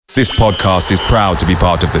This podcast is proud to be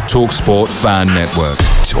part of the TalkSport Fan Network.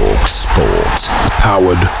 TalkSport.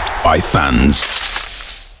 Powered by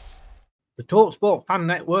fans. The TalkSport Fan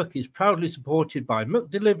Network is proudly supported by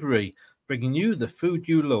McDelivery, bringing you the food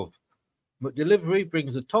you love. McDelivery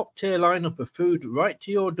brings a top-tier lineup of food right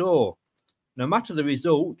to your door. No matter the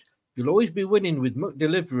result, you'll always be winning with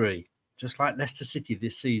McDelivery, just like Leicester City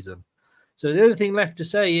this season. So the only thing left to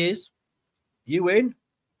say is, you win?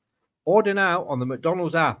 Order now on the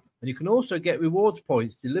McDonald's app, and you can also get rewards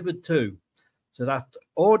points delivered too. So that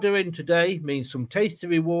ordering today means some tasty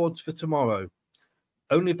rewards for tomorrow.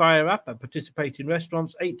 Only via app at participating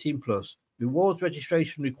restaurants, 18+. Rewards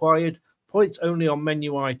registration required. Points only on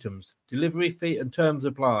menu items. Delivery fee and terms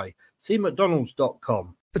apply. See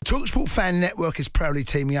mcdonalds.com. The TalkSport Fan Network is proudly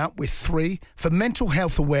teaming up with 3 for Mental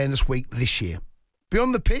Health Awareness Week this year.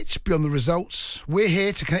 Beyond the pitch, beyond the results, we're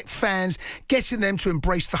here to connect fans, getting them to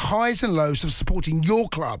embrace the highs and lows of supporting your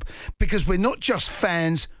club, because we're not just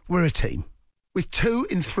fans, we're a team. With 2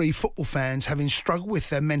 in 3 football fans having struggled with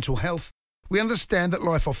their mental health, we understand that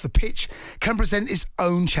life off the pitch can present its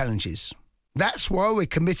own challenges. That's why we're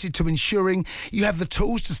committed to ensuring you have the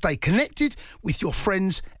tools to stay connected with your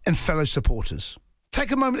friends and fellow supporters.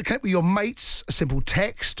 Take a moment to connect with your mates. A simple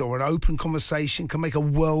text or an open conversation can make a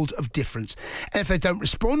world of difference. And if they don't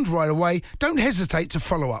respond right away, don't hesitate to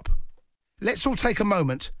follow up. Let's all take a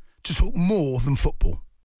moment to talk more than football.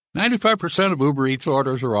 95% of Uber Eats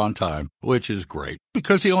orders are on time, which is great,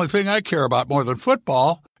 because the only thing I care about more than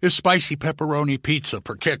football is spicy pepperoni pizza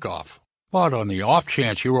for kickoff. But on the off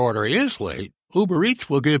chance your order is late, Uber Eats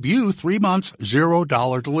will give you 3 months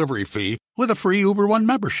 $0 delivery fee with a free Uber One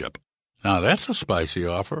membership. Now that's a spicy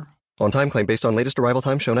offer. On-time claim based on latest arrival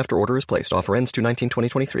time shown after order is placed. Offer ends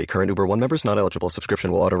 2/19/2023. Current Uber One members not eligible.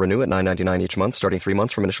 Subscription will auto-renew at $9.99 each month, starting 3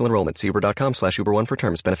 months from initial enrollment. See uber.com/Uber One for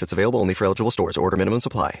terms. Benefits available only for eligible stores. Order minimums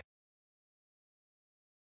apply.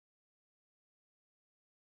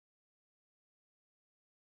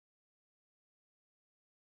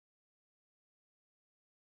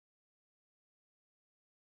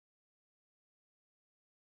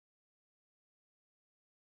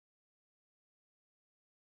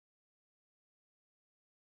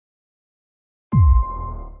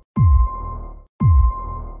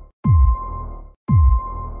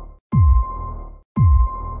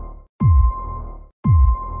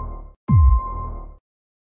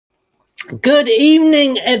 Good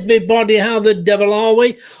evening, everybody. How the devil are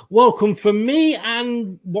we? Welcome from me,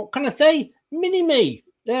 and what can I say? Mini-me.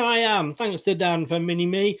 There I am. Thanks to Dan for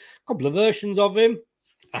Mini-me. A couple of versions of him.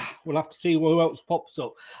 We'll have to see who else pops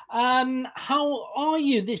up. How are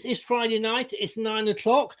you? This is Friday night. It's 9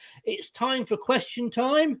 o'clock. It's time for question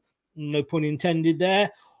time. No pun intended there.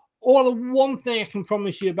 One thing I can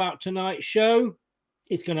promise you about tonight's show,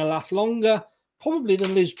 it's going to last longer, probably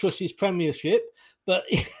than Liz Truss's premiership, but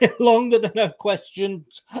longer than her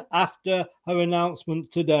questions after her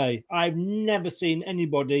announcement today. I've never seen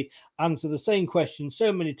anybody answer the same question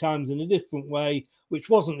so many times in a different way, which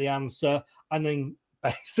wasn't the answer, and then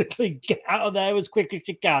basically get out of there as quick as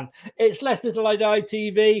you can. It's Leicester Till I Die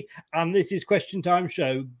TV, and this is Question Time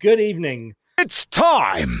Show. Good evening. It's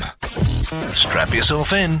time. Strap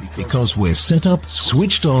yourself in, because we're set up,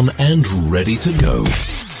 switched on, and ready to go.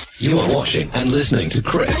 You are watching and listening to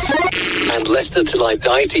Chris and Leicester Till I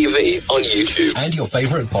Die TV on YouTube and your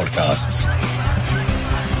favourite podcasts.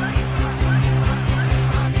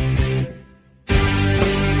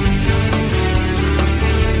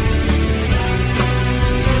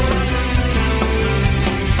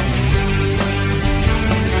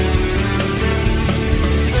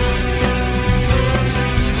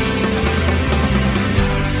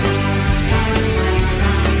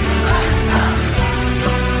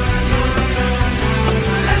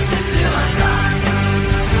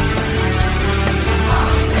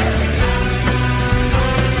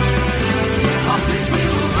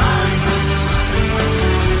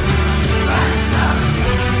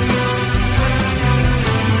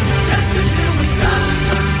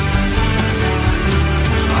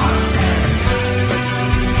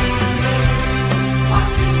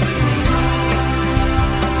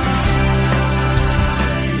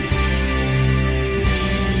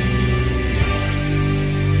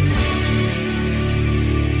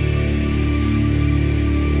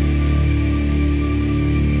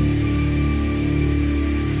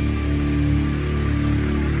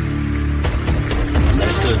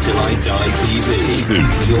 Till I Die TV.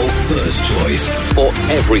 Your first choice for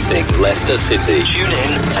everything Leicester City. Tune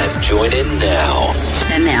in and join in now.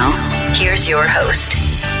 And now, here's your host.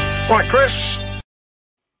 Right, Chris.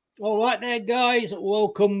 All right there, guys.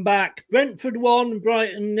 Welcome back. Brentford 1,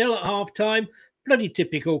 Brighton 0 at half-time. bloody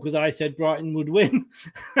typical because I said Brighton would win.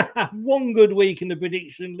 One good week in the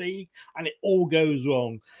prediction league and it all goes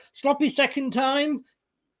wrong. Sloppy second time.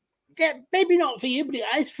 Yeah, maybe not for you, but it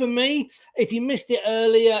is for me. If you missed it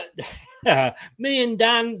earlier, me and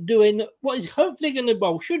Dan doing what is hopefully going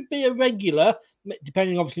to, should be a regular,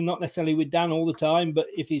 depending obviously not necessarily with Dan all the time, but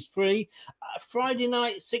if he's free, Friday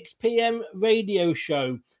night, 6 p.m. radio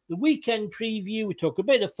show. The weekend preview, we talk a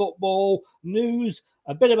bit of football, news,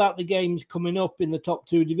 a bit about the games coming up in the top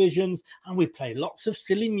two divisions, and we play lots of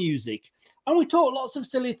silly music. And we talk lots of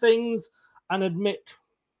silly things and admit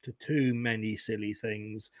to too many silly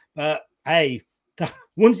things. But hey,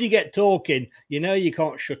 once you get talking, you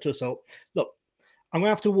can't shut us up. Look, I'm going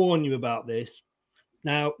to have to warn you about this.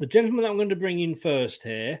 Now, the gentleman that I'm going to bring in first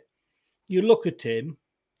here, you look at him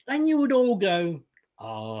and you would all go,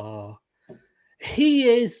 he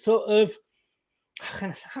is sort of,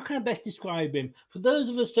 how can I best describe him? For those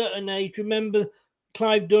of a certain age, remember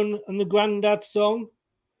Clive Dunn and the Grandad song?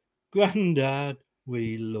 Grandad,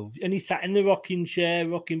 we love you. And he sat in the rocking chair,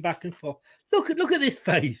 rocking back and forth. Look at this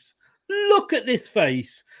face. Look at this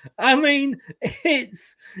face. I mean,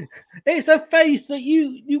 it's a face that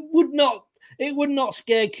you would not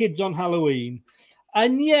scare kids on Halloween.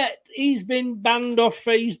 And yet he's been banned off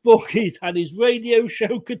Facebook. He's had his radio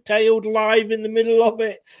show curtailed live in the middle of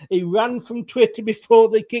it. He ran from Twitter before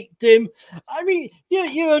they kicked him. I mean,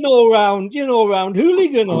 you're an all-round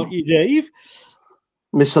hooligan, aren't you, Dave?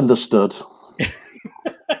 Misunderstood.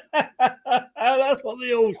 That's what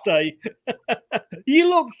they all say. You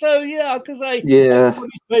look so, because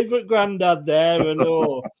his favourite granddad there and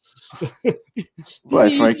all. Well,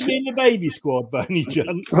 you used to be in the baby squad by any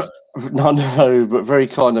chance? No, but very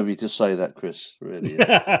kind of you to say that, Chris. Really.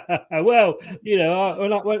 Well,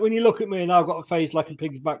 when you look at me and I've got a face like a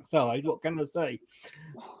pig's backside, what can I say?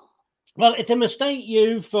 Well, it's a mistake,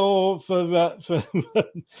 for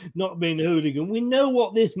not being a hooligan. We know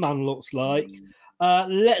what this man looks like.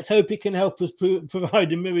 Let's hope he can help us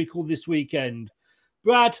provide a miracle this weekend.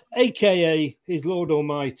 Brad, a.k.a. His Lord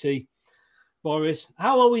Almighty. Boris,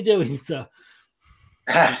 how are we doing, sir?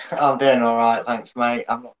 I'm doing all right, thanks, mate.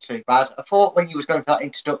 I'm not too bad. I thought when you was going for that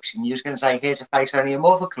introduction, you was going to say, here's a face only a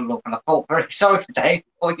mother can look, and I thought, very sorry, Dave,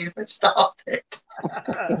 before you even started.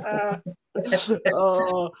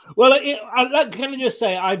 Well, can I just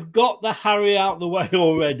say, I've got the Harry out the way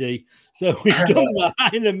already. So we've done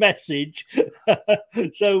that in a message.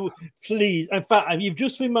 So please, in fact, you've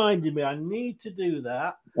just reminded me, I need to do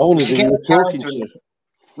that.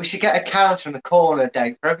 We should get a counter in the corner,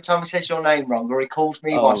 Dave. For every time he says your name wrong or he calls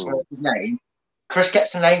me by his name, Chris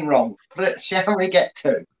gets the name wrong. Let's see how we get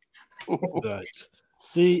to. Right.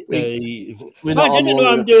 See, I didn't know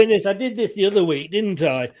I'm doing this. I did this the other week, didn't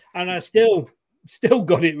I? And I still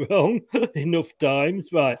got it wrong enough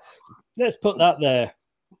times. Right. Let's put that there.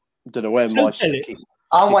 Don't know where my sticky.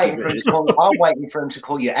 I'm waiting for him to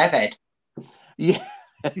call you Eved. Yeah.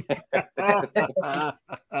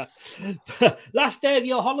 Last day of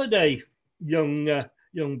your holiday, young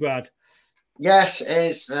Brad. Yes,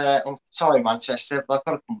 it's. I'm sorry, Manchester, but I've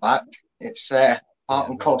got to come back. It's part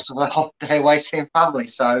and course of a holiday away seeing family.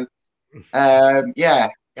 So, go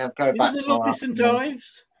back to St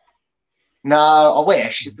Ives. No, I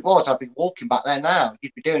wish. If it was, I'd be walking back there now.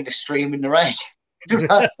 You'd be doing this stream in the rain.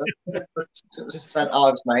 St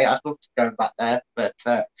Ives, mate. I'd love to go back there, but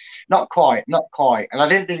not quite. And I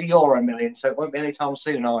didn't do the Euro Million, so it won't be anytime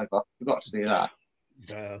soon either. We've got to do that.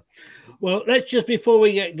 Well, let's just, before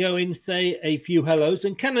we get going, say a few hellos.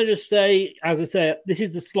 And can I just say, as I say, this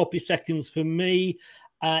is the sloppy seconds for me.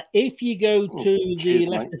 If you go to the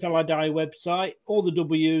Leicester Till I Die website, all the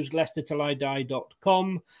W's,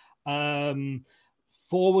 leicestertillidie.com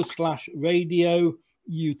 /radio,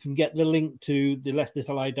 you can get the link to the Leicester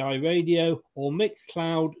Till I Die radio, or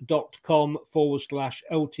mixcloud.com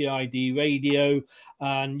 /LTID radio,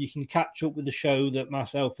 and you can catch up with the show that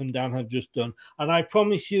myself and Dan have just done. And I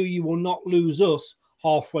promise you will not lose us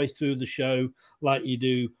halfway through the show like you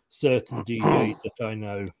do certain DJs that I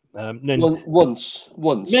know. Once.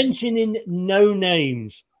 Mentioning no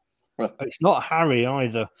names. Right. It's not Harry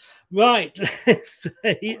either. Right. Let's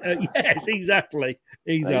say, yes, exactly.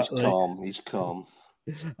 He's calm.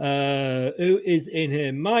 Who is in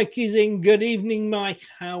here? Mike is in. Good evening, Mike.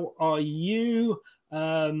 How are you?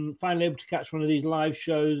 Finally able to catch one of these live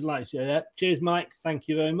shows. Cheers, Mike. Thank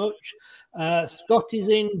you very much. Scott is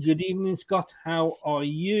in. Good evening, Scott. How are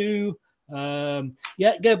you?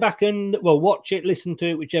 Go back and watch it, listen to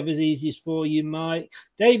it, whichever's easiest for you, Mike.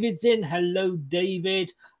 David's in. Hello,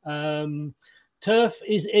 David. Turf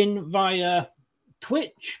is in via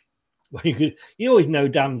Twitch. Well, you always know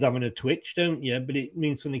Dan's having a Twitch, don't you? But it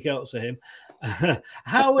means something else to him.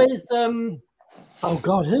 How is oh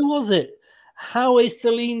God, who was it? How is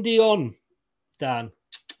Celine Dion, Dan?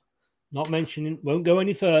 Not mentioning, won't go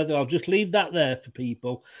any further. I'll just leave that there for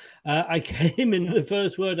people. I came in, the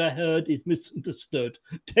first word I heard is misunderstood.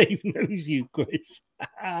 Dave knows you, Chris.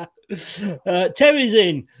 Terry's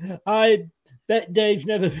in. I bet Dave's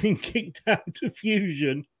never been kicked out of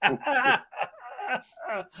Fusion.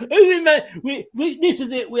 This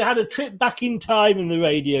is it. We had a trip back in time in the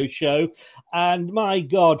radio show, and my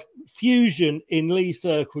God, Fusion in Lee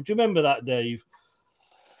Circle. Do you remember that, Dave?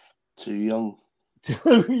 Too young.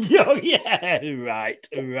 Yeah, right.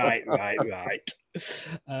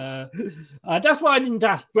 That's why I didn't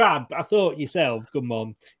ask Brad. I thought yourself. Come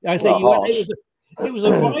on, I say it was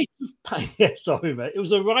a rite of yeah, sorry, mate. It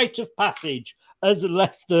was a rite of passage as a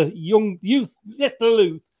Leicester youth.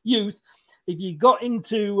 If you got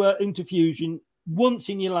into Fusion once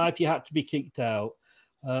in your life, you had to be kicked out.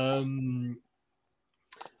 When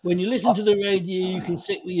you listen to the radio, you can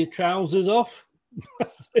sit with your trousers off.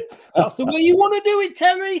 That's the way you want to do it,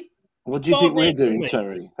 Terry. What do you think we're doing,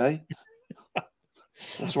 Terry? Hey,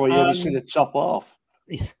 that's why you only see the top off.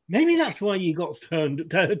 Maybe that's why you got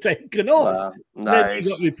taken off. Maybe you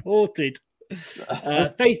got reported.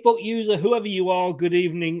 Facebook user, whoever you are, good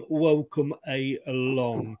evening, welcome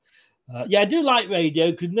along. I do like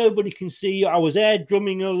radio because nobody can see you. I was air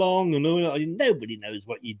drumming along and nobody knows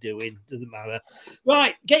what you're doing. Doesn't matter.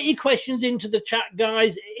 Right, get your questions into the chat,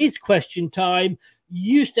 guys. It is question time.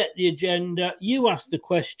 You set the agenda, you ask the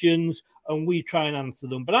questions, and we try and answer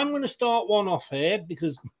them. But I'm going to start one off here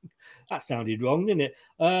because that sounded wrong, didn't it?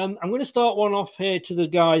 I'm going to start one off here to the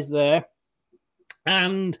guys there.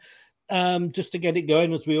 And just to get it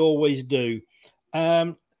going, as we always do.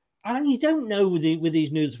 And you don't know with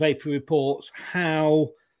these newspaper reports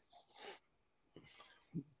how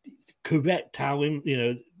correct, how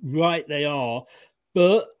right they are.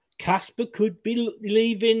 But Kasper could be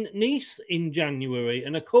leaving Nice in January,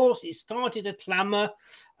 and of course, it started a clamour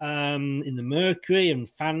in the Mercury and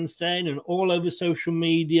fans saying, and all over social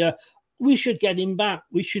media, we should get him back.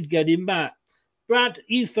 We should get him back. Brad,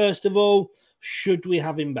 you first of all, should we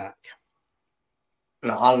have him back?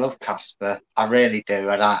 Look, I love Kasper. I really do.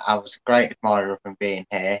 And I was a great admirer of him being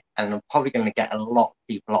here. And I'm probably going to get a lot of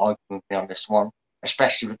people arguing with me on this one,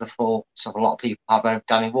 especially with the thoughts of a lot of people have over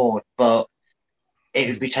Danny Ward. But it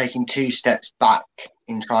would be taking 2 steps back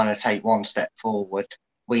in trying to take 1 step forward.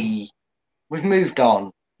 We've moved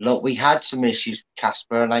on. Look, we had some issues with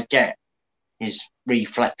Kasper, and I get his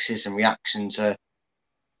reflexes and reactions are,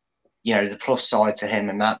 the plus side to him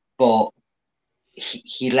and that. But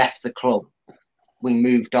he left the club. We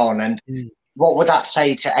moved on, and what would that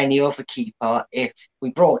say to any other keeper if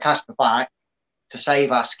we brought Kasper back to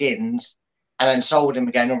save our skins and then sold him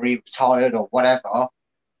again or retired or whatever?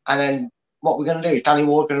 And then what we're going to do is Danny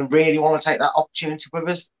Ward going to really want to take that opportunity with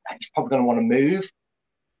us. He's probably going to want to move.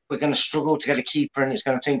 We're going to struggle to get a keeper, and it's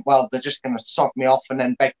going to think, well, they're just going to sod me off and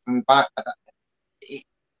then beg for me back.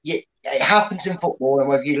 It happens in football, and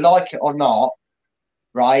whether you like it or not,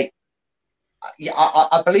 right?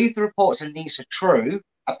 I believe the reports in Nice are true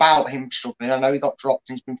about him struggling. I know he got dropped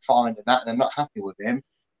and he's been fined and that, and I'm not happy with him.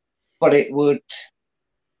 But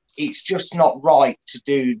it's just not right to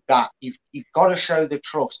do that. You've got to show the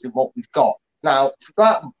trust in what we've got. Now, if we go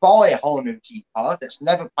out and buy a whole new keeper that's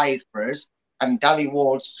never played for us, and Danny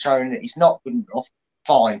Ward's shown that he's not good enough,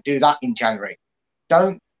 fine, do that in January.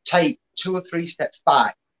 Don't take 2 or 3 steps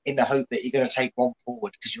back in the hope that you're going to take 1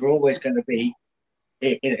 forward, because you're always going to be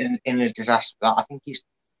in a disaster. I think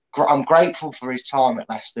I'm grateful for his time at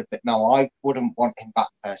Leicester, but no, I wouldn't want him back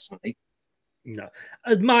personally. No,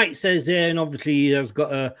 as Mike says there, and obviously he has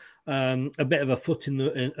got a bit of a foot in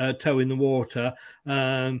the toe in the water.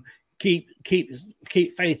 Keep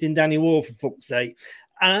faith in Danny Ward, for fuck's sake.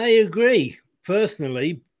 And I agree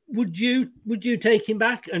personally. Would you take him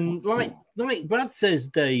back? And like Brad says,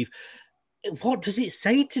 Dave, what does it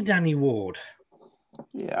say to Danny Ward?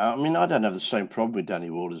 Yeah, I mean, I don't have the same problem with Danny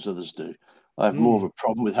Ward as others do. I have more of a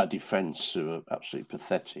problem with our defence, who are absolutely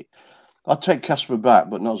pathetic. I'd take Kasper back,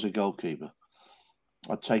 but not as a goalkeeper.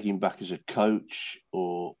 I'd take him back as a coach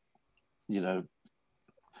or,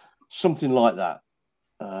 something like that.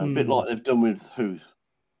 A bit like they've done with Huth.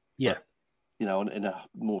 Yeah. In a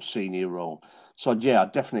more senior role. So, yeah,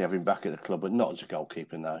 I'd definitely have him back at the club, but not as a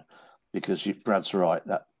goalkeeper now, because Brad's right,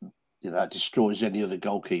 that destroys any other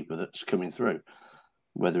goalkeeper that's coming through,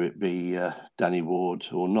 whether it be Danny Ward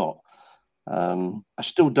or not. I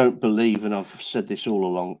still don't believe, and I've said this all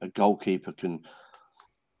along, a goalkeeper can,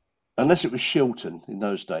 unless it was Shilton in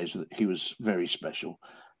those days, that he was very special.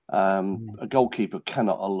 A goalkeeper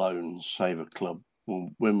cannot alone save a club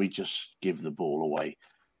when we just give the ball away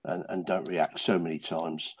and don't react so many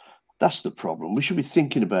times. That's the problem. We should be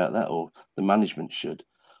thinking about that, or the management should.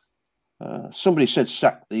 Somebody said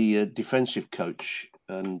sack the defensive coach,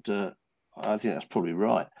 and I think that's probably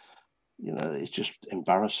right. It's just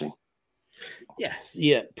embarrassing. Yes,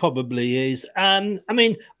 yeah, probably is. I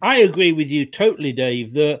mean, I agree with you totally,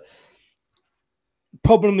 Dave. The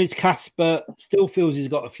problem is Kasper still feels he's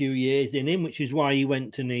got a few years in him, which is why he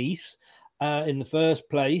went to Nice in the first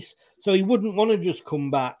place. So he wouldn't want to just come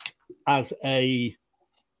back as a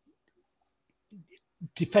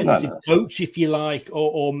defensive coach, if you like,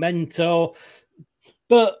 or mentor.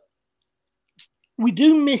 But we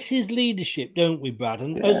do miss his leadership, don't we, Brad?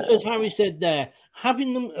 And as Harry said there,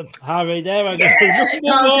 having them... Harry, there I go.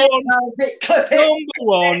 Number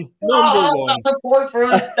one. That's a point for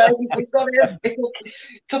us, Dave. We got it. It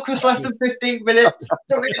took us less than 15 minutes.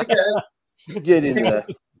 Get in there.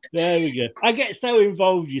 There we go. I get so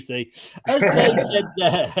involved, you see. As Dave said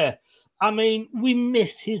there, I mean, we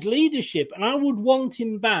miss his leadership, and I would want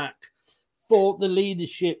him back for the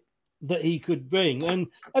leadership that he could bring. And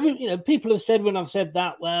people have said when I've said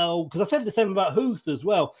that, well, because I said the same about Huth as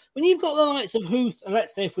well. When you've got the likes of Huth, and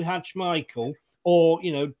let's say if we had Schmeichel or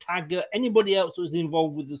Taggart, anybody else that was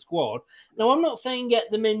involved with the squad. Now, I'm not saying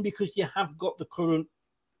get them in because you have got the current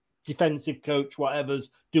defensive coach, whatever's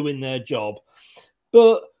doing their job,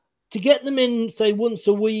 but to get them in, say, once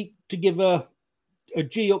a week to give a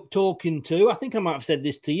G-up talking to, I think I might have said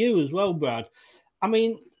this to you as well, Brad. I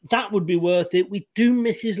mean, that would be worth it. We do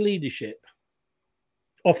miss his leadership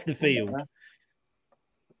off the field.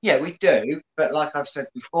 Yeah, we do. But like I've said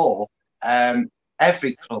before,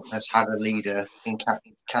 every club has had a leader in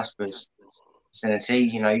Kasper's vicinity.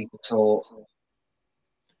 You could talk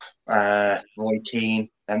Roy Keane,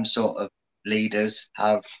 them sort of leaders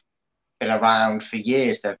have been around for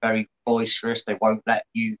years. They're very boisterous. They won't let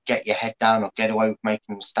you get your head down or get away with making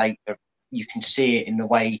a mistake. You can see it in the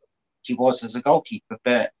way he was as a goalkeeper.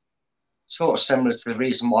 But sort of similar to the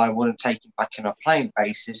reason why I wouldn't take him back on a playing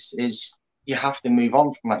basis is you have to move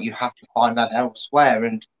on from that. You have to find that elsewhere.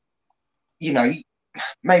 And,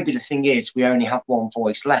 maybe the thing is we only have one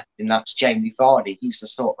voice left, and that's Jamie Vardy. He's the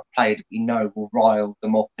sort of player that we know will rile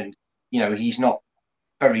them up, and he's not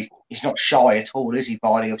shy at all, is he,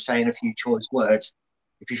 Vardy, of saying a few choice words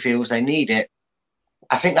if he feels they need it.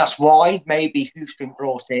 I think that's why maybe Huth's been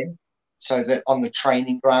brought in, so that on the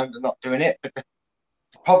training ground they're not doing it. But the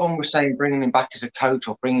problem with saying bringing him back as a coach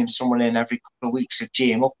or bringing someone in every couple of weeks to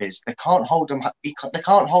G him up is they can't hold their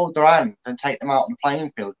hand and take them out on the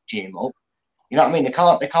playing field to G him up. You know what I mean?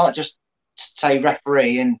 They can't just say,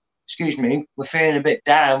 referee, and excuse me, we're feeling a bit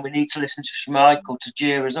down, we need to listen to Schmeichel to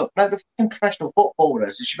cheer us up. No, they're fucking professional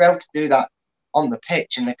footballers. They should be able to do that on the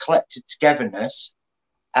pitch, and the collective togetherness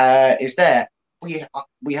is there. We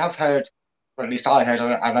have heard, or at least I heard,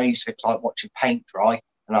 I know you said it's like watching paint dry,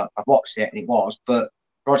 and I've watched it and it was, but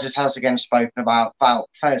Rodgers has again spoken about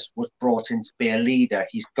first was brought in to be a leader.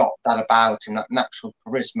 He's got that about him, that natural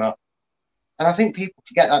charisma. And I think people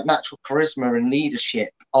forget that natural charisma and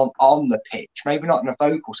leadership on the pitch, maybe not in a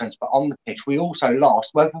vocal sense, but on the pitch. We also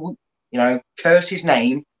lost, whether we, curse his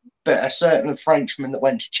name, but a certain Frenchman that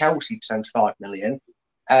went to Chelsea for 75 million,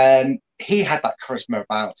 he had that charisma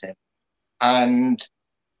about him. And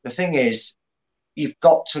the thing is, you've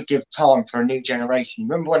got to give time for a new generation.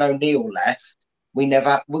 Remember when O'Neill left? We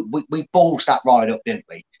ballsed that ride up, didn't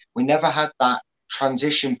we? We never had that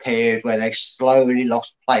transition period where they slowly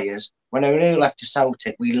lost players. When O'Neill left to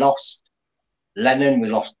Celtic, we lost Lennon, we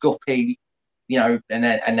lost Guppy, and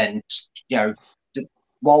then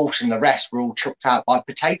Walsh and the rest were all chucked out by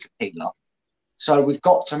Potato Peeler. So we've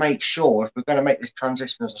got to make sure, if we're going to make this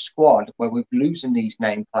transition as a squad, where we're losing these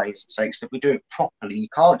name players and sakes, that we do it properly. You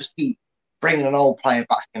can't just keep bringing an old player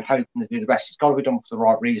back and hoping to do the rest. It's got to be done for the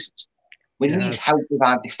right reasons. We need help with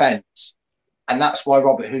our defence, and that's why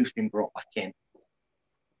Robert Huth's been brought back in.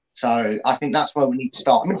 So I think that's where we need to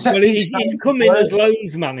start. He's come in as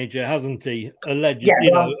loans manager, hasn't he?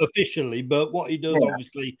 Allegedly, officially. But what he does,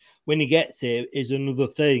 obviously, when he gets here, is another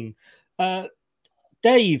thing.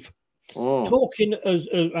 Dave, talking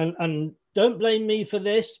and don't blame me for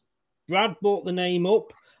this. Brad brought the name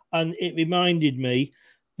up, and it reminded me.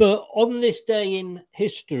 But on this day in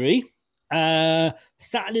history,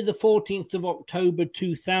 Saturday the 14th of October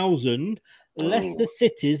 2000, Leicester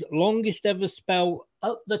City's longest ever spell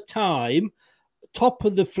at the time, top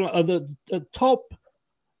of the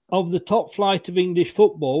top flight of English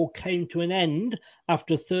football, came to an end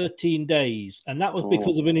after 13 days, and that was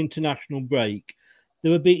because of an international break. They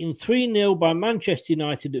were beaten 3-0 by Manchester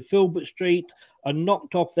United at Filbert Street and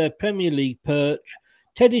knocked off their Premier League perch.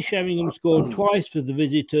 Teddy Sheringham scored twice for the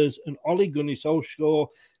visitors, and Ole Gunnar Solskjaer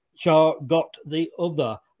got the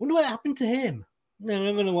other. Wonder what happened to him. No,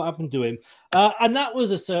 I don't know what happened to him. And that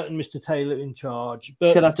was a certain Mr. Taylor in charge.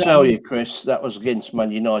 But can I tell you, Chris, that was against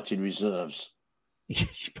Man United reserves.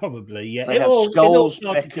 Probably, yeah. They had Scholes,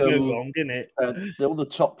 Beckham, wrong, didn't it? All the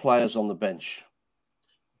top players on the bench.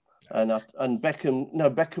 And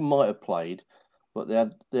Beckham might have played, but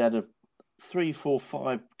they had 3, 4,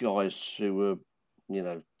 5 guys who were,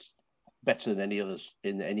 better than any others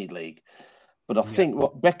in any league. But I think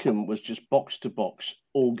what Beckham was just box to box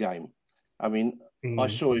all game. I mean, I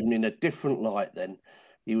saw him in a different light then.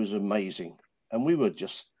 He was amazing. And we were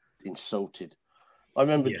just insulted. I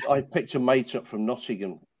remember I picked a mate up from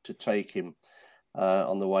Nottingham to take him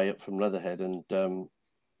on the way up from Leatherhead. And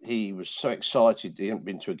he was so excited. He hadn't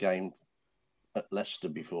been to a game at Leicester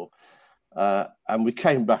before. And we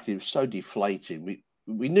came back. He was so deflated.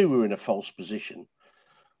 We knew we were in a false position.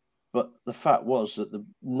 But the fact was that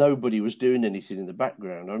nobody was doing anything in the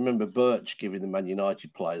background. I remember Birch giving the Man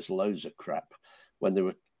United players loads of crap when they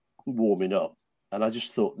were warming up. And I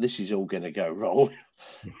just thought, this is all going to go wrong.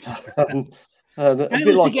 And as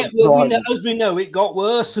we know, it got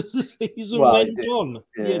worse as the season went on.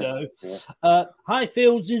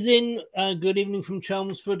 Highfields is in. Good evening from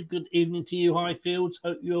Chelmsford. Good evening to you, Highfields.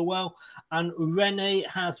 Hope you're well. And Renee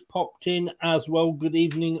has popped in as well. Good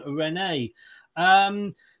evening, Renee.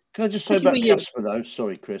 Can I just say about Casper, though?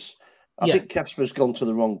 Sorry, Chris. I think Casper's gone to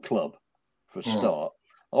the wrong club for a start.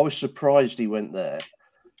 I was surprised he went there.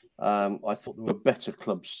 I thought there were better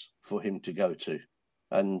clubs for him to go to.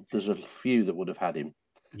 And there's a few that would have had him.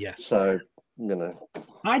 Yeah. So,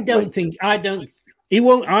 I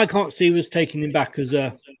can't see us taking him back as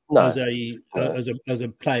a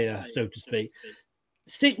player, so to speak.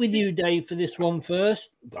 Stick with you, Dave, for this one first.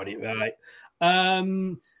 Got it right.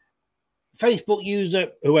 Facebook user,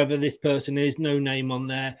 whoever this person is, no name on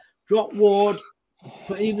there. Drop Ward,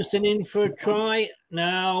 put Everson in for a try.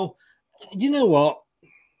 Now, you know what?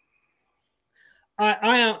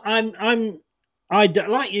 I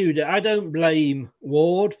like you. I don't blame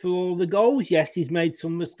Ward for all the goals. Yes, he's made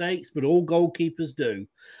some mistakes, but all goalkeepers do.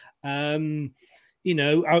 Who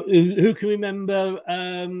can remember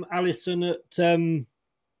Alisson at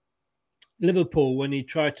Liverpool when he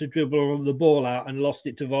tried to dribble the ball out and lost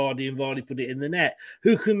it to Vardy and Vardy put it in the net?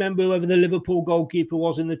 Who can remember whoever the Liverpool goalkeeper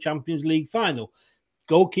was in the Champions League final?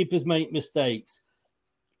 Goalkeepers make mistakes.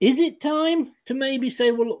 Is it time to maybe say,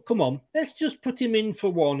 well, look, come on, let's just put him in for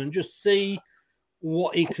one and just see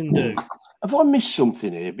what he can do? Have I missed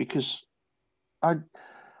something here? Because I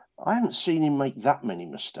haven't seen him make that many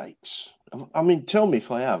mistakes. I mean, tell me if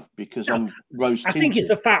I have, because I'm rose tinted. I think it's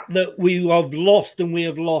the fact that we have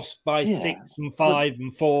lost by 6 and 5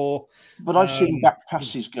 and 4. But I've seen back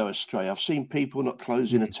passes go astray. I've seen people not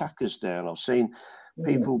closing attackers down. I've seen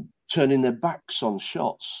people turning their backs on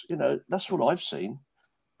shots. That's what I've seen.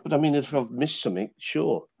 But I mean, if I've missed something,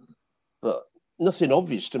 sure. But nothing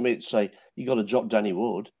obvious to me to say, you got to drop Danny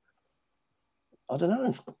Ward. I don't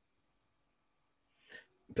know.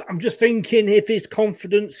 But I'm just thinking if his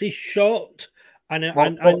confidence is shot, I know.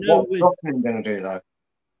 What's Rodman going to do though?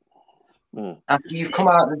 After you've come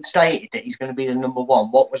out and stated that he's going to be the number one,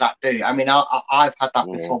 what would that do? I mean, I've had that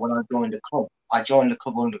before when I joined the club. I joined the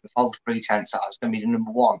club under the false pretense that I was going to be the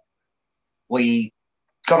number one. We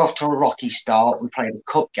got off to a rocky start. We played a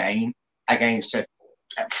cup game against a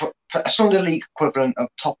Sunday League equivalent of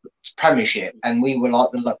top Premiership, and we were like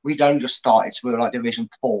we'd only just started, so we were like Division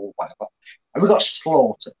 4 or whatever, and we got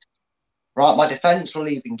slaughtered. Right, my defence were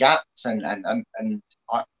leaving gaps, and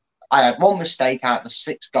I had one mistake out of the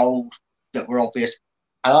 6 goals that were obvious,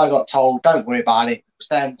 and I got told, "Don't worry about it. We're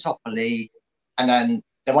staying top of the league." And then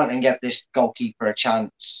they went and gave this goalkeeper a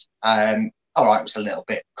chance. All right, it was a little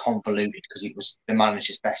bit convoluted because it was the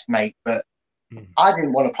manager's best mate, but I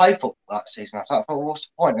didn't want to play football that season. I thought, well, what's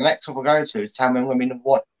the point? The next one we're going to is tell me I'm going to be number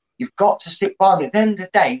one. You've got to stick by him. At the end of the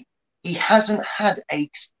day, he hasn't had a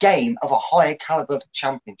game of a higher calibre of the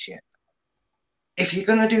Championship. If you're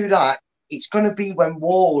going to do that, it's going to be when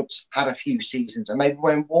Ward's had a few seasons, and maybe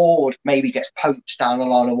when Ward gets poached down the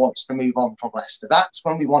line and wants to move on from Leicester. That's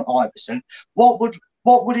when we want Iverson. What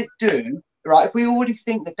would it do? Right, if we already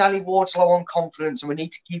think that Danny Ward's low on confidence and we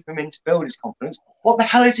need to keep him in to build his confidence, what the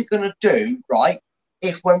hell is it going to do, right,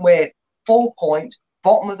 if when we're 4 points,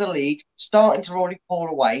 bottom of the league, starting to already pull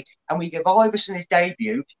away, and we give Iverson his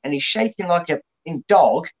debut and he's shaking like a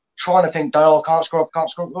dog, trying to think, I can't score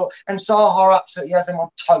up, and Zaha absolutely has him on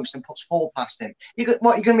toast and puts 4 past him. You're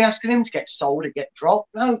going to be asking him to get sold or get dropped?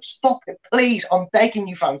 No, stop it, please. I'm begging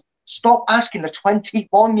you, fans. Stop asking a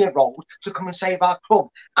 21-year-old to come and save our club.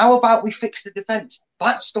 How about we fix the defence?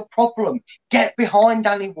 That's the problem. Get behind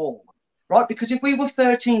Danny Ward, right? Because if we were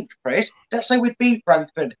 13th, Chris, let's say we'd beat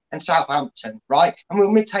Brentford and Southampton, right? And we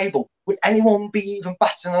were mid-table. Would anyone be even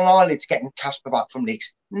batting an eyelid to getting Kasper back from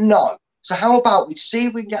Leeds? No. So how about we see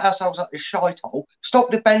if we can get ourselves out of this shithole,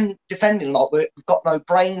 stop defending like we've got no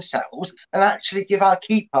brain cells, and actually give our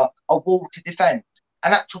keeper a wall to defend,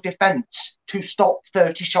 an actual defence to stop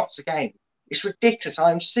 30 shots a game. It's ridiculous.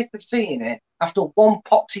 I am sick of seeing it after one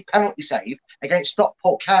poxy penalty save against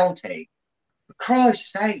Stockport County. For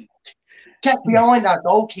Christ's sake, get behind our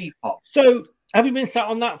goalkeeper. So, have you been sat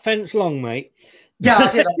on that fence long, mate? Yeah,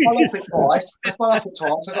 I did. I fell off it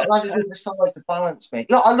twice. I got ladders in the side to balance me.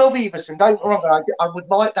 Look, I love Everson. Don't get me wrong. I would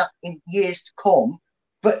like that in years to come.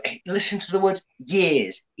 But listen to the word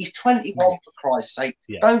years. He's 21, for Christ's sake.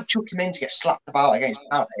 Yeah. Don't chuck him in to get slapped about against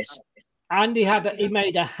Palace. And he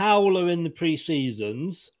made a howler in the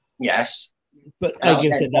pre-seasons. Yes. But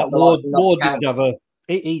again, said that Ward did have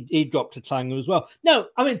he dropped a clanger as well. No,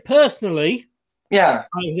 I mean, personally, yeah,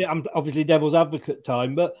 I'm obviously devil's advocate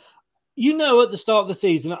time, but you know, at the start of the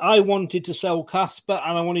season, I wanted to sell Kasper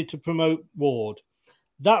and I wanted to promote Ward.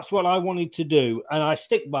 That's what I wanted to do. And I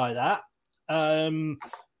stick by that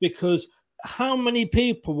because how many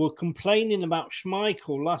people were complaining about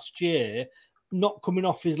Schmeichel last year not coming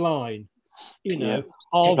off his line? You know,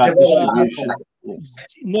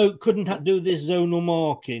 couldn't do this zonal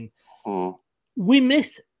marking. We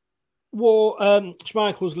miss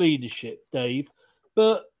Schmeichel's leadership, Dave.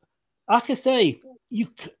 But like I say,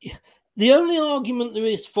 the only argument there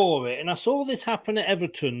is for it, and I saw this happen at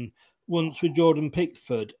Everton once with Jordan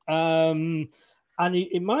Pickford, and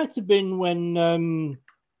it might have been when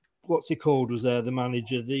what's he called was there, the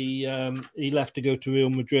manager. He left to go to Real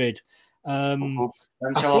Madrid.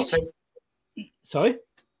 Ancelotti. Sorry?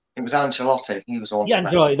 It was Ancelotti. He was on. Yeah,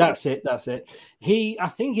 Ancelotti. That's it. I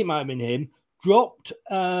think it might have been him. Dropped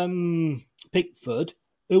Pickford,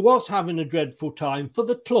 who was having a dreadful time for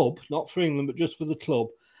the club, not for England, but just for the club.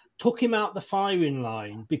 Took him out the firing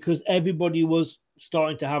line because everybody was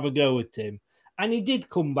starting to have a go at him. And he did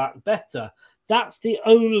come back better. That's the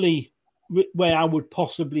only way I would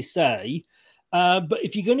possibly say. But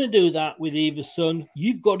if you're going to do that with Everson,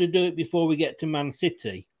 you've got to do it before we get to Man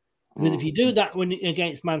City. Because if you do that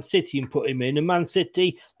against Man City and put him in, and Man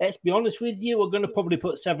City, let's be honest with you, we're going to probably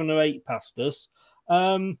put 7 or 8 past us.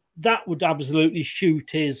 That would absolutely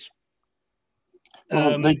shoot his...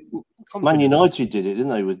 Man United did it, didn't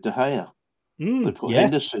they, with De Gea? They put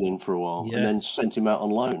Henderson in for a while and then sent him out on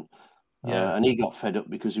loan. And he got fed up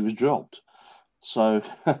because he was dropped. So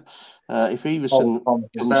if Everson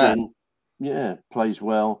comes in, plays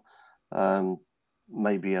well,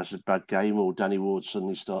 maybe has a bad game, or Danny Ward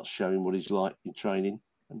suddenly starts showing what he's like in training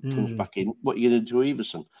and comes back in, what are you going to do to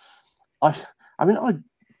Everson?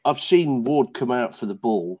 I've seen Ward come out for the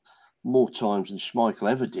ball more times than Schmeichel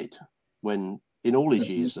ever did in all his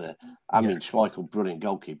years there. I mean, Schmeichel, brilliant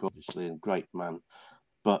goalkeeper, obviously, and great man.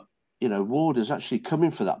 But, you know, Ward is actually coming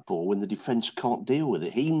for that ball when the defence can't deal with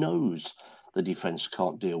it. He knows the defence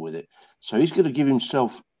can't deal with it. So he's going to give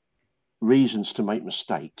himself reasons to make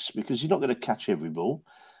mistakes because he's not going to catch every ball.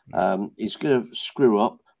 He's going to screw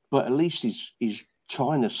up, but at least he's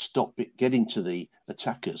trying to stop it getting to the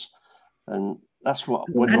attackers. And that's what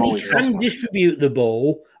went wrong. He can distribute the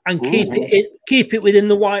ball and keep it within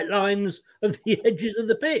the white lines of the edges of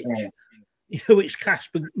the pitch, which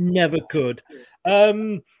Kasper never could. I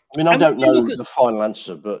don't know the final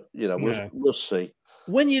answer, but we'll see.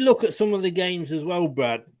 When you look at some of the games as well,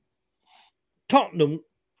 Brad, Tottenham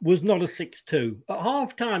was not a 6-2. At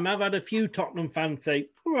half-time, I've had a few Tottenham fans say,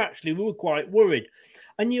 we were quite worried.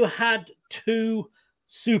 And you had 2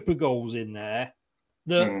 super goals in there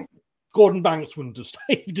that Gordon Banks wouldn't have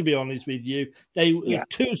saved, to be honest with you. They were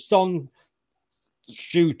 2 Son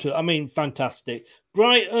shooter. I mean, fantastic.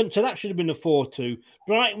 Brighton, so that should have been a 4-2.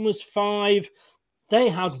 Brighton was 5. They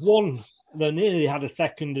had 1. They nearly had a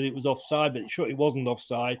second and it was offside, but it wasn't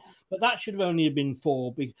offside. But that should have only been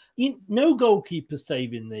 4. No goalkeeper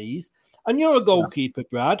saving these. And you're a goalkeeper,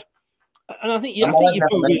 Brad. And I think you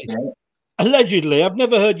probably... Allegedly, I've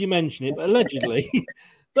never heard you mention it, but allegedly.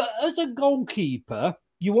 But as a goalkeeper,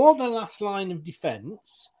 you are the last line of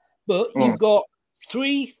defence, but you've got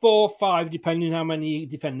 3, 4, 5, depending on how many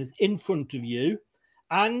defenders in front of you,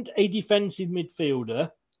 and a defensive midfielder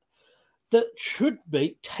that should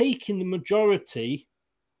be taking the majority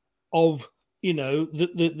of,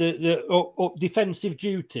 the defensive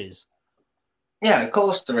duties. Yeah, of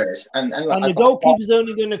course there is. And the goalkeeper's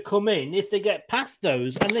only going to come in if they get past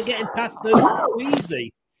those, and they're getting past those so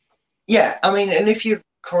easy. Yeah, I mean, and if you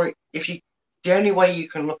the only way you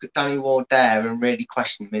can look at Danny Ward there and really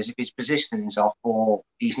question him is if his positioning's off or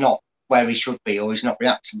he's not where he should be or he's not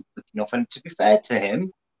reacting quick enough. And to be fair to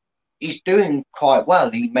him, he's doing quite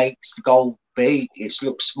well. He makes the goal big. It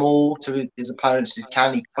looks small to his opponents as he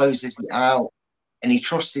can. He closes it out and he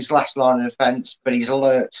trusts his last line of defence, but he's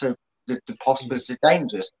alert to the possibilities of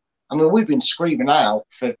dangers. I mean, we've been screaming out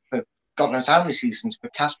for God knows how many seasons for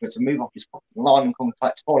Kasper to move off his fucking line and come and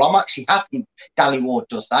collect the ball. I'm actually happy Danny Ward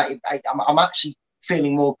does that. I'm actually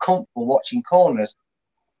feeling more comfortable watching corners.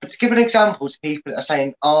 But to give an example to people that are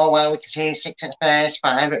saying, oh, well, we can see 6 at Spurs,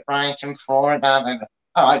 5 at Brighton, 4 at that.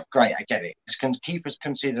 All right, great, I get it. Keepers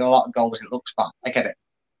conceded a lot of goals, it looks bad. I get it.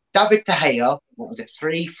 David De Gea, what was it,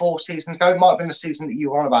 3-4 seasons ago? It might have been the season that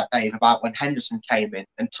you were on about, Dave, about when Henderson came in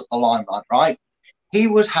and took the limelight, right? He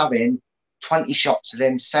was having 20 shots at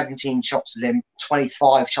him, 17 shots at him,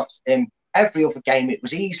 25 shots at him. Every other game, it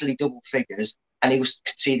was easily double figures, and he was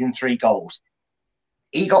conceding 3 goals.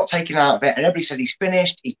 He got taken out of it, and everybody said he's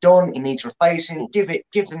finished, he's done, he needs replacing. Give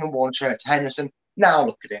them the one shirt to Henderson. Now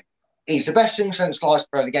look at him. He's the best thing since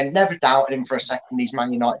sliced bread again. Never doubted him for a second. He's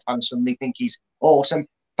Man United fans suddenly think he's awesome.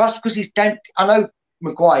 That's because he's dead. I know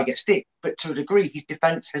Maguire gets stick, but to a degree, his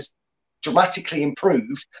defence has dramatically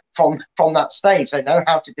improved from that stage. They know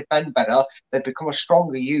how to defend better. They've become a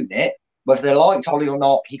stronger unit. Whether they liked Ollie or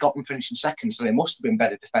not, he got them finishing second, so they must have been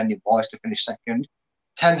better defending-wise to finish second.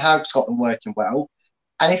 Ten Hag's got them working well.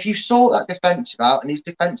 And if you sort that defensive out and his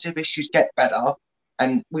defensive issues get better,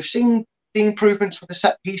 and we've seen the improvements with the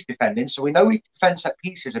set-piece defending, so we know we can defend set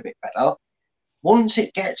pieces a bit better. Once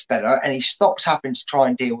it gets better and he stops having to try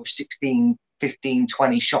and deal with 16, 15,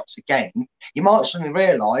 20 shots a game, you might suddenly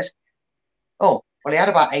realise, oh, well, he had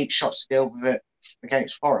about 8 shots to deal with it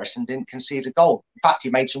against Forest and didn't concede a goal. In fact, he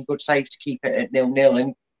made some good saves to keep it at 0-0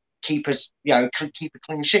 and keep a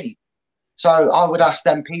clean sheet. So I would ask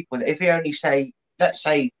them people that if you only say, let's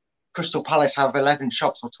say Crystal Palace have 11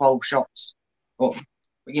 shots or 12 shots, or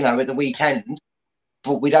at the weekend,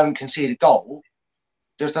 but we don't concede a goal,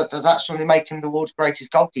 does that suddenly make him the world's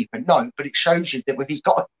greatest goalkeeper? No, but it shows you that if he's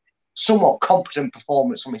got a somewhat competent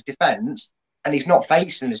performance from his defence and he's not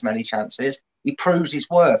facing as many chances, he proves his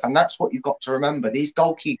worth. And that's what you've got to remember. These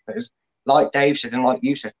goalkeepers, like Dave said and like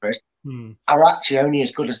you said, Chris, are actually only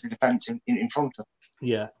as good as the defence in front of them.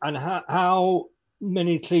 Yeah, and how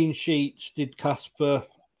many clean sheets did Kasper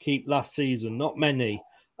keep last season? Not many.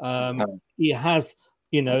 He has...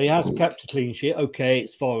 he has kept a clean sheet. Okay,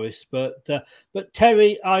 it's Forest. But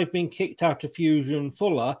Terry, I've been kicked out of Fusion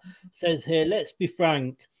Fuller, says here, let's be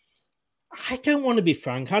frank. I don't want to be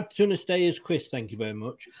frank. I'd sooner stay as Chris, thank you very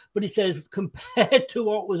much. But he says, compared to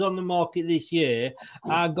what was on the market this year,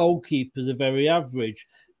 our goalkeepers are very average.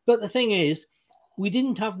 But the thing is, we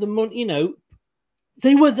didn't have the money,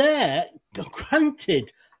 they were there,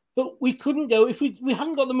 granted, but we couldn't go, if we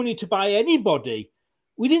hadn't got the money to buy anybody.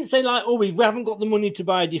 We didn't say we haven't got the money to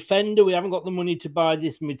buy a defender. We haven't got the money to buy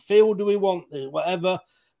this midfielder we want, whatever.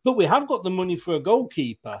 But we have got the money for a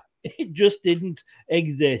goalkeeper. It just didn't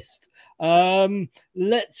exist.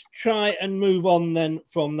 Let's try and move on then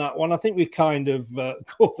from that one. I think we kind of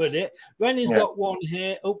covered it. Rennie's got one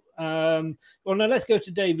here. Let's go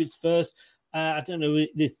to David's first. I don't know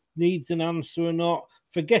if this needs an answer or not.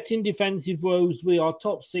 Forgetting defensive woes, we are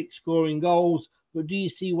top 6 scoring goals. But do you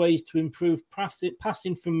see ways to improve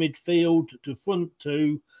passing from midfield to front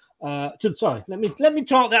two? Let me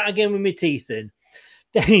talk that again with my teeth in.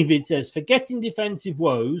 David says, forgetting defensive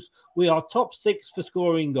woes, we are top 6 for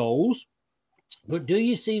scoring goals. But do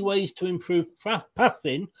you see ways to improve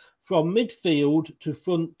passing from midfield to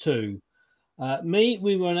front two?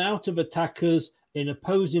 We run out of attackers in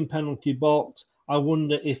opposing penalty box. I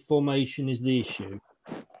wonder if formation is the issue.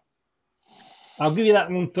 I'll give you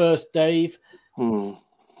that one first, Dave.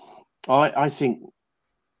 I think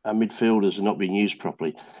our midfielders are not being used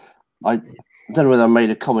properly. I don't know whether I made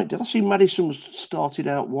a comment. Did I see Maddison was started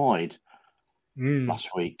out wide last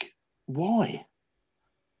week? Why?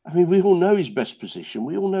 I mean, we all know his best position.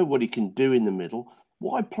 We all know what he can do in the middle.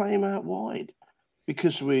 Why play him out wide?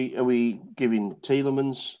 Because are we giving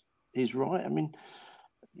Tielemans his right? I mean,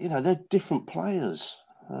 they're different players.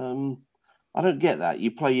 I don't get that. You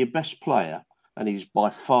play your best player, and he's by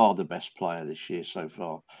far the best player this year so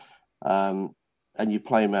far. And you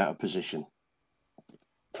play him out of position.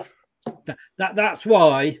 That's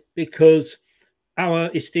why, because our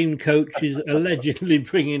esteemed coach is allegedly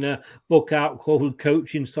bringing a book out called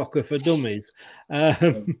Coaching Soccer for Dummies.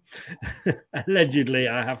 Allegedly,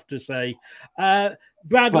 I have to say.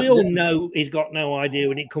 Brad, we all know he's got no idea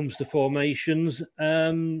when it comes to formations.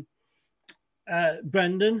 Brendan?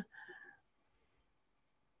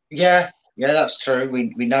 Yeah, Yeah, that's true.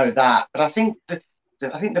 We know that, but I think the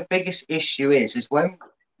biggest issue is when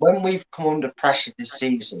we've come under pressure this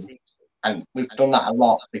season, and we've done that a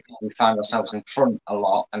lot because we found ourselves in front a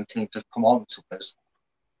lot, and teams have come on to us.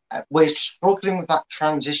 We're struggling with that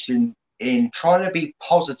transition in trying to be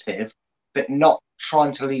positive, but not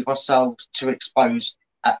trying to leave ourselves too exposed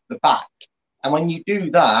at the back. And when you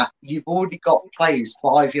do that, you've already got players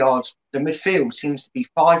 5 yards. The midfield seems to be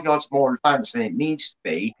 5 yards more advanced than it needs to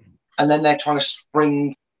be, and then they're trying to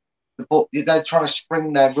spring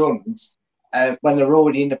their runs when they're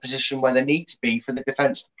already in a position where they need to be for the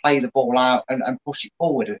defence to play the ball out and push it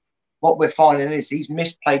forward. What we're finding is these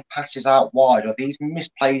misplayed passes out wide, or these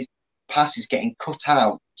misplayed passes getting cut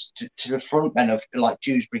out to the front men of like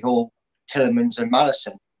Dewsbury Hall, Tielemans and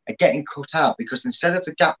Maddison are getting cut out because instead of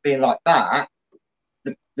the gap being like that,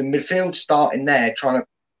 the midfield starting there trying to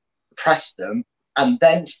press them and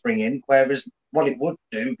then spring in, whereas what it would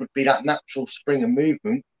do would be that natural spring and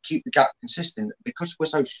movement, keep the gap consistent. Because we're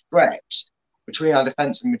so stretched between our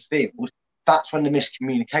defence and midfield, that's when the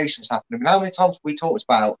miscommunication's happening. And how many times have we talked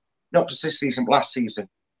about, not just this season, but last season,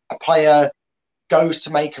 a player goes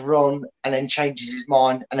to make a run and then changes his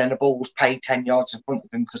mind and then the ball's paid 10 yards in front of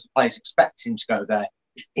him because the players expect him to go there.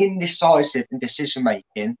 It's indecisive in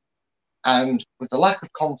decision-making, and with the lack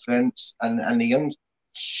of confidence and the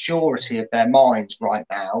unsurety of their minds right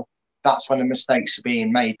now, that's when the mistakes are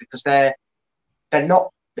being made because they're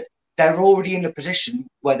already in a position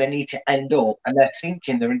where they need to end up, and they're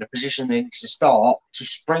thinking they're in the position they need to start to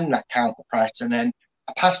spring that counter press, and then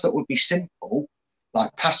a pass that would be simple,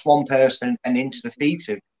 like past one person and into the feet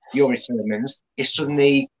of Youri Tielemans, is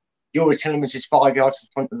suddenly Youri Tielemans is 5 yards in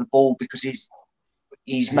front of the ball because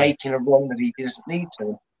he's making a run that he doesn't need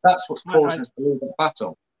to. That's what's causing us to lose the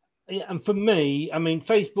battle. Yeah, and for me, I mean,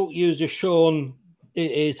 Facebook user Sean, it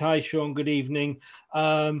is. Hi, Sean. Good evening.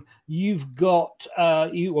 You've got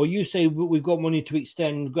you say we've got money to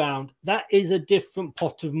extend ground. That is a different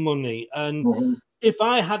pot of money. And if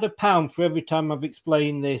I had £1 for every time I've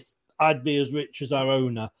explained this, I'd be as rich as our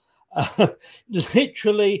owner.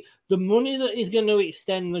 Literally, the money that is going to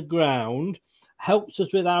extend the ground helps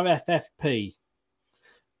us with our FFP.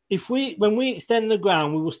 When we extend the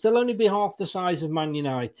ground, we will still only be half the size of Man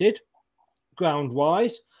United,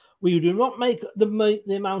 ground-wise. We do not make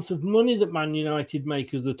the amount of money that Man United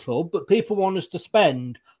make as a club, but people want us to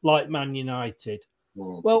spend like Man United.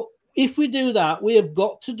 Well, if we do that, we have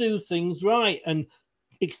got to do things right. And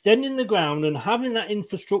extending the ground and having that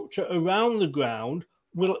infrastructure around the ground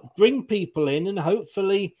will bring people in and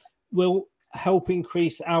hopefully will help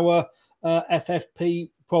increase our FFP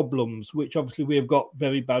problems, which obviously we have got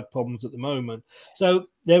very bad problems at the moment. So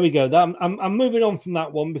there we go. I'm moving on from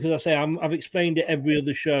that one because I say I've explained it every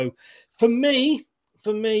other show. For me,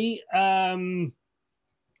 I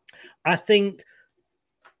think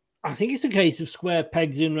it's a case of square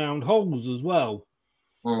pegs in round holes as well,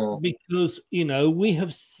 because we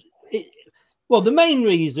have. Well, the main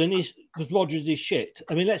reason is because Rodgers is shit.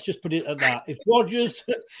 I mean, let's just put it at that. If Rodgers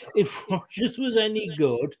was any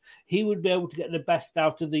good, he would be able to get the best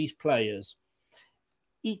out of these players.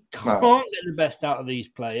 He can't get the best out of these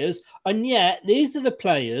players. And yet, these are the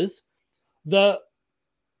players that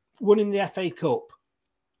won in the FA Cup.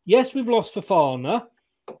 Yes, we've lost Fofana,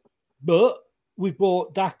 but we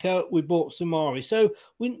bought Daka, we bought Samari. So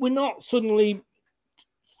we're not suddenly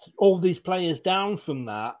all these players down from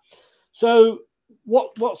that. So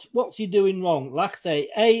what's he doing wrong? Like I say,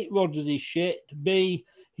 A, Rodgers is shit. B,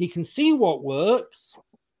 he can see what works,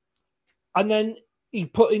 and then he's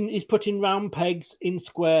putting round pegs in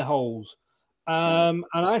square holes. And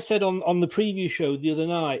I said on the preview show the other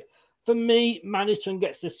night, for me, Maddison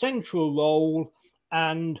gets the central role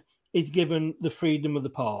and is given the freedom of the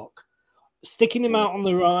park. Sticking him out on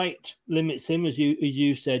the right limits him, as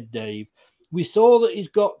you said, Dave. We saw that he's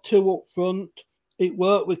got two up front. It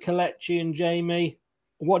worked with Kelechi and Jamie.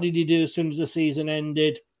 What did he do as soon as the season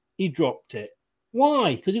ended? He dropped it.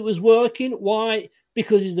 Why? Because it was working. Why?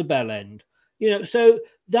 Because he's the bell end. So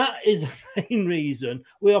that is the main reason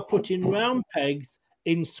we are putting round pegs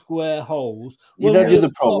in square holes. The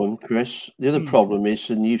other problem, Chris, the problem is,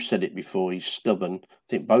 and you've said it before, he's stubborn. I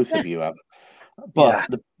think both of you have. But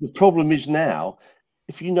the problem is now,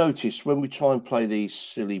 if you notice, when we try and play these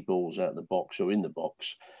silly balls out of the box or in the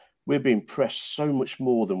box, we're being pressed so much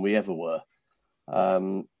more than we ever were.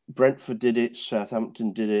 Brentford did it,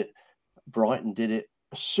 Southampton did it, Brighton did it.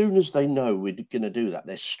 As soon as they know we're going to do that,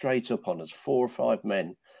 they're straight up on us, 4 or 5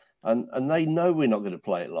 men, and they know we're not going to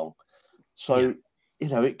play it long. So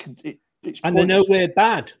it's and they know we're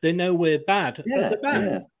bad. They know we're bad. Yeah, they're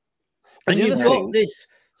bad. And you've got this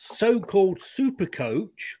so-called super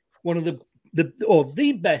coach one of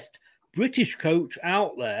the best British coach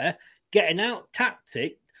out there, getting out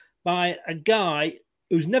tacticked by a guy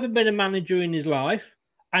who's never been a manager in his life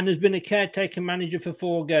and has been a caretaker manager for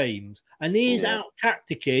 4 games. And he's out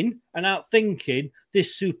tacticking and out thinking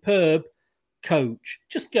this superb coach.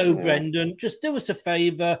 Just go, Brendan. Just do us a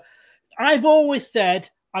favour. I've always said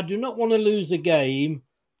I do not want to lose a game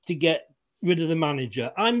to get rid of the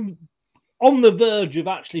manager. I'm on the verge of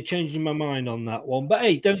actually changing my mind on that one. But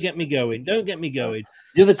hey, don't get me going. Don't get me going.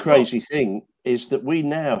 The other crazy thing is that we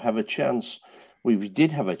now have a chance. We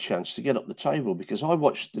did have a chance to get up the table, because I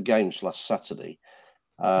watched the games last Saturday.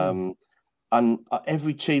 And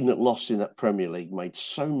every team that lost in that Premier League made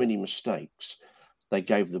so many mistakes. They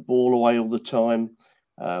gave the ball away all the time.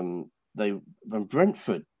 And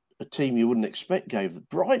Brentford, a team you wouldn't expect,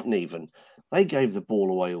 Brighton even, they gave the ball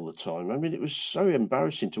away all the time. I mean, it was so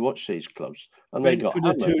embarrassing to watch these clubs. And Brentford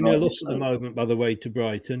are 2-0 up at the moment, by the way, to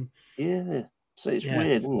Brighton. Yeah. So it's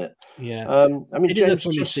weird, isn't it? Yeah. I mean, it is a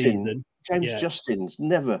funny season. James Justin's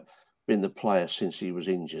never been the player since he was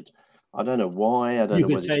injured. I don't know why. I don't know.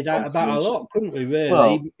 You could say that about a lot, couldn't we, really?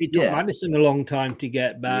 Well, it took Maddison a long time to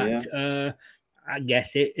get back. Yeah. I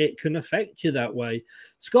guess it can affect you that way.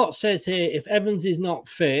 Scott says here, if Evans is not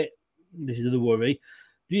fit, this is the worry,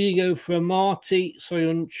 do you go for Marty,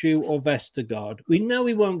 Soyuncu or Vestergaard? We know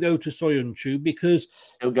he won't go to Soyuncu because...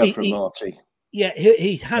 He'll go for Marty. Yeah,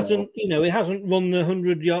 he hasn't, he hasn't run the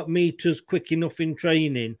 100 meters quick enough in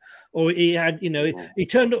training, or he had, he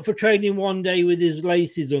turned up for training one day with his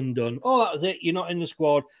laces undone. Oh, that was it. You're not in the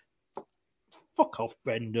squad. Fuck off,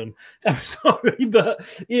 Brendan. I'm sorry, but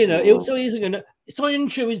so he isn't going to.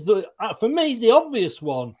 Soyuncu is for me the obvious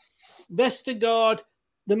one. Vestergaard,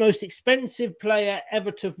 the most expensive player ever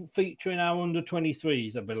to feature in our under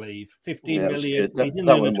 23s, I believe. 15 million. He's in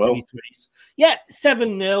the under 23s. Yeah,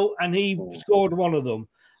 7-0, and he scored one of them.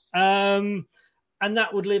 And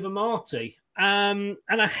that would leave a Marty. And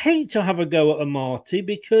I hate to have a go at a Marty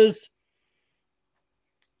because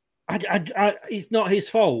it's not his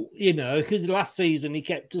fault, because last season he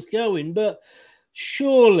kept us going. But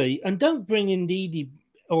surely, and don't bring in Ndidi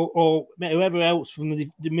or whoever else from the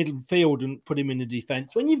middle field and put him in the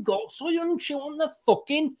defence when you've got Soyuncu on the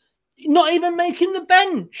fucking, not even making the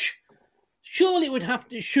bench. Surely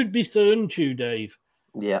it should be Soyuncu, Dave.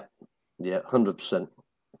 Yeah, 100%.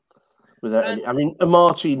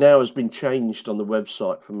 Amati now has been changed on the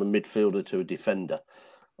website from a midfielder to a defender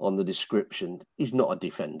on the description. He's not a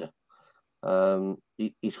defender.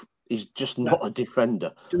 He's just not a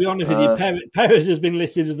defender. To be honest with you, Perez has been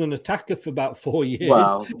listed as an attacker for about 4 years.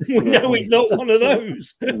 Well, no, he's not one of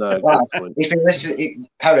those. No, he's been listed.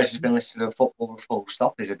 Perez has been listed as football full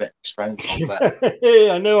stop. Is a bit strange.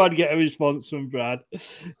 I know I'd get a response from Brad.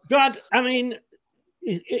 Brad, I mean,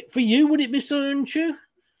 for you, would it be Soyuncu?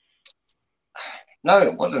 No,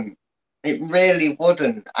 it wouldn't. It really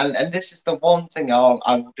wouldn't. And this is the one thing I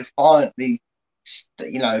will defiantly,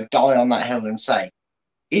 die on that hill and say.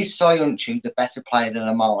 Is Soyuncu the better player than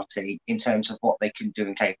Amati in terms of what they can do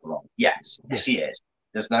and capable of? Yes, he is.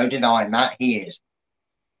 There's no denying that. He is.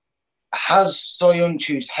 Has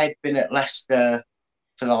Soyuncu's head been at Leicester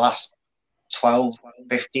for the last 12,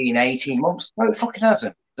 15, 18 months? No, it fucking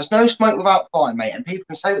hasn't. There's no smoke without fire, mate. And people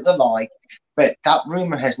can say what they like, but that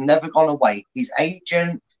rumour has never gone away. His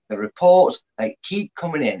agent, the reports, they keep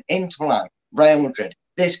coming in. Inter Milan, Real Madrid,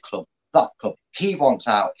 this club, that club. He wants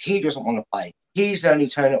out. He doesn't want to play. He's only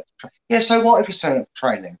turning up for training. So what if he's turning up for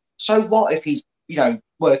training? So what if he's,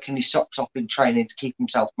 working his socks off in training to keep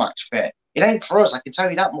himself match fit? It ain't for us, I can tell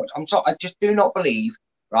you that much. I'm sorry, I just do not believe,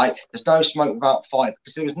 right, there's no smoke without fire,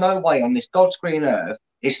 because there is no way on this God's green earth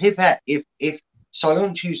is if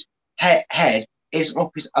Soyuncu's head isn't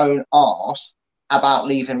up his own arse about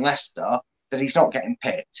leaving Leicester, that he's not getting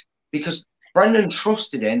picked. Because Brendan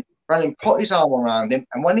trusted him. Brendan put his arm around him,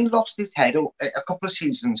 and when he lost his head a couple of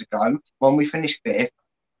seasons ago, when we finished 5th,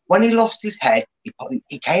 when he lost his head,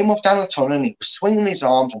 he came off down the tunnel and he was swinging his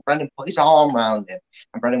arms, and Brendan put his arm around him,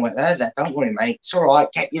 and Brendan went, there, don't worry, mate, it's all right,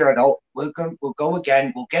 get your adult, we'll go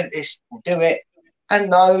again, we'll get this, we'll do it. And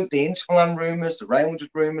no, the Inter Milan rumours, the Real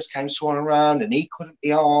Madrid rumours came swirling around, and he couldn't be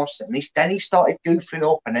arsed, and then he started goofing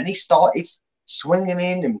up, and then he started swinging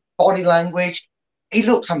in and body language. He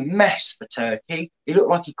looked a mess for Turkey. He looked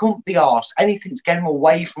like he couldn't be arsed. Anything to get him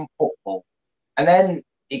away from football. And then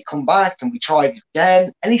he'd come back and we tried it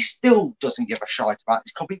again, and he still doesn't give a shite about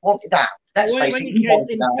this club. He wanted out. Let's face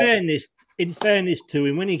it, in fairness to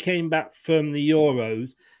him, when he came back from the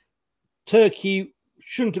Euros, Turkey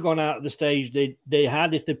shouldn't have gone out at the stage they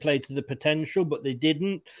had if they played to the potential, but they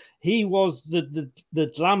didn't. He was the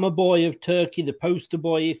glamour boy of Turkey, the poster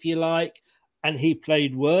boy, if you like. and he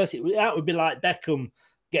played worse, that would be like Beckham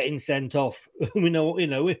getting sent off. we know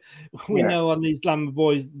on these Glamour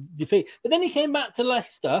Boys defeat. But then he came back to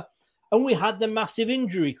Leicester, and we had the massive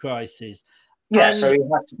injury crisis. Yeah, and so he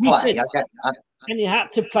had to play. I get that. And he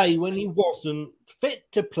had to play when he wasn't fit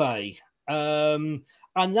to play, and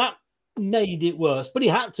that made it worse. But he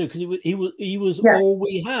had to, because he was all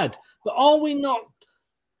we had. But are we not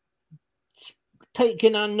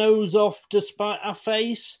taking our nose off to spite our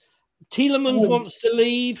face? Tielemans wants to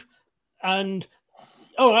leave, and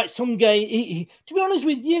all right, some game. To be honest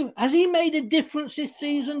with you, has he made a difference this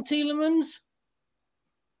season, Tielemans?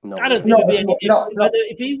 No, I don't think it'd be any different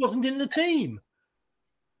if he wasn't in the team.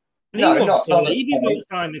 And he wants to leave. He won't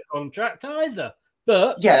sign the contract either.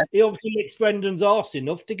 But he obviously licks Brendan's arse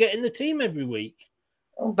enough to get in the team every week.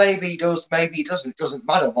 Well, maybe he does, maybe he doesn't. It doesn't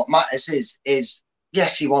matter. What matters is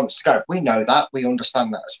yes, he wants to go. We know that. We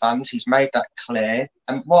understand that as fans. He's made that clear.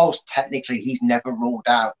 And whilst technically he's never ruled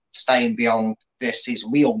out staying beyond this season,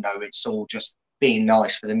 we all know it's all just being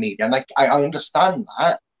nice for the media. And I understand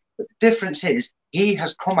that. But the difference is he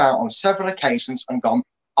has come out on several occasions and gone,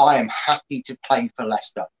 I am happy to play for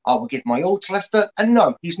Leicester. I will give my all to Leicester. And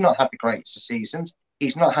no, he's not had the greatest of seasons.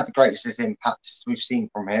 He's not had the greatest impacts we've seen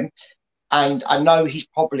from him. And I know he's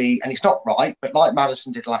probably, and it's not right, but like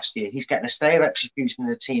Maddison did last year, he's getting a stay of execution in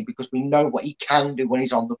the team because we know what he can do when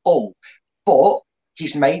he's on the ball. But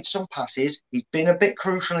he's made some passes. He's been a bit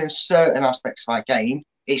crucial in certain aspects of our game.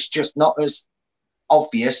 It's just not as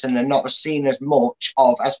obvious and not as seen as much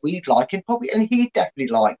of as we'd like, and he'd definitely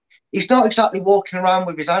like. He's not exactly walking around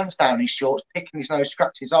with his hands down his shorts, picking his nose,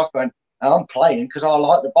 scratching his ass, going, I'm playing because I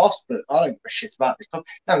like the boss, but I don't give a shit about this club.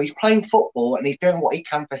 No, he's playing football and he's doing what he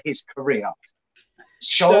can for his career.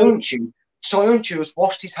 Soyuncu has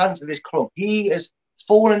washed his hands of this club. He has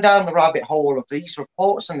fallen down the rabbit hole of these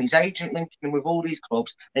reports and his agent linking him with all these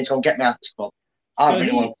clubs, and he's going to get me out of this club.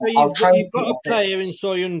 You've got a player in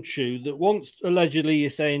Soyuncu that wants, allegedly,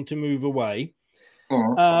 you're saying, to move away.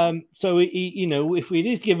 So he, if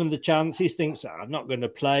he is given the chance, he thinks, I'm not going to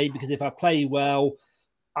play because if I play well,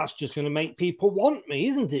 that's just going to make people want me,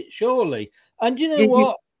 isn't it? Surely. And you know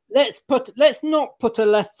what? Let's not put a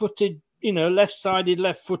left-footed,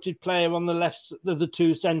 left-footed player on the left of the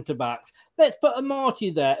two centre backs. Let's put a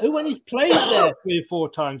Marty there, who, when he's played there 3 or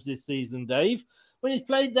 4 times this season, Dave, when he's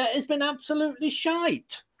played there, it's been absolutely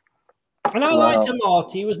shite. And I liked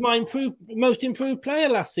Marty. He was my most improved player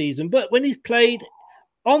last season. But when he's played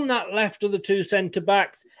on that left of the two centre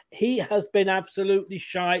backs, he has been absolutely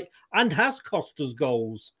shite and has cost us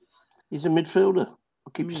goals. He's a midfielder.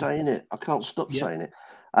 I keep saying it. I can't stop saying it.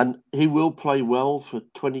 And he will play well for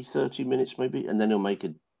 20, 30 minutes maybe, and then he'll make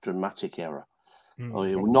a dramatic error. Or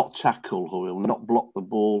he'll not tackle, or he'll not block the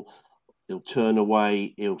ball. He'll turn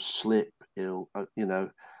away. He'll slip. He'll,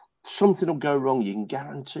 something will go wrong. You can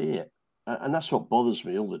guarantee it. And that's what bothers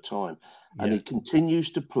me all the time. And he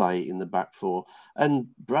continues to play in the back four. And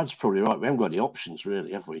Brad's probably right. We haven't got any options,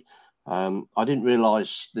 really, have we? I didn't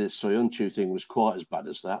realise the Soyuncu thing was quite as bad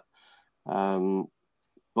as that.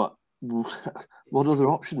 But what other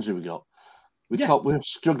options have we got? We're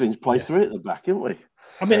struggling to play through at the back, aren't we?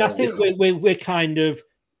 I mean, I think we're kind of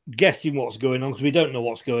guessing what's going on because we don't know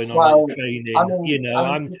what's going on in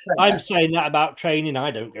training. I'm saying that about training.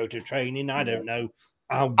 I don't go to training. I don't know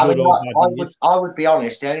how good or bad it is. I would be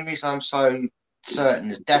honest. The only reason I'm so certain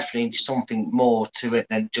there's definitely something more to it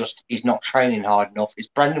than just he's not training hard enough is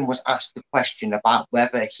Brendan was asked the question about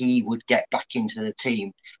whether he would get back into the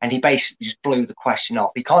team, and he basically just blew the question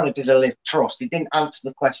off. He kind of did a live trust. He didn't answer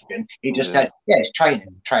the question. He just said, it's training.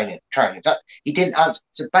 He didn't answer.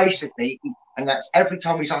 So basically, and that's every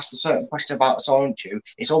time he's asked a certain question about Soyuncu,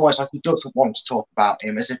 it's almost like he doesn't want to talk about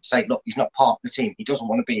him, as if to say, look, he's not part of the team. He doesn't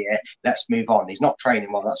want to be here. Let's move on. He's not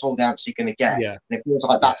training well. That's all the answer you're going to get. Yeah. And it feels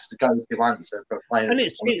like that's the go-to answer for a player. And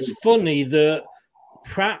it's funny that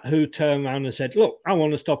Pratt, who turned around and said, look, I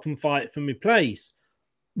want to stop and fight for my place.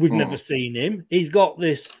 We've never seen him. He's got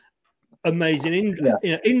this amazing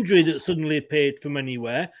injury that suddenly appeared from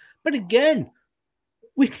anywhere. But again,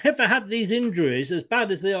 we never had these injuries as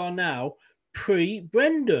bad as they are now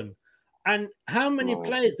pre-Brendan. And how many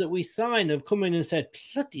players that we sign have come in and said,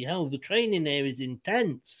 bloody hell, the training here is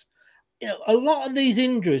intense. A lot of these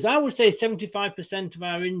injuries, I would say 75% of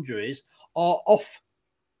our injuries are off,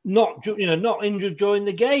 not injured during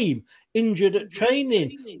the game, injured at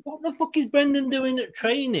training. What the fuck is Brendan doing at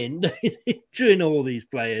training, injuring all these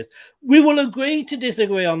players? We will agree to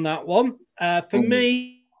disagree on that one. For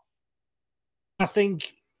me, I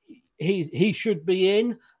think he should be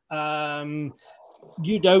in.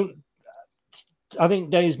 You don't. I think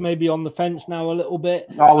Dave's maybe on the fence now a little bit.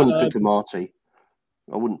 I wouldn't pick a Marty.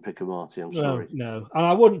 I wouldn't pick Amati. I'm sorry. No, and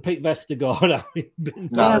I wouldn't pick Vestergaard.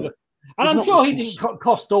 No. And I'm sure he didn't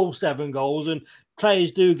cost all 7 goals, and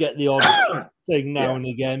players do get the odd thing now and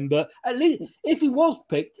again. But at least if he was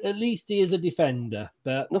picked, at least he is a defender.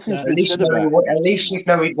 But at least you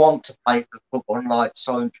know he'd want to play for football, unlike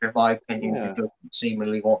Solentry, in my opinion, who doesn't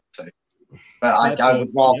seemingly want to. But I would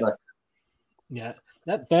rather. Yeah,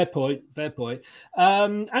 that's fair point. Fair point.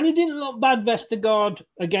 And he didn't look bad, Vestergaard,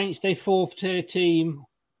 against a 4th-tier team.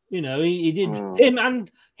 You know, he did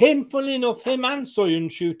him, funnily enough, him and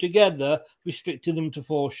Soyuncu together restricted them to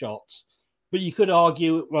 4 shots. But you could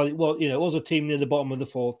argue, well, it was a team near the bottom of the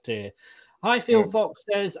 4th tier. Highfield Fox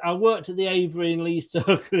says, I worked at the Avery in Lee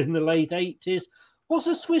Circle in the late 80s. What's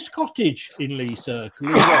a Swiss cottage in Lee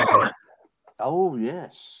Circle? Oh,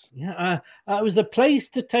 yes. Yeah, it was the place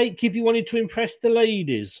to take if you wanted to impress the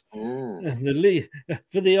ladies.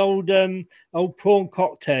 For the old prawn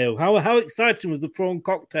cocktail. How exciting was the prawn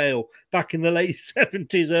cocktail back in the late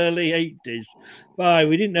 70s, early 80s? Why,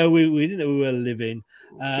 we didn't know we were living.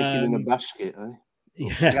 Chicken in a basket, eh?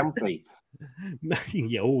 Yeah. Scampi.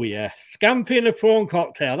 Scampi and a prawn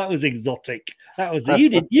cocktail. That was exotic. That was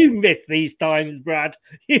you missed these times, Brad.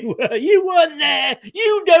 You weren't there.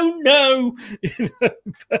 You don't know.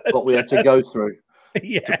 What we had to go through.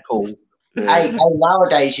 To pull. Hey,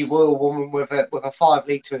 nowadays you were a woman with a 5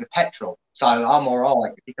 litre of petrol, so I'm all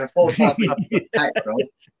right. If you can afford 5 litres of petrol,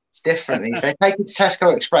 it's different. So take it to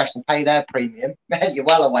Tesco Express and pay their premium. You're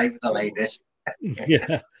well away with the ladies.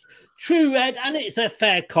 Yeah. True, Ed, and it's a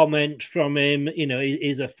fair comment from him. You know,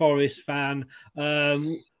 he's a Forest fan.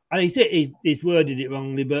 And he's worded it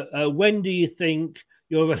wrongly, but when do you think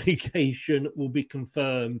your relegation will be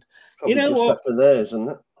confirmed? Probably you know what? After theirs,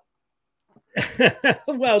 isn't it?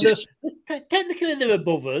 Well, technically they're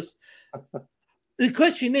above us. The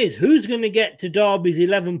question is, who's going to get to Derby's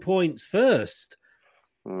 11 points first?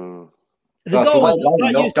 Derby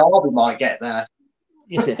might get there.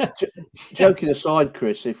 Yeah. Joking aside,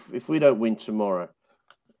 Chris, if we don't win tomorrow,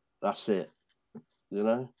 that's it. You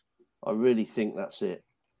know, I really think that's it.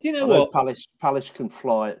 Do you know what? Palace can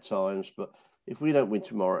fly at times, but if we don't win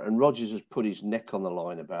tomorrow, and Rodgers has put his neck on the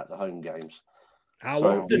line about the home games. How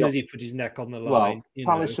often does he put his neck on the line? Well,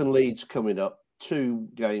 Palace and Leeds coming up, 2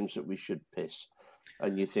 games that we should piss.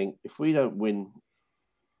 And you think, if we don't win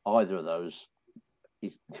either of those,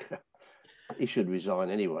 he should resign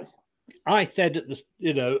anyway. I said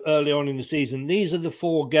early on in the season, these are the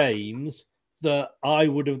 4 games that I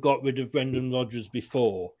would have got rid of Brendan Rodgers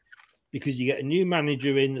before, because you get a new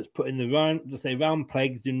manager in that's putting the round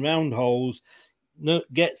pegs in round holes,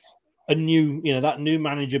 gets a new, that new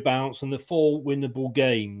manager bounce and the 4 winnable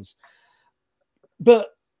games. But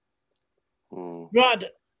Brad,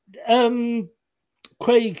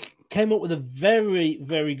 Craig came up with a very,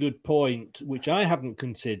 very good point, which I hadn't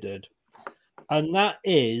considered, and that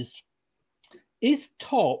is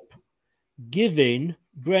Top giving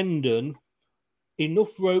Brendan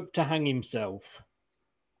enough rope to hang himself?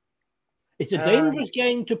 It's a dangerous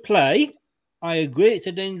game to play. I agree, it's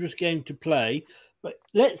a dangerous game to play. But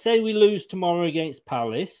let's say we lose tomorrow against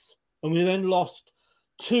Palace, and we then lost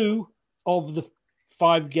 2 of the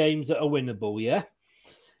 5 games that are winnable, yeah?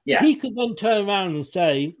 He could then turn around and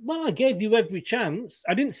say, well, I gave you every chance.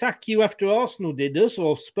 I didn't sack you after Arsenal did us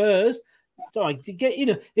or Spurs. So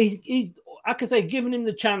he's like I say, giving him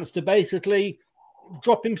the chance to basically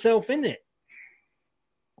drop himself in it.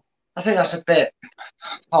 I think that's a bit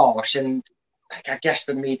harsh, and I guess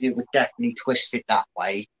the media would definitely twist it that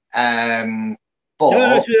way. But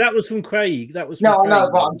that was from Craig. But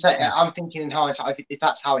I'm thinking in hindsight, if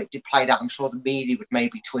that's how it did play out, I'm sure the media would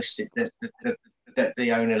maybe twist it that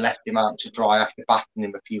the owner left him out to dry after backing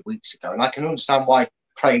him a few weeks ago. And I can understand why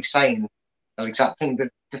Craig's saying the exact thing. But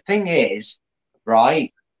the thing is,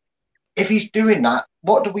 right, if he's doing that,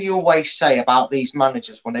 what do we always say about these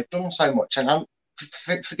managers when they've done so much? And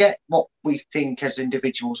forget what we think as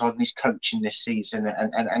individuals on his coaching this season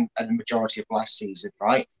and the majority of last season,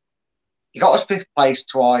 right? He got us 5th place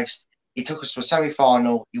twice. He took us to a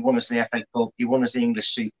semi-final. He won us the FA Cup. He won us the English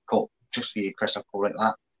Super Cup. Just for you, Chris, I'll call it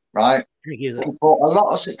that, right? He brought a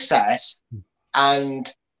lot of success. And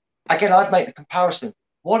again, I'd make the comparison.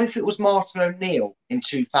 What if it was Martin O'Neill in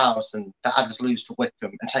 2000 that had us lose to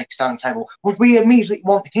Wickham and take us down the table? Would we immediately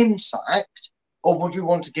want him sacked, or would we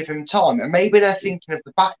want to give him time? And maybe they're thinking of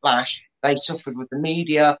the backlash they suffered with the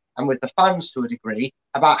media and with the fans to a degree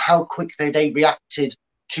about how quickly they reacted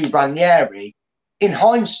to Ranieri. In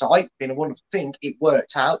hindsight, being a wonderful thing, it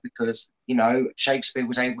worked out because, Shakespeare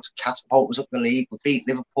was able to catapult us up the league. We beat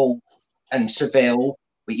Liverpool and Seville.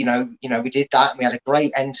 We did that, and we had a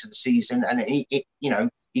great end to the season, and he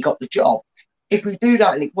got the job. if we do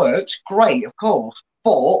that and it works, great, of course.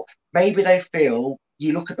 But maybe they feel,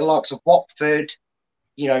 you look at the likes of Watford,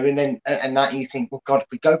 you know, and that you think, well, God, if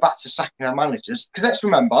we go back to sacking our managers, because let's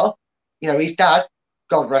remember, you know, his dad,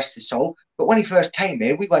 God rest his soul, but when he first came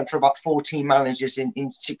here, we went for about 14 managers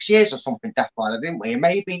in 6 years or something, death like that, didn't we? And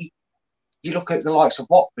maybe you look at the likes of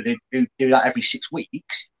Watford who do that every 6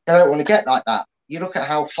 weeks, they don't want to get like that. You look at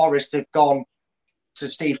how Forest have gone to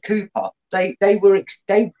Steve Cooper.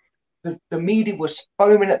 The media was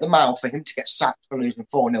foaming at the mouth for him to get sacked for losing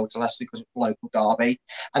 4-0 to Leicester because it's a local derby.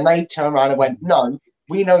 And they turned around and went, no,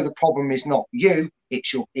 we know the problem is not you,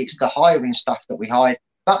 it's the hiring staff that we hired.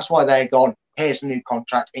 That's why they're gone, here's a new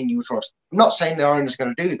contract in your trust. I'm not saying their owner's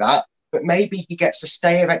going to do that, but maybe he gets a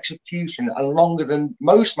stay of execution longer than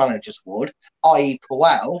most managers would, i.e.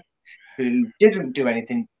 Puel, who didn't do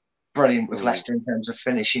anything brilliant with Leicester in terms of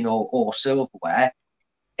finishing or silverware,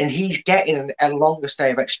 and he's getting a longer stay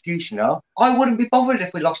of execution now. I wouldn't be bothered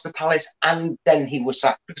if we lost to Palace and then he was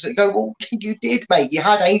sacked, because it'd go, well, you did, mate. You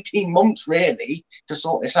had 18 months really to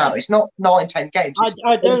sort this out. It's not 9-10 games.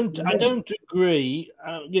 I don't agree.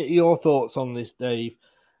 Get your thoughts on this, Dave.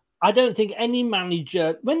 I don't think any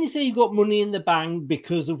manager, when you say you've got money in the bank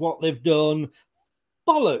because of what they've done,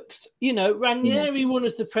 bollocks. You know, Ranieri won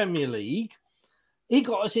us the Premier League. He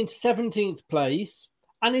got us into 17th place.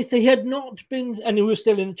 And if they had not been, and he was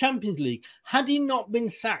still in the Champions League, had he not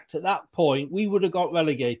been sacked at that point, we would have got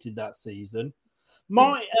relegated that season.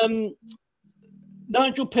 Nigel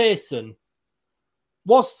Pearson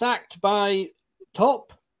was sacked by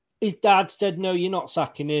Top. His dad said, no, you're not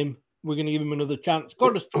sacking him. We're going to give him another chance.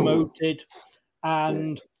 Got us promoted,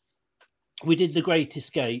 and we did the Great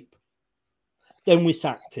Escape. Then we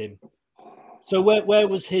sacked him. So where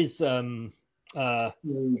was his... there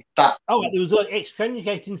was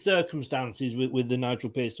excruciating circumstances with the Nigel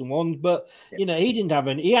Pearson ones, but you know, he didn't have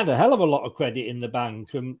any. He had a hell of a lot of credit in the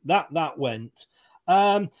bank, and that went.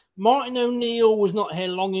 Martin O'Neill was not here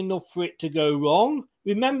long enough for it to go wrong.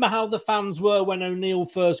 Remember how the fans were when O'Neill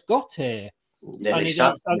first got here.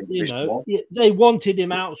 They wanted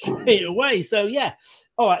him out straight away. So yeah,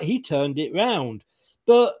 all right, he turned it round.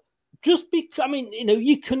 But just because,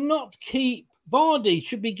 you cannot keep Vardy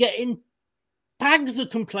should be getting bags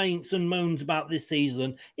of complaints and moans about this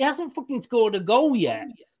season. He hasn't fucking scored a goal yet.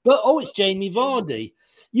 But it's Jamie Vardy.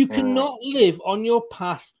 You cannot live on your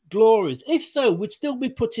past glories. If so, we'd still be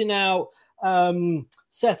putting out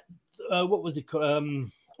Seth. What was it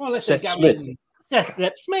called? Seth Smith. Seth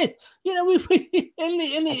Smith. You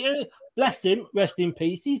know, bless him, rest in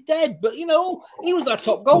peace. He's dead, but he was our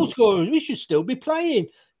top goal scorer. We should still be playing.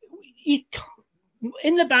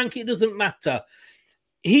 In the bank, it doesn't matter.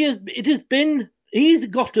 He's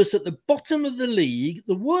got us at the bottom of the league,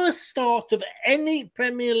 the worst start of any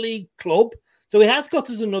Premier League club. So he has got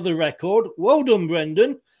us another record. Well done,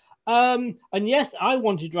 Brendan. And yes, I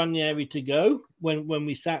wanted Ranieri to go when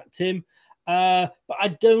we sacked him. But I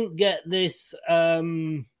don't get this.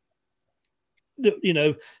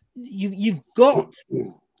 You've got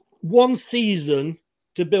one season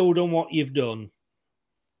to build on what you've done.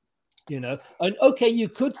 And okay, you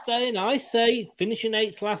could say, and I say, finishing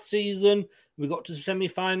 8th last season, we got to the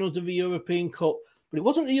semi-finals of the European Cup, but it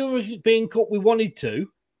wasn't the European Cup we wanted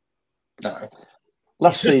to. No.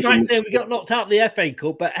 Last season, we got knocked out of the FA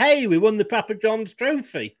Cup, but hey, we won the Papa John's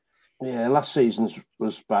Trophy. Yeah, last season's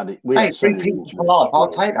was bad. Hey, 3 peats for life. I'll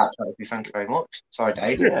take that trophy. Thank you very much. Sorry,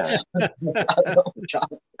 Dave. Yeah.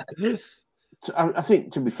 I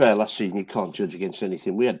think, to be fair, last season you can't judge against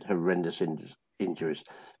anything. We had horrendous injuries.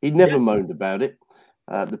 He never moaned about it.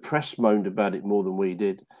 The press moaned about it more than we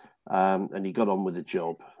did, and he got on with the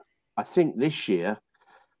job. I think this year,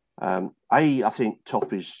 I think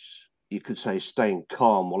Top is, you could say, staying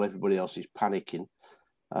calm while everybody else is panicking.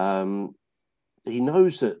 He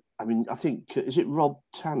knows that. I think, is it Rob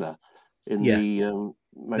Tanner in the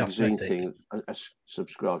magazine thing I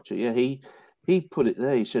subscribed to? Yeah, he put it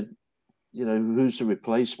there. He said, who's the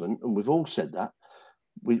replacement? And we've all said that.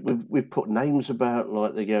 We've put names about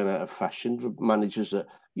like they're going out of fashion for managers that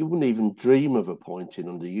you wouldn't even dream of appointing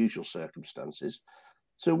under usual circumstances.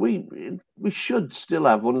 So we should still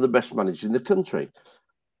have one of the best managers in the country.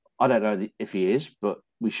 I don't know if he is, but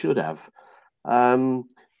we should have.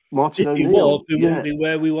 Martin O'Neill. We wouldn't be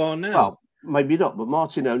where we are now. Well, maybe not, but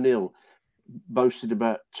Martin O'Neill boasted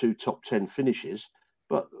about 2 top 10 finishes,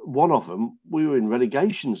 but one of them, we were in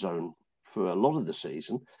relegation zone for a lot of the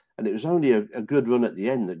season, and it was only a good run at the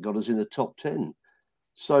end that got us in the top 10.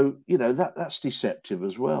 So, that's deceptive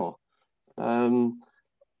as well. And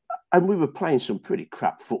we were playing some pretty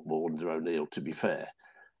crap football under O'Neill, to be fair.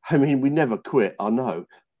 We never quit, I know,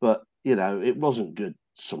 but, it wasn't good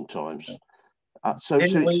sometimes. So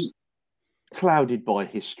it's clouded by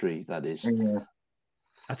history, that is. Yeah.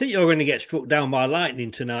 I think you're going to get struck down by lightning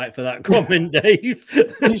tonight for that comment, Dave.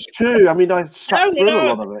 It's true. I mean, I sat through a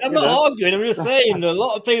lot of it. I'm not arguing. I'm just saying a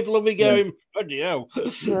lot of people will be going, bloody hell.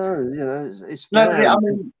 No, it's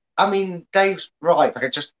no. I mean, Dave's right. But I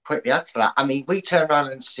just quickly add to that. I mean, we turn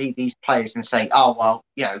around and see these players and say, "Oh well,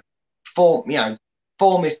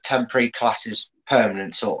 form is temporary, class is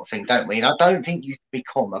permanent," sort of thing, don't we? And I don't think you can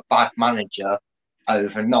become a bad manager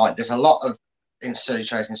overnight. There's a lot of in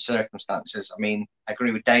circumstances. I mean, I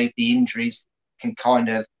agree with Dave. The injuries can kind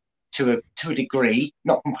of, to a degree,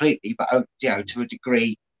 not completely, but to a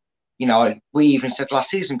degree. We even said last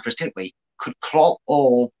season, Chris, didn't we? Could Klopp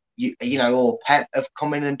or Pep have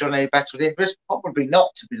come in and done any better with Injuries? Probably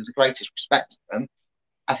not, to be the greatest respect to them.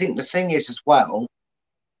 I think the thing is as well,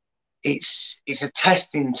 it's a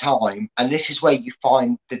testing time, and this is where you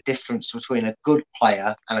find the difference between a good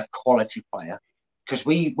player and a quality player. Because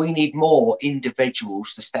we need more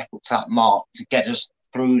individuals to step up to that mark to get us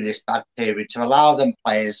through this bad period, to allow them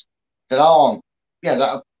players that aren't, that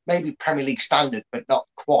are maybe Premier League standard, but not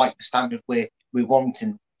quite the standard we're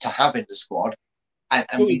wanting to have in the squad. And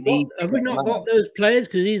have we not got those players?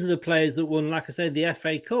 Because these are the players that won, like I said, the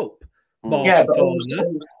FA Cup. But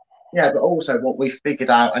also what we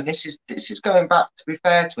figured out, and this is going back, to be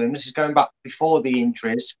fair to him, this is going back before the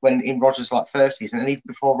injuries, when in Rodgers' first season, and even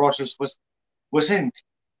before Rodgers was in.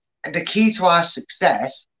 And the key to our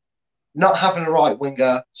success, not having a right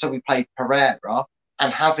winger, so we played Pereira,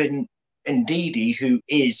 and having Ndidi, who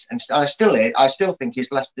is, and I still think is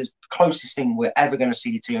Leicester's closest thing we're ever going to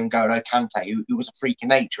see to N'Golo Kante, who was a freak of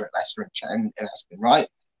nature at Leicester and Aston, right?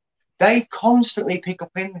 They constantly pick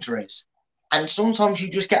up injuries. And sometimes you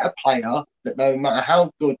just get a player that no matter how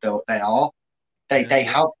good they are, they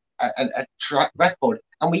have a track record.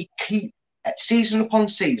 And we keep, season upon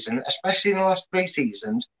season, especially in the last 3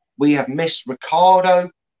 seasons, we have missed Ricardo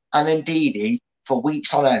and Ndidi for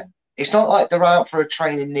weeks on end. It's not like they're out for a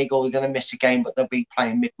training niggle, they're going to miss a game, but they'll be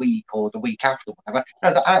playing midweek or the week after, whatever.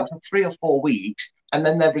 No, they're out for 3 or 4 weeks, and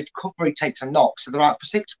then their recovery takes a knock, so they're out for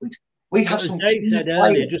 6 weeks. We have some. Dave said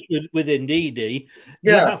earlier, just with Ndidi, he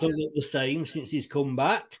hasn't looked the same since he's come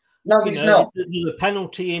back. No, he's not. There's a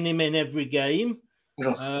penalty in him in every game.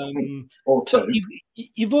 Or two.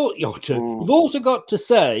 You've also got to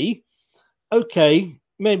say, okay,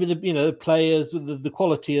 maybe the players with the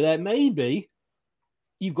quality of that, maybe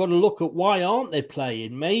you've got to look at why aren't they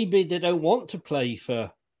playing? Maybe they don't want to play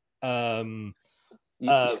for.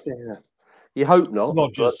 You hope not.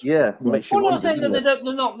 Rodgers. Yeah. I'm not saying that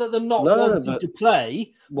they're not wanting to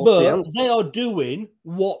play, but they are doing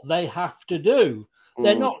what they have to do.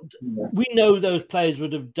 They're not. We know those players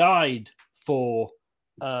would have died for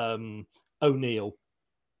O'Neill.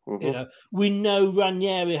 We know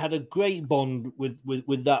Ranieri had a great bond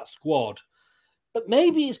with that squad, but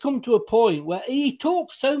maybe it's come to a point where he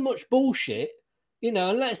talks so much bullshit. And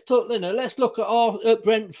let's look at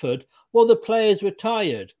Brentford. Well, the players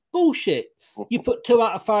retired. Bullshit. You put 2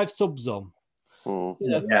 out of 5 subs on.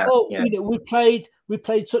 We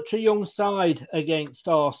played such a young side against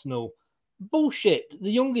Arsenal. Bullshit.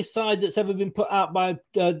 The youngest side that's ever been put out by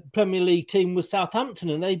a Premier League team was Southampton,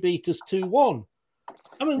 and they beat us 2-1.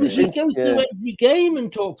 I mean, he goes through every game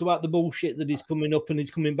and talks about the bullshit that he's coming up and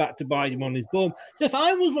he's coming back to bite him on his bum. So if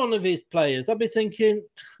I was one of his players, I'd be thinking,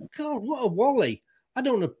 God, what a wally. I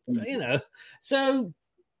don't know, So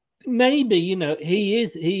maybe, he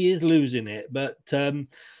is losing it. But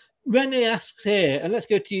Rennie asks here, and let's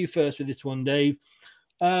go to you first with this one, Dave.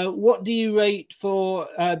 What do you rate for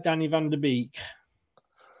Danny van der Beek?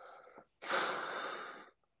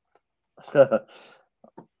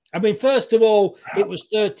 I mean, first of all, it was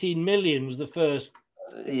 13 million was the first,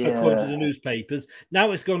 according to the newspapers.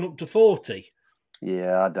 Now it's gone up to 40.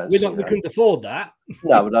 Yeah, I don't. We couldn't afford that.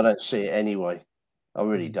 No, but I don't see it anyway. I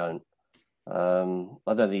really don't. I don't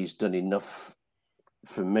think he's done enough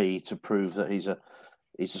for me to prove that he's a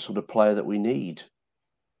sort of player that we need.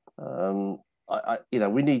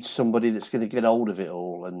 We need somebody that's going to get hold of it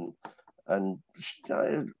all and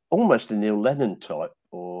almost a Neil Lennon type,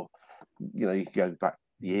 or you can go back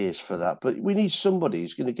years for that. But we need somebody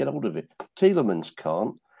who's going to get hold of it. Tielemans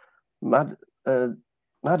can't.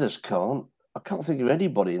 Madders can't. I can't think of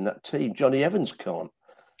anybody in that team. Johnny Evans can't,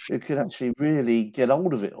 who can actually really get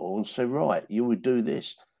hold of it all and say, right, you would do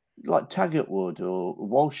this, like Taggart would, or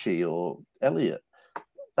Walshy, or Elliott.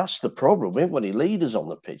 That's the problem. We haven't got any leaders on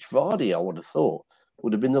the pitch. Vardy, I would have thought,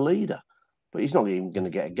 would have been the leader, but he's not even going to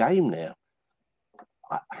get a game now.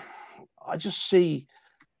 I just see,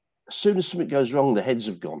 as soon as something goes wrong, the heads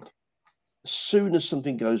have gone. As soon as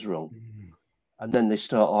something goes wrong, and then they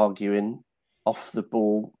start arguing, off the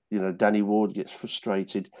ball. Danny Ward gets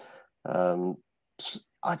frustrated.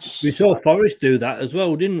 We saw Forest do that as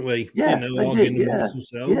well, didn't we? Yeah, they did.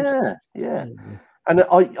 Yeah. And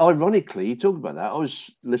ironically, you talk about that. I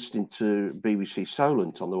was listening to BBC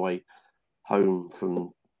Solent on the way home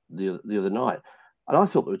from the other night, and I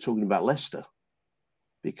thought they were talking about Leicester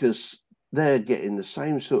because they're getting the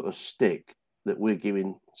same sort of stick that we're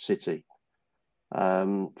giving City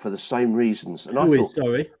for the same reasons. And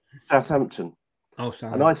Southampton. Oh,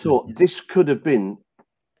 Southampton. And I thought this could have been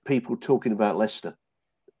people talking about Leicester.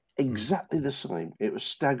 Exactly the same. It was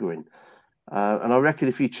staggering. And I reckon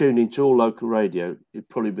if you tune into all local radio, it'd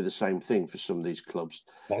probably be the same thing for some of these clubs.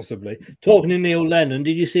 Possibly. Talking to Neil Lennon,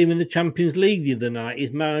 did you see him in the Champions League the other night?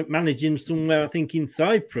 He's managing somewhere, I think, in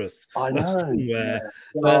Cyprus. I know. Somewhere.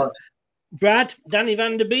 Brad, Danny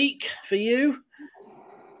van der Beek, for you?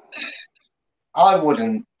 I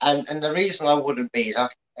wouldn't. And the reason I wouldn't be is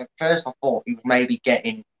at first I thought he was maybe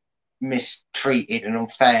getting mistreated and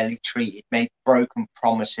unfairly treated, made broken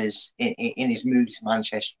promises in his move to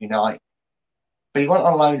Manchester United. But he went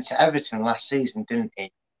on loan to Everton last season, didn't he?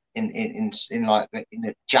 In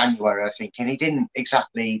January, I think, and he didn't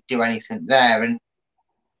exactly do anything there. And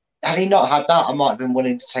had he not had that, I might have been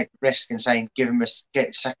willing to take the risk and saying, give him a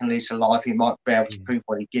second lease of life. He might be able to prove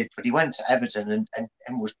what he did. But he went to Everton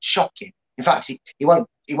and was shocking. In fact, he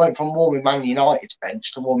went from warming Man United's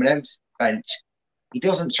bench to warming Everton's bench. He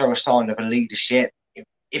doesn't show a sign of a leadership.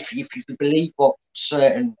 If you believe what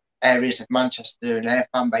certain areas of Manchester and their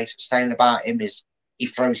fan base are saying about him, is he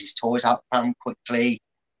throws his toys out the pram quickly.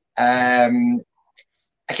 Again,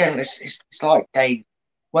 it's like Dave,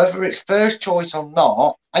 whether it's first choice or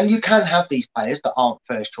not, and you can have these players that aren't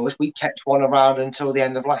first choice. We kept one around until the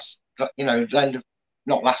end of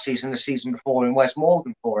not last season, the season before in West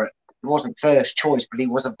Morgan for it. He wasn't first choice, but he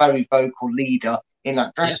was a very vocal leader in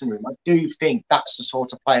that dressing room. I do think that's the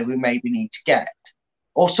sort of player we maybe need to get.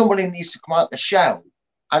 Or someone who needs to come out the shell.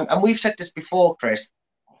 And we've said this before, Chris,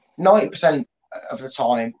 90% of the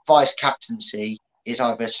time, vice captaincy is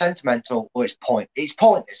either sentimental or it's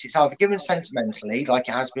pointless. It's either given sentimentally, like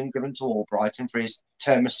it has been given to Albrighton for his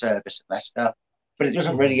term of service at Leicester, but it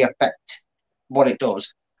doesn't really affect what it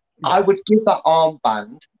does. I would give that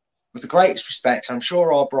armband, with the greatest respect, I'm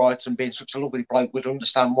sure Albrighton, being such a lovely bloke, would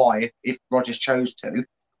understand why if Rodgers chose to,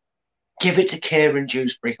 give it to Kieran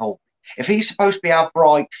Dewsbury-Hall. If he's supposed to be our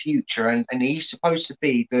bright future and he's supposed to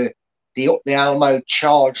be the up the Alamo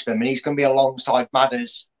charge them and he's going to be alongside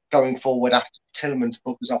Madders going forward after Tielemans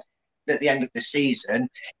buggers off at the end of the season,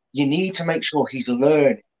 you need to make sure he's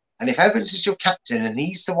learning. And if Evans is your captain and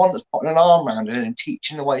he's the one that's putting an arm around it and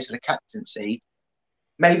teaching the ways of the captaincy,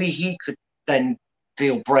 maybe he could then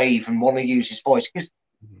feel brave and want to use his voice. Because,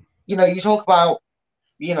 you talk about,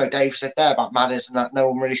 Dave said there about Madders and that no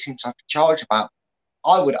one really seems to have a charge about.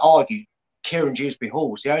 I would argue Kieran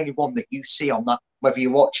Dewsbury-Hall is the only one that you see on that, whether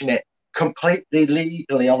you're watching it completely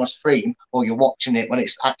legally on a stream or you're watching it when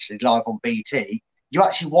it's actually live on BT. You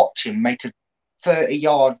actually watch him make a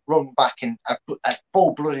 30-yard run back in a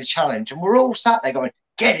full-blooded challenge. And we're all sat there going,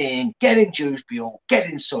 get in Dewsbury-Hall, get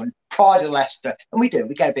in, son, pride of Leicester. And we do.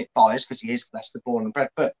 We get a bit biased because he is Leicester born and bred.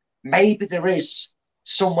 But maybe there is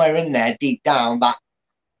somewhere in there deep down that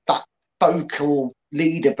vocal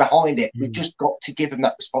leader behind it. We've just got to give him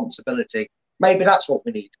that responsibility. Maybe that's what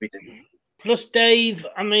we need to be doing. Plus, Dave,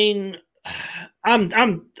 I mean,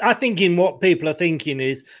 I thinking what people are thinking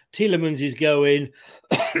is Tielemans is going,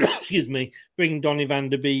 excuse me, bring Donny van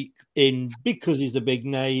der Beek in because he's a big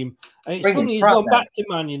name. And it's funny he's gone back to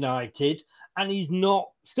Man United and he's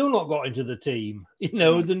still not got into the team,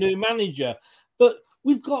 the new manager. But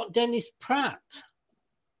we've got Dennis Pratt.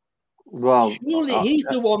 Well, surely he's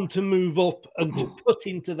the one to move up and to put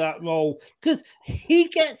into that role because he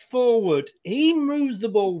gets forward. He moves the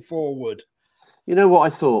ball forward. You know what I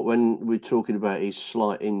thought when we were talking about his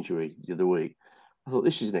slight injury the other week? I thought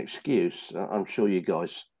this is an excuse. I'm sure you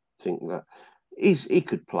guys think that he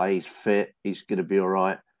could play. He's fit. He's going to be all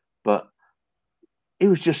right. But he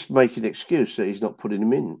was just making an excuse that he's not putting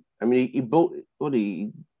him in. I mean,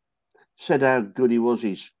 he said how good he was.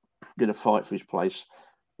 He's going to fight for his place,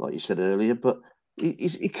 like you said earlier. But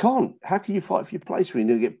he can't. How can you fight for your place when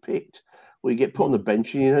you don't get picked? Or you get put on the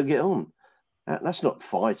bench and you don't get on? That's not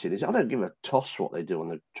fighting. I don't give a toss what they do on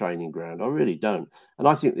the training ground. I really don't. And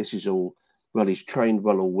I think this is all, well, he's trained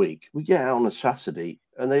well all week. We get out on a Saturday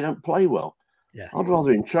and they don't play well. Yeah. I'd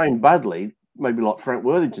rather him train badly, maybe like Frank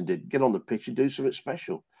Worthington did, get on the pitch and do something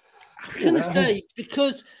special. I was going to say,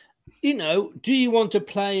 because, do you want a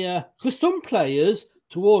player? Because some players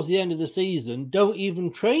towards the end of the season don't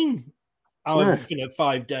even train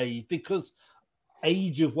 5 days because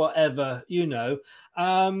age of whatever,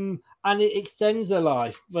 and it extends their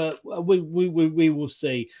life. But we will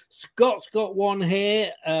see. Scott's got one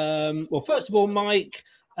here. Well, first of all, Mike,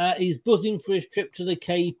 he's buzzing for his trip to the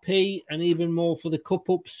KP and even more for the cup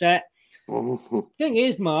upset. Thing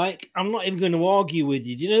is, Mike, I'm not even going to argue with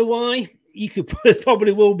you. Do you know why? You could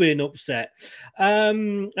probably will be an upset. At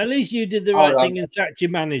least you did the right thing and sacked your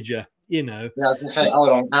manager. Yeah, I was going to say, hold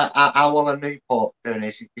on. How will a Newport doing?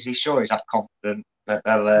 Is he sure he's that confident that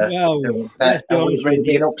they'll let's be honest with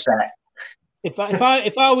be you. an upset?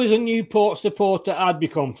 If I was a Newport supporter, I'd be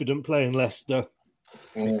confident playing Leicester,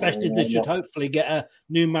 especially as they should hopefully get a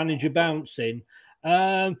new manager bouncing.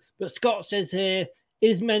 But Scott says here,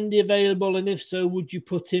 is Mendy available, and if so, would you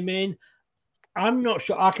put him in? I'm not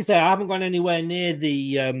sure. Like I say, I haven't gone anywhere near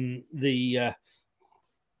the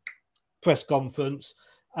press conference.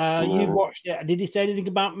 You watched it. Did he say anything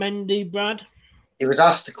about Mendy, Brad? He was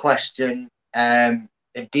asked a question.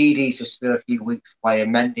 Ndidi's are still a few weeks away,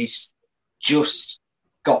 and Mendy's just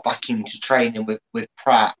got back into training with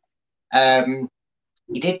Pratt.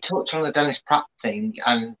 He did touch on the Dennis Pratt thing,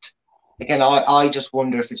 and again, I just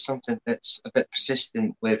wonder if it's something that's a bit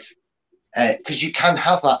persistent with, because you can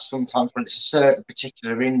have that sometimes when it's a certain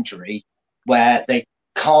particular injury where they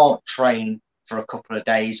can't train for a couple of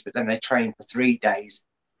days, but then they train for 3 days.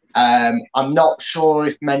 I'm not sure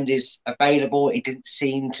if Mendy's available. He didn't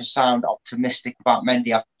seem to sound optimistic about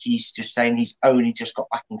Mendy. I think he's just saying he's only just got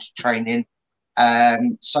back into training.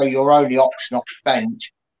 So your only option off the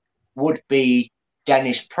bench would be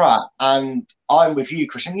Dennis Pratt. And I'm with you,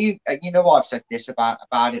 Chris. And you know I've said this about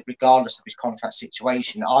it, regardless of his contract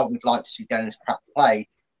situation. I would like to see Dennis Pratt play.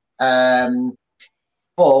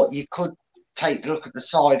 But you could take a look at the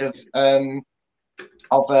side of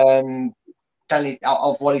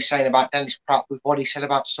what he's saying about Dennis Pratt with what he said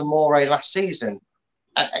about Samore last season.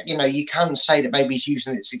 You can say that maybe he's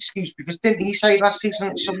using it as an excuse, because didn't he say last season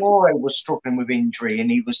that Samore was struggling with injury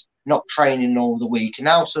and he was not training all the week, and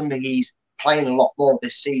now suddenly he's playing a lot more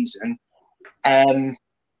this season?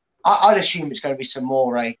 I'd assume it's going to be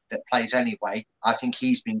Samore that plays anyway. I think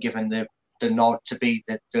he's been given the nod to be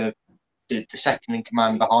the second in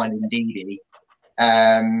command behind Ndidi.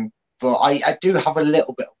 But I do have a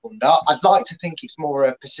little bit of wonder. I'd like to think it's more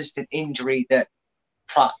a persistent injury that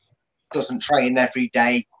Pratt doesn't train every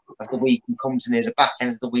day of the week and comes near the back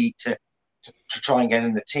end of the week to try and get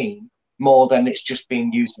in the team, more than it's just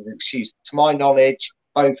being used as an excuse. To my knowledge,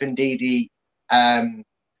 both Ndidi's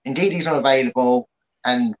unavailable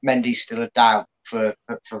and Mendy's still a doubt for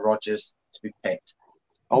Rodgers to be picked.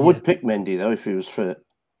 I would pick Mendy, though, if he was fit.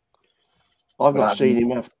 I've not seen him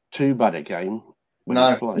have too bad a game.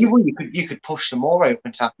 No, you could push Samore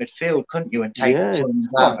open to that midfield, couldn't you, and take him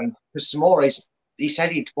out? Because Samore's, he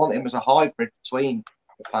said he'd want him as a hybrid between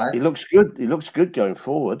the players. He looks good. He looks good going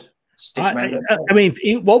forward. I mean,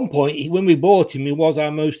 at one point, when we bought him, he was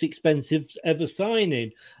our most expensive ever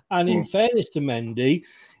signing. And in fairness to Mendy,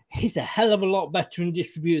 he's a hell of a lot better in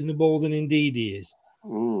distributing the ball than Ndidi is.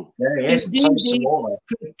 Yeah, he is. Ndidi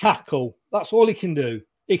can tackle. That's all he can do.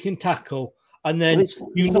 He can tackle. And then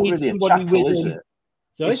you need really somebody tackle, with him. It?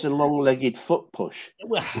 It's a long-legged foot push.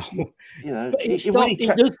 Well, but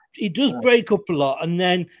he does break up a lot,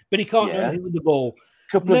 but he can't do anything with the ball.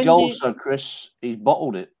 A couple of goals, though, Chris. He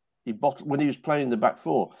bottled it. When he was playing in the back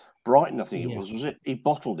four. Brighton, I think it was it? He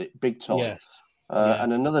bottled it big time. Yes.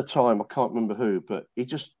 And another time, I can't remember who, but he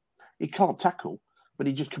can't tackle, but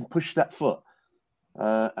he just can push that foot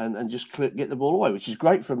and just get the ball away, which is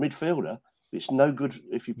great for a midfielder. It's no good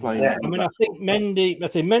if you play. Yeah, I think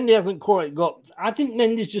Mendy hasn't quite got. I think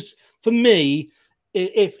Mendy's just, for me,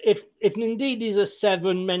 if Ndidi's a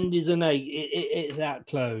 7, Mendy's an 8. It's that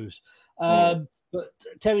close. But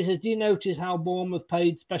Terry says, do you notice how Bournemouth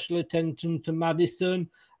paid special attention to Maddison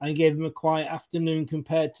and gave him a quiet afternoon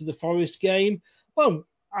compared to the Forest game? Well,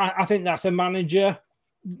 I think that's a manager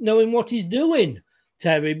knowing what he's doing,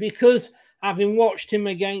 Terry, because having watched him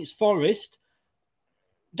against Forest,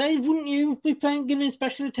 Dave, wouldn't you be giving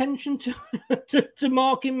special attention to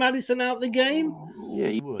marking Maddison out the game? Yeah,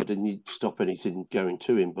 he would, and you'd stop anything going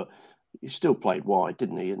to him. But he still played wide,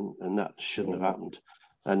 didn't he? And that shouldn't have happened.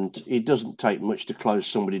 And it doesn't take much to close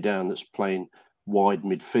somebody down that's playing wide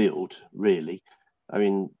midfield, really. I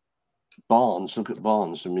mean, Barnes, look at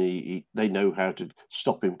Barnes. I mean, they know how to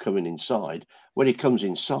stop him coming inside. When he comes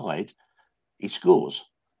inside, he scores.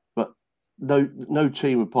 But no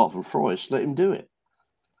team apart from Forest let him do it.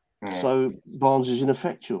 So Barnes is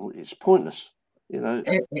ineffectual. It's pointless.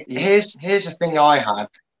 Here's the thing I had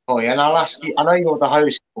for you, and I'll ask you. I know you're the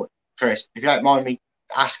host, Chris. If you don't mind me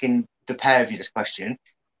asking the pair of you this question,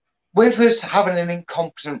 with us having an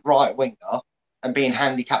incompetent right winger, and being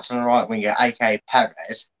handicapped on the right winger, aka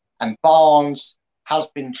Perez, and Barnes has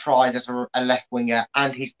been tried as a left winger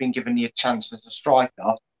and he's been given the chance as a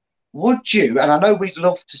striker. Would you, and I know we'd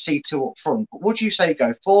love to see two up front, but would you say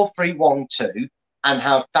go 4-3-1-2 and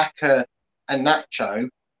have Daka and Nacho?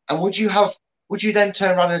 And would you then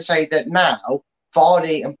turn around and say that now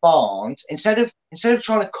Vardy and Barnes, instead of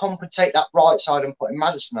trying to compensate that right side and putting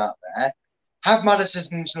Maddison out there, have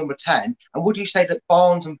Maddison as number 10? And would you say that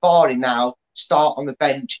Barnes and Vardy now start on the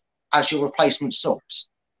bench as your replacement subs?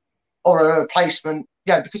 Or a replacement,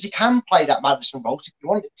 because you can play that Maddison role. So if you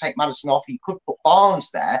wanted to take Maddison off, you could put Barnes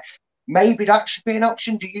there. Maybe that should be an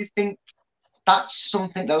option. Do you think that's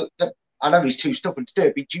something that I know he's too stubborn to do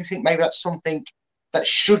it, but do you think maybe that's something that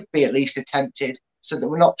should be at least attempted so that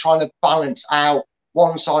we're not trying to balance out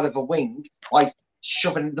one side of a wing by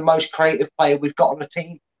shoving the most creative player we've got on the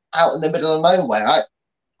team out in the middle of nowhere?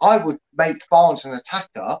 I would make Barnes an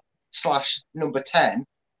attacker / number 10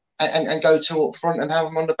 and go to up front and have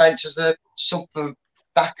him on the bench as a sub for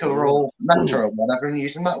Daka or Nacho or whatever and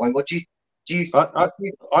use him that way. What do you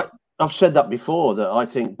I've said that before, that I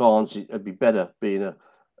think Barnes would be better being a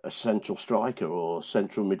central striker or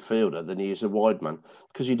central midfielder than he is a wide man,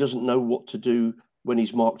 because he doesn't know what to do when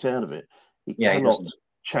he's marked out of it. He cannot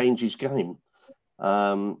change his game.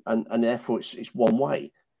 And therefore it's one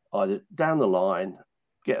way, either down the line,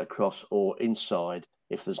 get across, or inside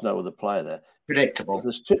if there's no other player there. Predictable. If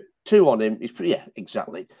there's two on him,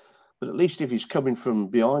 exactly. But at least if he's coming from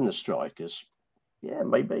behind the strikers,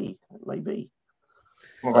 maybe.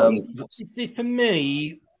 You see, for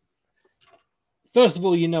me, first of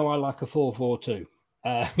all, I like a 4-4-2.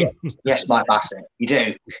 Yes, Mike Bassett, you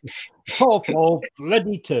do.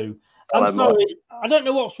 4-4-2. I'm sorry, I don't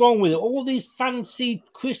know what's wrong with it. All these fancy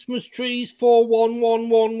Christmas trees,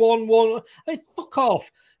 4-1-1-1-1-1. Hey, fuck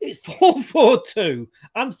off. It's 4-4-2.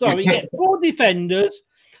 I'm sorry, you get 4 defenders.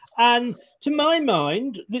 And to my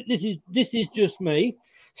mind, this is just me,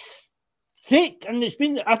 stick, and it's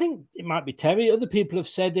been, I think it might be Terry, other people have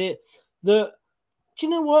said it, that, do you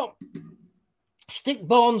know what? Stick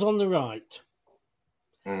Barnes on the right.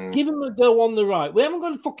 Give him a go on the right. We haven't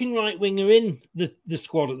got a fucking right winger in the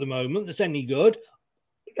squad at the moment that's any good.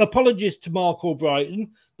 Apologies to Mark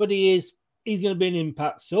Albrighton, but he's going to be an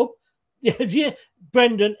impact sub. Yeah,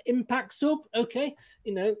 Brendan, impact sub, okay.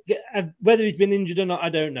 Whether he's been injured or not, I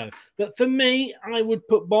don't know. But for me, I would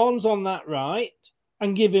put Barnes on that right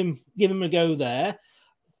and give him a go there.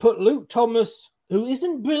 Put Luke Thomas, who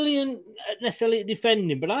isn't brilliant necessarily at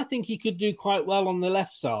defending, but I think he could do quite well on the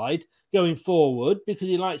left side going forward because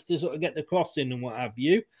he likes to sort of get the cross in and what have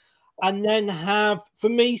you. And then have, for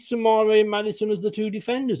me, Samari and Maddison as the 2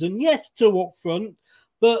 defenders. And yes, 2 up front,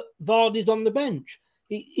 but Vardy's on the bench.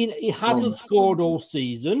 He hasn't scored all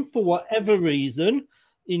season for whatever reason.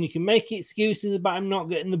 And you can make excuses about him not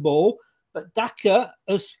getting the ball. But Daka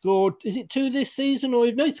has scored, is it 2 this season? Or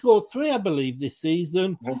he scored 3, I believe, this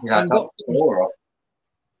season. I'll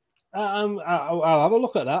have a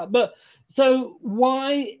look at that. But so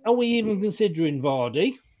why are we even considering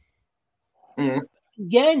Vardy?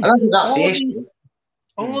 Again,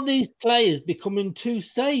 all these players becoming too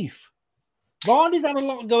safe. Vardy's had a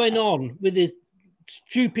lot going on with his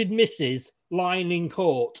stupid misses lying in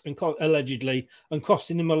court and allegedly and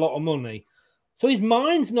costing him a lot of money. So his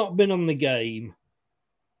mind's not been on the game.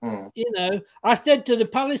 I said to the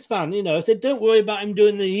Palace fan, I said, don't worry about him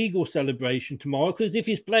doing the Eagle celebration tomorrow because if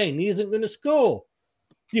he's playing, he isn't going to score.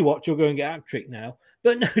 You watch, you'll go and get a hat-trick now.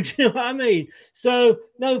 But no, do you know what I mean? So,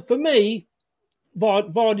 no, for me,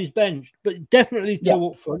 Vardy's benched, but definitely 2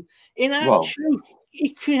 up front. In action,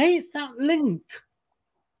 he creates that link.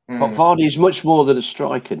 But Vardy's much more than a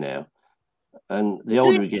striker now. And the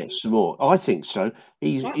older he gets, the more. I think so.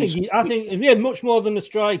 I think much more than a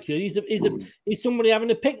striker. He's somebody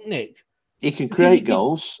having a picnic. He can create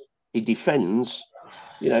goals. He defends.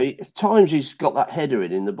 At times he's got that header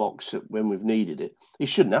in the box when we've needed it. He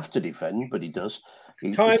shouldn't have to defend, but he does.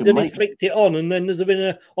 He's flicked it on, and then there's been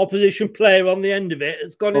an opposition player on the end of it.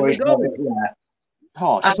 It's gone in the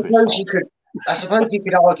goal. I suppose you could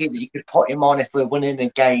argue that you could put him on if we're winning a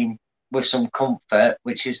game with some comfort,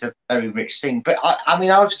 which is a very rich thing. But I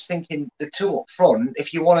was just thinking the 2 up front,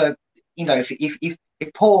 if you want to,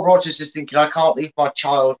 if Paul Rodgers is thinking, I can't leave my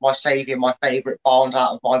child, my saviour, my favourite Barnes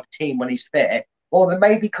out of my team when he's fit, well, then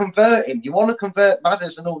maybe convert him. You want to convert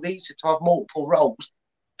Madders and all these to have multiple roles,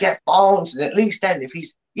 get Barnes, and at least then,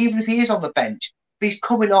 even if he is on the bench, if he's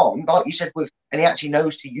coming on, like you said, and he actually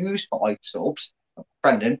knows to use 5 subs,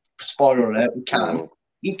 Brendan, spoiler alert,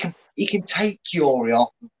 he can take Yuri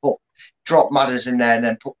off and drop Madders in there and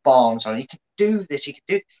then put Barnes on. do this, he can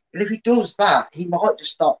do. And if he does that, he might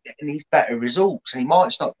just start getting these better results, and he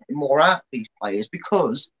might start getting more out of these players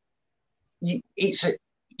because you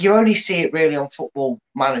only see it really on Football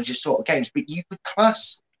Manager sort of games. But you could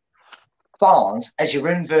class Barnes as your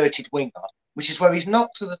inverted winger, which is where he's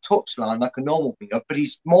not to the touchline like a normal winger, but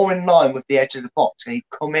he's more in line with the edge of the box, and he'd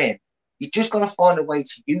come in. You're just going to find a way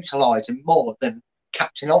to utilise him more than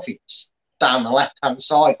Captain Obvious down the left-hand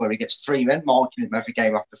side, where he gets 3 men marking him every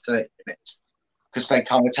game after 30 minutes. Because they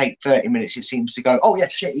kind of take 30 minutes, it seems to go, oh, yeah,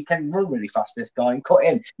 shit, he can run really fast, this guy, and cut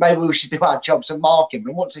in. Maybe we should do our jobs and mark him.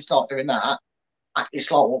 And once they start doing that,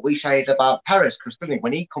 it's like what we said about Perez, because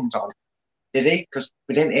when he comes on, did he? Because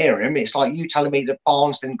we didn't hear him. It's like you telling me that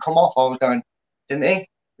Barnes didn't come off. I was going, didn't he?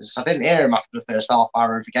 Because I didn't hear him after the first half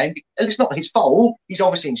hour of the game. And it's not his fault. He's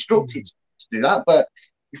obviously instructed to do that, but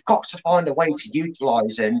you've got to find a way to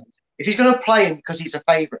utilise him. If he's going to play him because he's a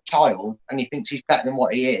favourite child and he thinks he's better than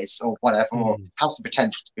what he is or whatever, or has the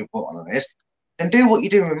potential to be put on this, then do what you're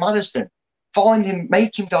doing with Maddison. Find him,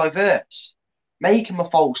 make him diverse. Make him a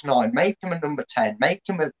false 9. Make him a number 10. Make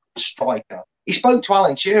him a striker. He spoke to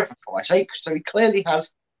Alan Shearer for Christ's sake, so he clearly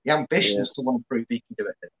has the ambitions to want to prove he can do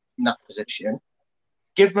it in that position.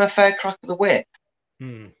 Give him a fair crack of the whip.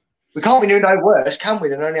 We can't be doing no worse, can we,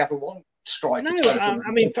 than only having one striker? No,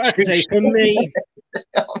 I mean, for me,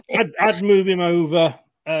 I'd move him over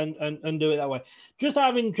and do it that way. Just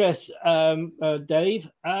out of interest, Dave,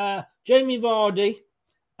 Jamie Vardy,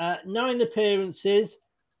 9 appearances,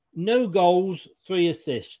 no goals, 3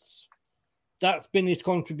 assists. That's been his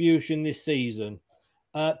contribution this season.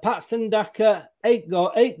 Patson Daka, 8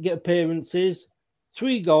 appearances,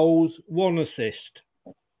 3 goals, 1 assist.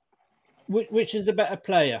 Which is the better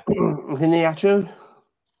player? Iheanacho,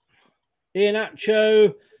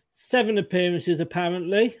 7 appearances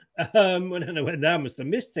apparently. I don't know when that must have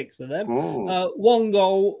missed 6 of them. 1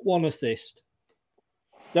 goal, 1 assist.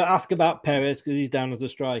 Don't ask about Perez because he's down as a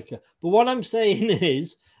striker. But what I'm saying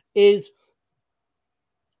is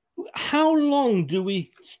how long do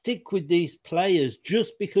we stick with these players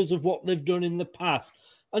just because of what they've done in the past?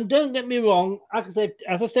 And don't get me wrong, as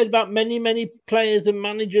I said about many players and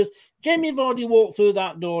managers, Jamie Vardy walked through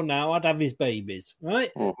that door now, I'd have his babies,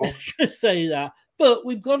 right? I should say that. But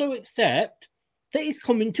we've got to accept that he's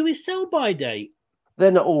coming to his sell-by date.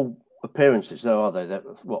 They're not all appearances, though, are they? They're,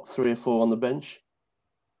 3 or 4 on the bench?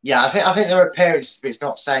 Yeah, I think there are appearances, but it's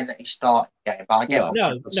not saying that he started the game. But I get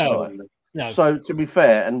No. So, to be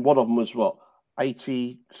fair, and one of them was,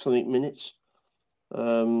 80-something minutes?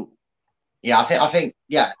 Yeah, I think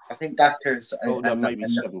Daka's... maybe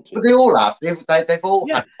 70. But they all have. They've all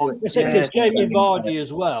had points. Jamie Vardy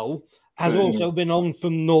as well has also been on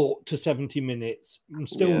from 0 to 70 minutes and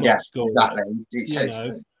still not scored.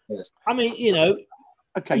 Exactly. I mean,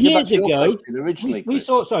 okay, years ago,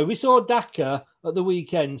 we saw Daka at the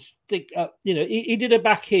weekend stick up. He did a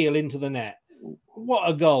back heel into the net. What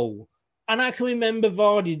a goal! And I can remember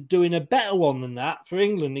Vardy doing a better one than that for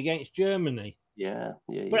England against Germany. Yeah.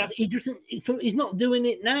 But he doesn't. He's not doing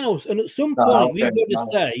it now. And at some point, we've got to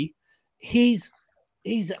say he's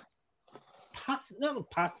not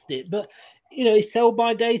past it, but his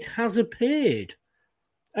sell-by date has appeared.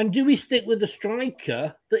 And do we stick with a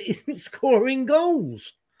striker that isn't scoring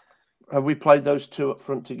goals? Have we played those 2 up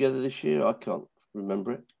front together this year? I can't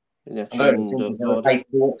remember it.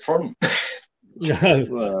 Up front. No,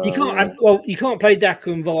 you can't. You can't play Daka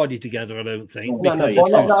and Vardy together. I don't think.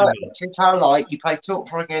 Since how you played 2 up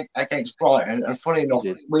front against Brighton, and funny enough,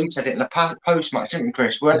 we said it in the post match, didn't we,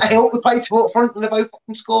 Chris? We played 2 up front, and they both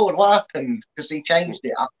fucking scored. What happened? Because he changed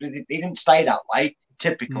it after. He didn't stay that way.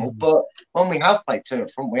 Typical. But when we have played 2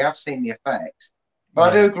 up front, we have seen the effects.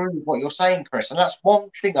 But I do agree with what you're saying, Chris, and that's one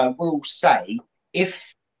thing I will say.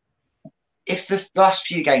 If the last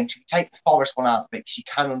few games, you take the Forest one out of it, because you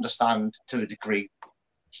can understand to a degree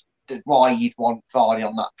why you'd want Vardy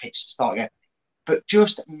on that pitch to start again. But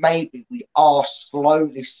just maybe we are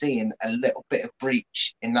slowly seeing a little bit of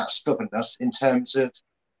breach in that stubbornness in terms of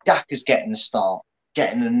Daka's getting a start,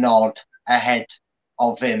 getting a nod ahead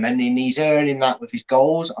of him, and he's earning that with his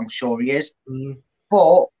goals. I'm sure he is.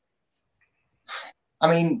 But I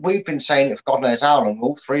mean, we've been saying it for God knows how long.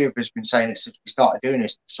 All 3 of us have been saying it since we started doing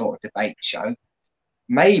this sort of debate show.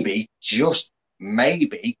 Maybe, just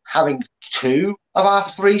maybe, having 2 of our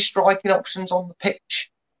 3 striking options on the pitch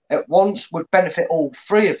at once would benefit all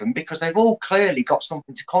 3 of them, because they've all clearly got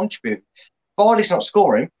something to contribute. Vardy's not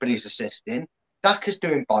scoring, but he's assisting. Daka's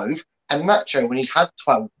doing both. And Nacho, when he's had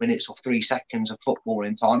 12 minutes or 3 seconds of football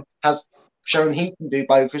in time, has shown he can do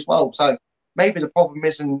both as well. So maybe the problem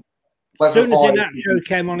isn't... As soon as Iheanacho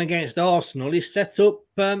came on against Arsenal, he set up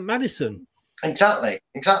Maddison. Exactly.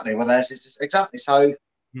 Well, exactly. So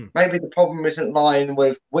maybe the problem isn't lying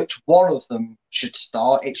with which one of them should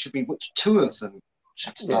start. It should be which two of them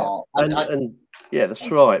should start. And that's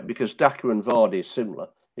right, because Daka and Vardy is similar.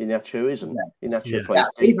 Iheanacho isn't. Iheanacho plays.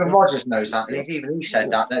 Even Rodgers knows that, and even he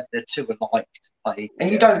said that they're too alike to play. And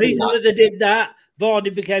you don't. The reason that they did that,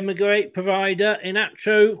 Vardy became a great provider.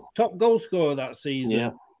 Iheanacho, top goal scorer that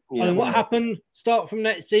season. And what happened? Start from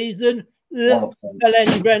next season, Belen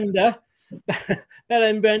Brenda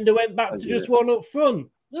went back to just one up front.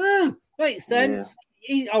 Makes sense.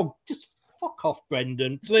 Just fuck off,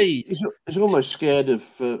 Brendan, please. He's almost scared of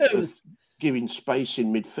giving space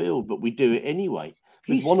in midfield, but we do it anyway.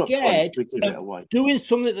 He's scared of doing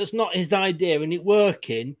something that's not his idea and it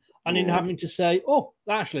working, and then having to say, "Oh,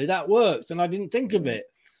 actually, that works," and I didn't think of it.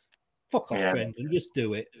 Fuck off, Brendan. Just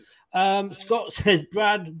do it. Scott says,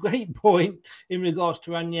 Brad, great point in regards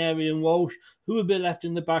to Ranieri and Walsh. Who would be left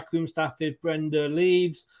in the backroom staff if Brenda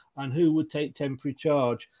leaves, and who would take temporary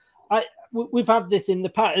charge? We've had this in the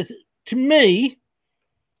past. To me,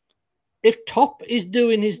 if Top is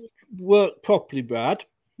doing his work properly, Brad,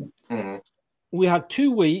 we had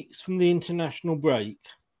 2 weeks from the international break.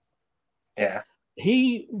 Yeah.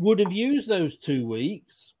 He would have used those 2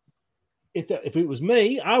 weeks. If it was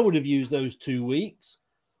me, I would have used those 2 weeks,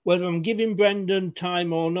 whether I'm giving Brendan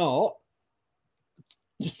time or not,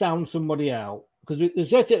 to sound somebody out. Because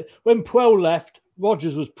when Puel left,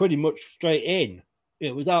 Rodgers was pretty much straight in.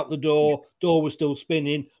 It was out the door. Door was still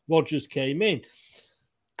spinning. Rodgers came in.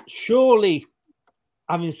 Surely,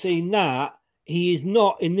 having seen that, he is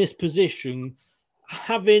not in this position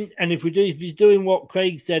and if he's doing what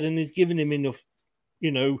Craig said and he's giving him enough,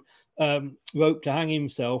 rope to hang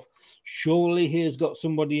himself, surely he has got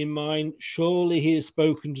somebody in mind. Surely he has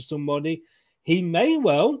spoken to somebody. He may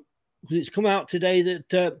well, because it's come out today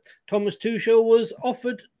that Thomas Tuchel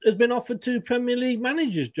has been offered 2 Premier League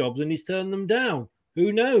managers' jobs and he's turned them down.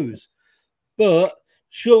 Who knows? But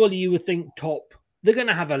surely you would think Top, they're going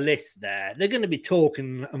to have a list there. They're going to be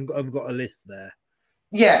talking. I've got a list there.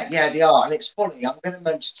 Yeah, they are. And it's funny. I'm going to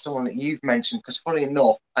mention someone that you've mentioned because, funny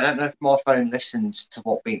enough, I don't know if my phone listens to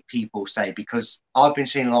what people say because I've been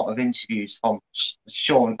seeing a lot of interviews from a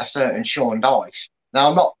certain Sean Dyche. Now,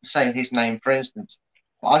 I'm not saying his name, for instance,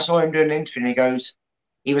 but I saw him do an interview and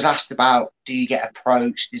he was asked about, do you get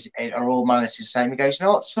approached? Are all managers the same? He goes, you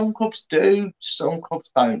know what? Some clubs do, some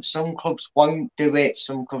clubs don't. Some clubs won't do it.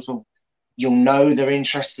 Some clubs you'll know they're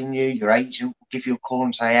interested in you. Your agent will give you a call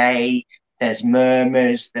and say, hey, there's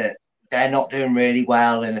murmurs that they're not doing really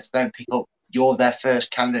well. And if they don't pick up, you're their first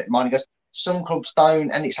candidate. Mine goes, some clubs don't,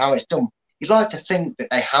 and it's how it's done. You'd like to think that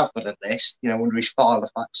they have got a list, under his file of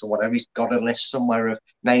facts or whatever. He's got a list somewhere of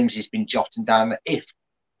names he's been jotting down that if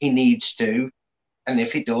he needs to, and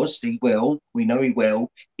if he does, he will. We know he will.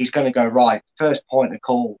 He's going to go, right, first point of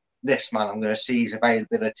call, this man, I'm going to see his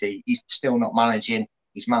availability. He's still not managing.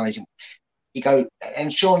 He's managing.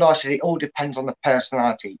 And Sean Dyche said it all depends on the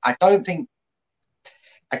personality. I don't think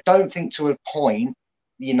to a point,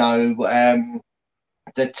 that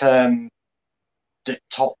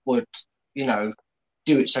Top would,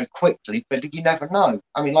 do it so quickly, but you never know.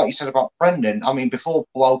 I mean, like you said about Brendan, before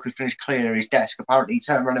Puel could finish clearing his desk, apparently he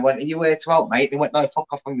turned around and went, are you here to help, mate? And he went, no,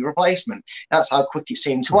 fuck off on your replacement. That's how quick it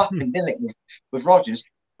seemed to happen, didn't it, with Rodgers?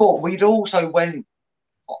 But we'd also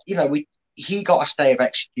he got a stay of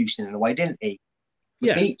execution in a way, didn't he?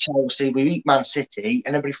 We beat Chelsea, we beat Man City,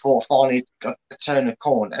 and everybody thought finally got to turn the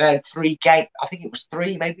corner. And then 3 games, I think it was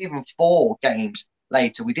 3, maybe even 4 games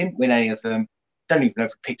later, we didn't win any of them. Don't even know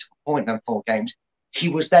if we picked up a point in 4 games. He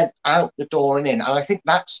was then out the door and in. And I think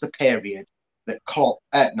that's the period that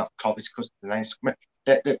not Klopp, it's because the name's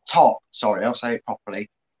that Top, sorry, I'll say it properly,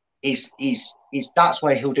 is that's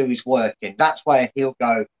where he'll do his work in. That's where he'll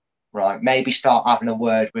go, right, maybe start having a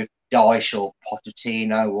word with Dyche or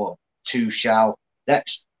Pochettino or Tuchel.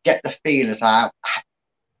 Let's get the feelers out,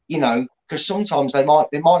 because sometimes they might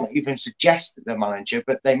not even suggest that the manager,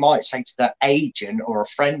 but they might say to their agent or a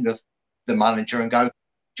friend of the manager and go, do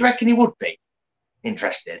you reckon he would be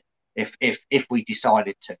interested if we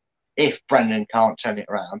decided to? If Brendan can't turn it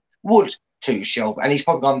around, would Tuchel? And he's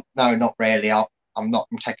probably gone, no, not really. I'm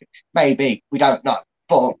taking, maybe, we don't know.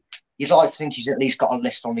 But you'd like to think he's at least got a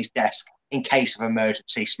list on his desk in case of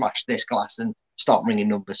emergency, smash this glass and start ringing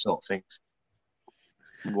numbers sort of things.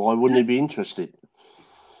 Why wouldn't he be interested?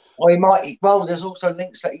 Well, he might. Well, there's also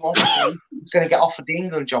links that he wants to. He's going to get offered the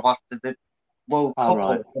England job after the World Cup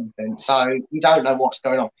or something. So you don't know what's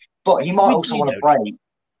going on. But he might also want a break.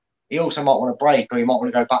 He also might want a break, or he might want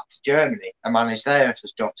to go back to Germany and manage their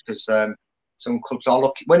jobs because some clubs are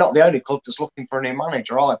looking. We're not the only club that's looking for a new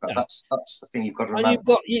manager either. No. That's the thing you've got to remember. And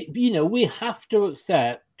you've got, we have to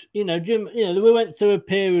accept, Jim. We went through a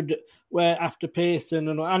period where after Pearson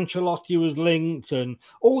and Ancelotti was linked, and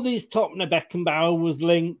all these Tottenham, Beckenbauer was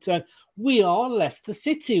linked, and we are Leicester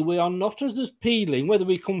City. We are not as appealing. Whether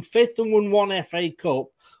we come fifth and won one FA Cup,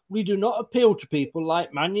 we do not appeal to people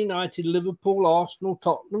like Man United, Liverpool, Arsenal,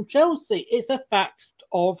 Tottenham, Chelsea. It's a fact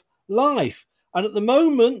of life. And at the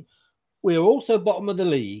moment, we're also bottom of the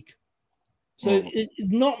league. So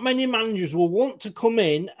not many managers will want to come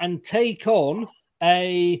in and take on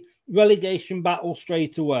a relegation battle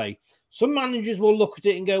straight away. Some managers will look at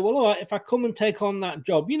it and go, well, all right, if I come and take on that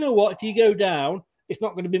job, you know what? If you go down, it's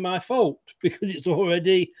not going to be my fault because it's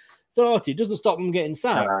already started. It doesn't stop them getting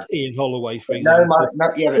sacked. Ian Holloway, for example.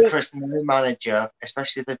 But Chris, no manager,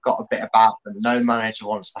 especially if they've got a bit about them, no manager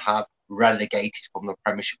wants to have relegated from the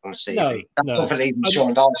Premiership on the CV. That's nothing even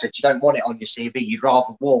Sean Dyche said. You don't want it on your CV. You'd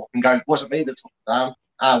rather walk and go, it wasn't me that took it down.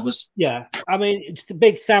 Yeah, I mean, it's the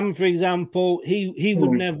Big Sam, for example. He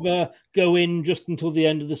would never go in just until the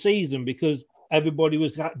end of the season because everybody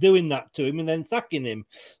was doing that to him and then sacking him.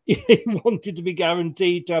 He wanted to be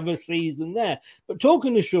guaranteed to have a season there. But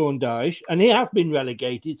talking to Sean Dyche, and he has been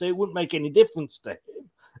relegated, so it wouldn't make any difference to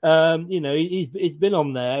him. He's been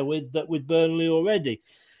on there with Burnley already.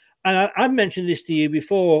 And I mentioned this to you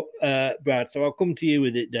before, Brad, so I'll come to you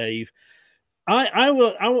with it, Dave.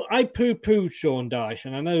 I poo-pooed Sean Dyche,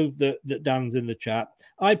 and I know that Dan's in the chat.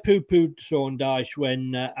 I poo-pooed Sean Dyche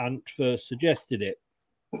when Ant first suggested it.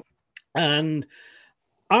 And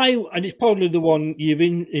it's probably the one you've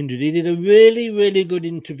injured. He did a really, really good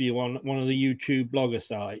interview on one of the YouTube blogger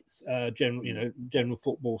sites, general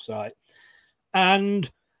football site. And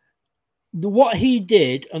what he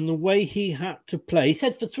did and the way he had to play, he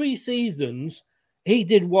said for 3 seasons, he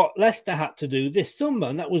did what Leicester had to do this summer,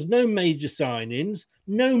 and that was no major signings,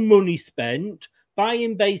 no money spent,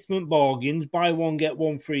 buying basement bargains, buy one, get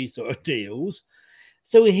one free sort of deals.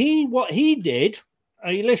 So what he did,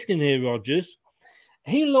 are you listening here, Rogers?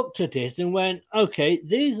 He looked at it and went, okay,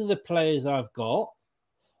 these are the players I've got.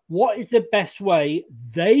 What is the best way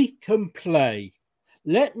they can play?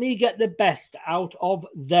 Let me get the best out of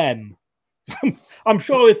them. I'm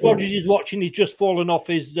sure if Rogers is watching, he's just fallen off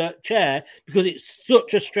his chair because it's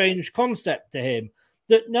such a strange concept to him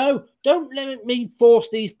that no, don't let me force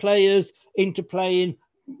these players into playing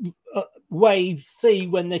way C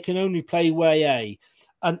when they can only play way A.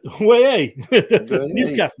 And way A,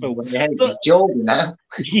 Newcastle. But, Jordan now.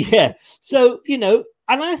 Yeah. So, and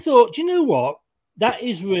I thought, you know what? That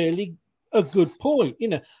is really a good point.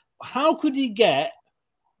 How could he get,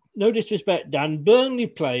 no disrespect, Dan, Burnley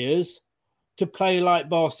players to play like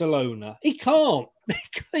Barcelona? He can't.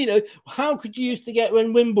 How could you used to get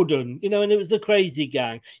when Wimbledon, and it was the crazy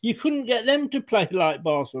gang? You couldn't get them to play like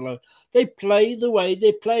Barcelona. They played the way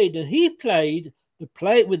they played, and he played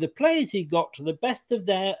with the players he got to the best of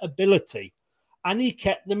their ability, and he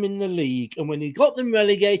kept them in the league. And when he got them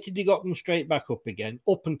relegated, he got them straight back up again,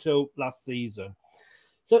 up until last season.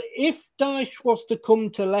 So if Dyche was to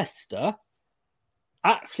come to Leicester,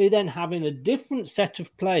 actually then having a different set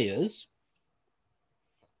of players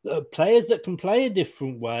that can play a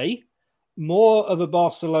different way, more of a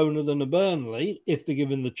Barcelona than a Burnley, if they're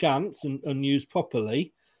given the chance and used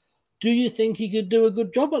properly, do you think he could do a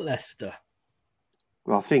good job at Leicester?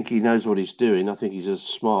 Well, I think he knows what he's doing. I think he's a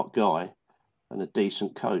smart guy and a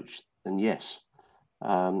decent coach. And yes,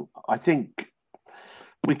 I think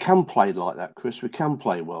we can play like that, Chris. We can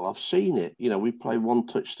play well. I've seen it. We play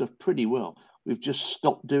one-touch stuff pretty well. We've just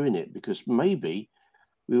stopped doing it because maybe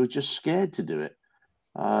we were just scared to do it.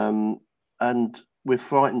 And we're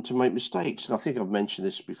frightened to make mistakes. And I think I've mentioned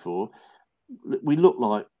this before. We look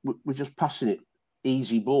like we're just passing it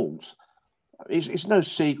easy balls. It's no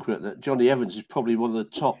secret that Johnny Evans is probably one of the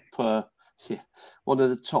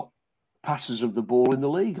top passers of the ball in the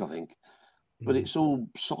league, I think. But it's all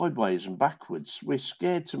sideways and backwards. We're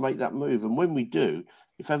scared to make that move. And when we do,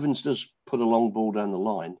 if Evans does put a long ball down the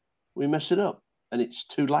line, we mess it up and it's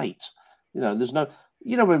too late. There's no,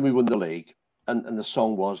 when we won the league and the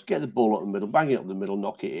song was get the ball up the middle, bang it up the middle,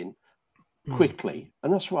 knock it in quickly.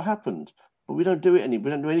 And that's what happened. But we don't do it we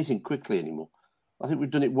don't do anything quickly anymore. I think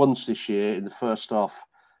we've done it once this year in the first half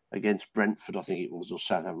against Brentford, I think it was, or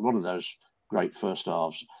Southampton, one of those great first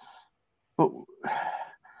halves. But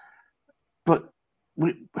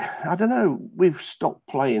I don't know, we've stopped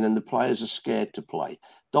playing and the players are scared to play.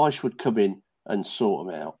 Dyche would come in and sort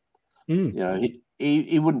them out.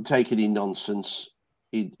 He wouldn't take any nonsense.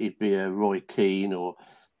 He'd be a Roy Keane or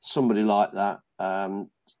somebody like that,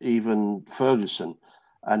 even Ferguson,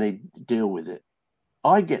 and he'd deal with it.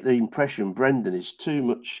 I get the impression Brendan is too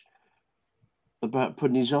much about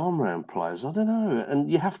putting his arm around players. I don't know.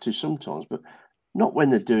 And you have to sometimes, but not when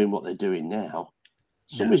they're doing what they're doing now.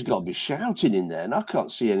 Somebody's got to be shouting in there, and I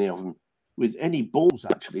can't see any of them with any balls,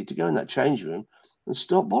 actually, to go in that change room and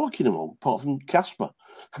start bollocking them all, apart from Casper.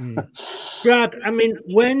 Brad, I mean,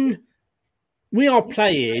 when we are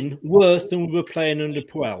playing worse than we were playing under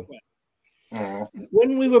 12.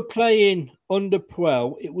 When we were playing under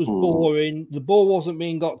 12, it was boring. The ball wasn't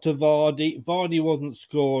being got to Vardy. Vardy wasn't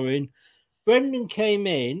scoring. Brendan came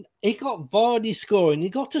in. He got Vardy scoring. He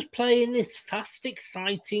got us playing this fast,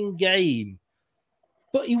 exciting game.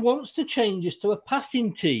 But he wants to change us to a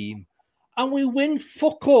passing team. And we win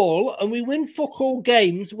fuck all, and we win fuck all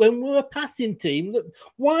games when we're a passing team.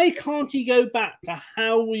 Why can't he go back to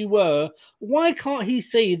how we were? Why can't he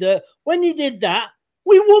see that when he did that,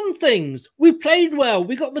 we won things. We played well.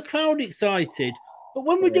 We got the crowd excited. But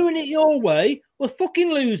when we're doing it your way, we're fucking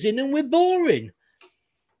losing and we're boring.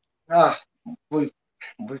 We've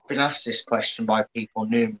been asked this question by people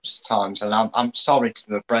numerous times, and I'm sorry to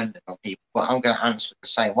the Brendan on people, but I'm going to answer it the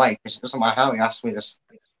same way, because it doesn't matter how you ask me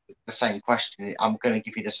the same question, I'm going to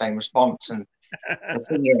give you the same response. And the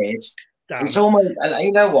thing is, it's almost, and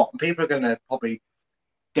you know what, people are going to probably,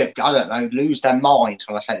 I don't know, lose their minds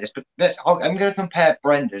when I say this, but I'm going to compare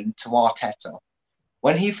Brendan to Arteta.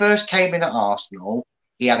 When he first came in at Arsenal,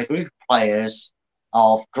 he had a group of players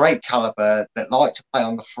of great calibre that like to play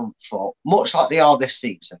on the front foot, much like they are this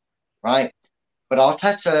season, right? But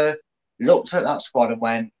Arteta looked at that squad and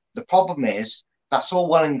went, the problem is, that's all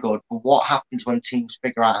well and good, but what happens when teams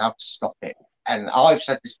figure out how to stop it? And I've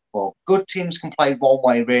said this before, good teams can play one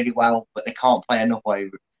way really well, but they can't play another way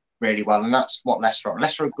really well, and that's what Leicester are.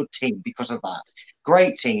 Leicester are a good team because of that.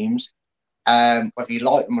 Great teams, whether you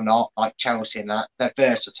like them or not, like Chelsea and that, they're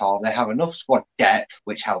versatile. They have enough squad depth,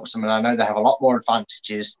 which helps them, and I know they have a lot more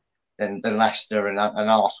advantages than Leicester and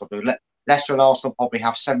Arsenal do. Leicester and Arsenal probably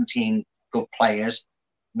have 17 good players,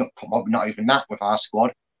 not even that with our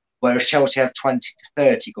squad, whereas Chelsea have 20 to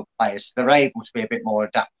 30 good players. So they're able to be a bit more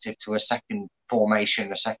adaptive to a second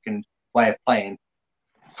formation, a second way of playing.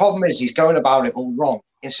 Problem is, he's going about it all wrong.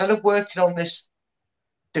 Instead of working on this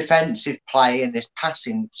defensive play and this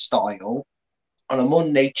passing style on a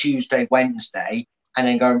Monday, Tuesday, Wednesday, and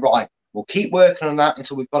then going, right, we'll keep working on that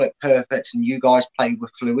until we've got it perfect and you guys play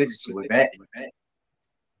with fluidity with it.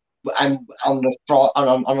 And on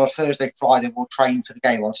a Thursday, Friday, we'll train for the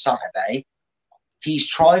game on Saturday. He's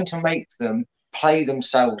trying to make them play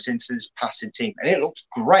themselves into this passing team. And it looks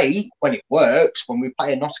great when it works, when we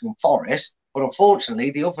play in Nottingham Forest. But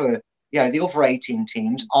unfortunately, the other 18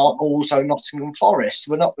 teams are also Nottingham Forest.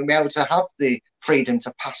 We're not going to be able to have the freedom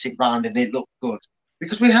to pass it round and it look good.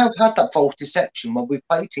 Because we have had that false deception when we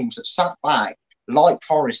play teams that sat back, like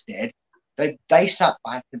Forest did. They sat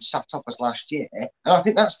back and sat up as last year. And I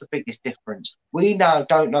think that's the biggest difference. We now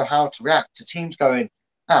don't know how to react to teams going,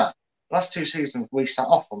 last two seasons we sat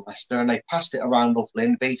off on Leicester and they passed it around lovely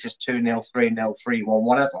and beat us 2-0, 3-0, 3-1,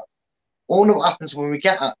 whatever. All that happens when we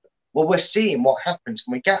get at them. Well, we're seeing what happens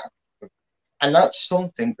when we get at them. And that's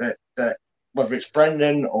something that whether it's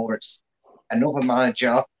Brendan or it's another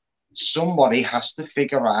manager, somebody has to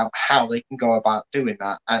figure out how they can go about doing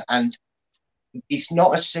that. And it's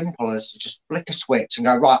not as simple as just flick a switch and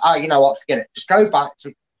go, right, you know what, forget it. Just go back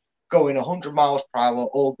to going 100 miles per hour,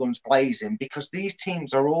 all guns blazing, because these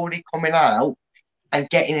teams are already coming out and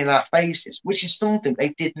getting in our faces, which is something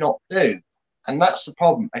they did not do. And that's the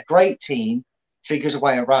problem. A great team figures a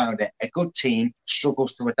way around it. A good team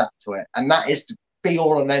struggles to adapt to it. And that is the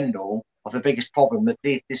be-all and end-all of the biggest problem that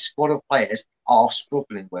this squad of players are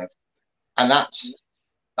struggling with. And that's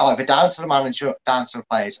either down to the manager, down to the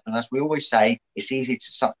players. And as we always say, it's easier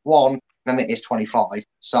to sack one than it is 25.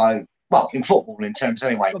 So, well, in football, in terms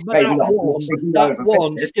anyway. But that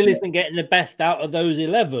one still isn't getting the best out of those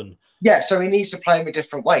 11. Yeah, so he needs to play in a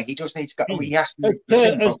different way. He does need to go. He has to.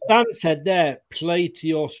 As Dan said there, play to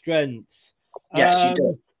your strengths. Yes, you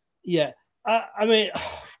do. Yeah. I mean,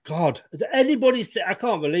 oh, God, anybody say, I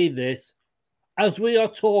can't believe this. As we are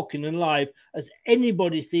talking and live, has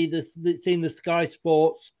anybody seen the Sky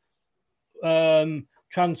Sports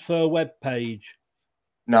transfer web page?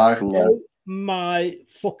 No. Oh my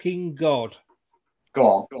fucking God.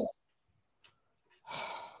 Go on.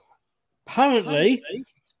 Apparently,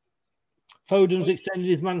 Foden's extended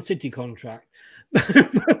his Man City contract.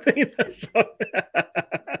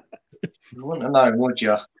 You wouldn't know, would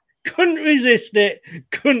you? Couldn't resist it.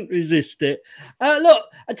 Look,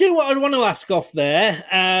 I tell you what I want to ask off there.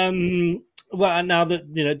 Well, now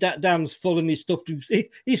that Dan's full and he stuffed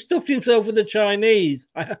himself with the Chinese.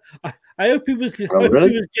 I I hope he was. Oh, really?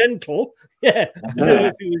 He was gentle. Yeah, I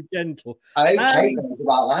hope he was gentle. I hope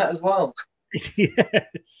about that as well. Yes.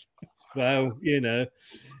 Well,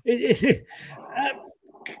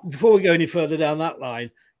 before we go any further down that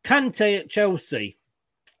line, Kante at Chelsea.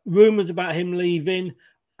 Rumours about him leaving.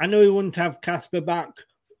 I know he wouldn't have Kasper back.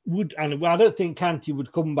 I don't think Kante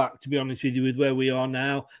would come back, to be honest with you, with where we are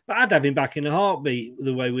now. But I'd have him back in a heartbeat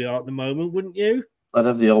the way we are at the moment, wouldn't you? I'd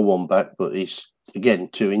have the old one back, but he's, again,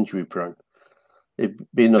 too injury prone. It'd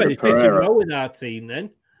be another Pereira. Well with our team then.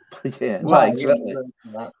 Yeah, exactly.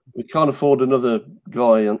 We can't afford another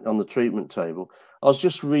guy on the treatment table. I was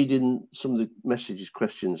just reading some of the messages,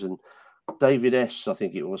 questions, and David S., I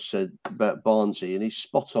think it was, said about Barnsley, and he's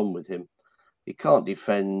spot on with him. He can't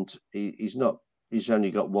defend. He's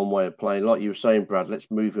only got one way of playing. Like you were saying, Brad, let's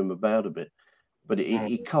move him about a bit. But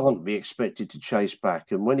he can't be expected to chase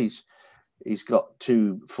back. And when he's got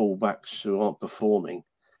two full-backs who aren't performing,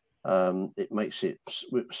 it makes it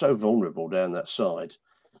so vulnerable down that side.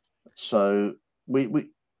 So we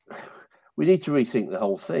need to rethink the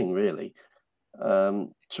whole thing, really.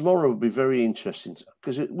 Tomorrow will be very interesting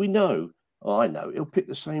because I know he'll pick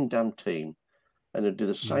the same damn team and he'll do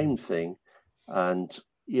the same thing, and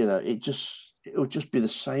it'll just be the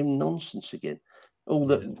same nonsense again. All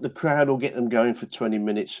the crowd will get them going for 20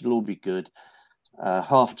 minutes. It'll all be good.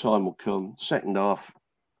 Half time will come. Second half,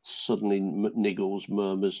 suddenly niggles,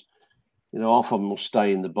 murmurs. Half of them will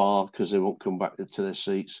stay in the bar because they won't come back to their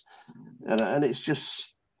seats, and it's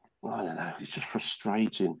just, I don't know. It's just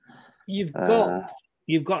frustrating. You've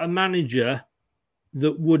got a manager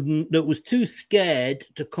that was too scared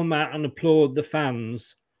to come out and applaud the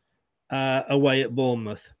fans away at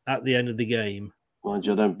Bournemouth at the end of the game. Mind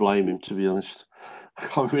you, I don't blame him, to be honest.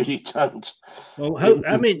 I really don't. Well,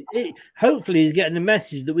 hopefully he's getting the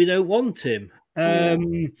message that we don't want him.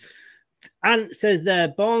 Ant says there,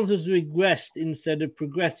 Barnes has regressed instead of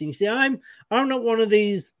progressing. You see, I'm not one of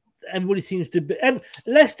these. Everybody seems to be.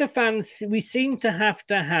 Leicester fans, we seem to have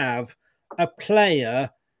a player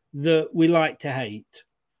that we like to hate.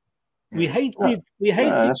 We hated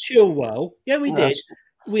Chilwell. Yeah, we did.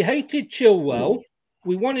 We hated Chilwell.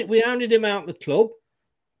 We hounded him out the club.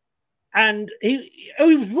 And he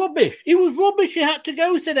was rubbish. He was rubbish. He had to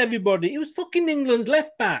go, said everybody. He was fucking England's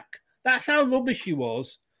left back. That's how rubbish he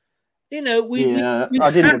was. I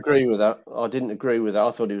didn't agree with that.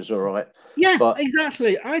 I thought he was all right. Yeah,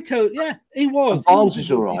 exactly. He was. Barnes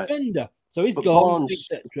is all right. Defender. So he's gone,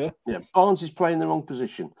 etc. Yeah, Barnes is playing the wrong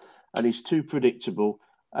position, and he's too predictable,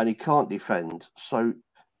 and he can't defend. So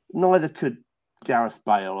neither could Gareth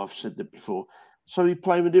Bale. I've said that before. So he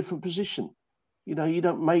played in a different position. You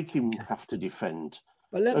don't make him have to defend.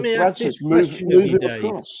 But let me ask this question of you, Dave.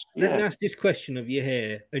 Let me ask this question of you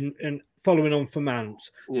here, and following on from Ant.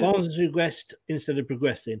 Barnes has regressed instead of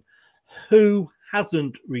progressing. Who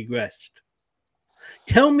hasn't regressed?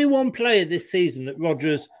 Tell me one player this season that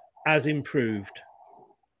Rodgers has improved.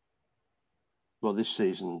 Well, this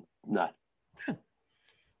season, no.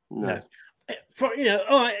 All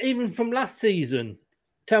right, even from last season,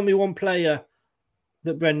 tell me one player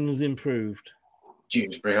that Brendan's improved.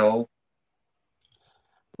 Dewsbury Hall.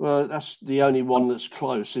 Well, that's the only one that's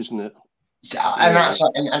close, isn't it?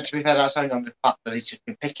 And to be fair, that's only on the fact that he's just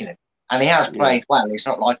been picking him, and he has played well. It's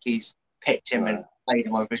not like he's picked him and played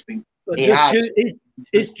him over.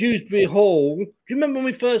 It's Dewsbury Hall. Do you remember when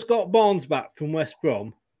we first got Barnes back from West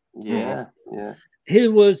Brom? Yeah. He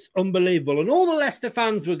was unbelievable, and all the Leicester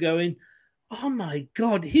fans were going, "Oh my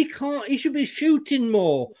God, he should be shooting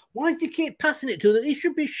more. Why does he keep passing it to them? He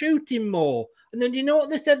should be shooting more." And then do you know what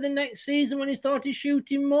they said the next season when he started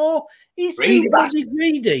shooting more? He's too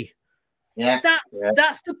greedy. Yeah.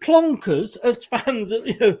 That's the plonkers of fans,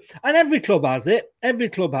 and every club has it. I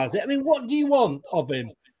mean, what do you want of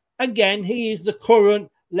him? Again, he is the current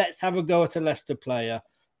let's have a go at a Leicester player.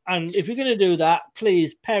 And if you're going to do that,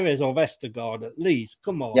 please, Perez or Vestergaard at least.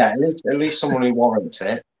 Come on. Yeah, at least someone who warrants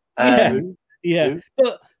it. Yeah.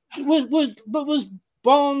 But was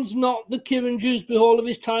Barnes not the Kieran Dewsbury Hall of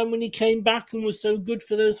his time when he came back and was so good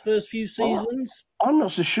for those first few seasons? I'm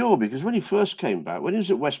not so sure, because when he first came back, when he was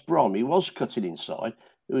at West Brom, he was cutting inside.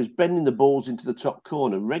 He was bending the balls into the top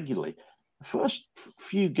corner regularly. The first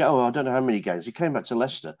few I don't know how many games, he came back to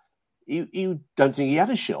Leicester. You don't think he had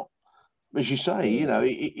a shot. As you say,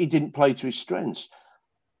 he didn't play to his strengths.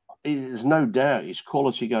 There's no doubt his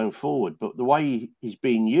quality going forward, but the way he's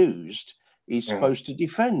being used, he's supposed to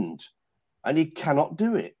defend, and he cannot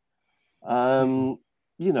do it.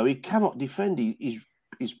 He cannot defend.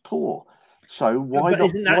 He's poor. So why not?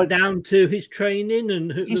 Isn't that down to his training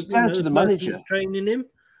and it's down to the manager training him?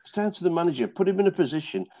 It's down to the manager. Put him in a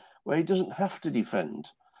position where he doesn't have to defend.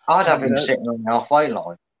 I'd have him sitting on the halfway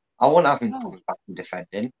line. I wouldn't have him coming back and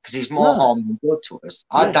defending because he's more harm than good to us.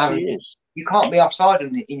 You can't be offside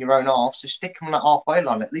in your own half, so stick him on that halfway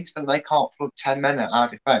line. At least then they can't flood 10 men at our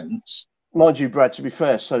defence. Mind you, Brad, to be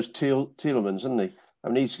fair, so's Tielemans, isn't he? I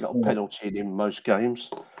mean, he's got a penalty in most games.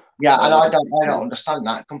 Yeah, and I don't understand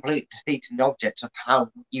that. Completely defeating the object of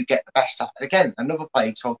how you get the best out. Again, another player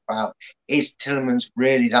you talk about, is Tielemans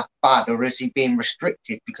really that bad, or is he being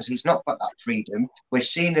restricted because he's not got that freedom? We're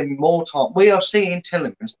seeing him more time. We are seeing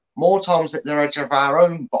Tielemans more times at the edge of our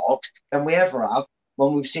own box than we ever have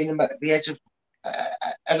when we've seen him at the edge of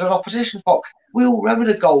an opposition box. We all remember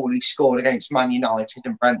the goal he scored against Man United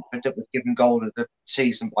and Brentford that was given goal of the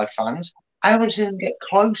season by fans. I haven't seen him get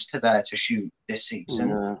close to there to shoot this season.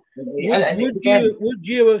 No. Would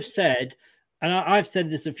you have said, and I've said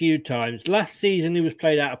this a few times, last season he was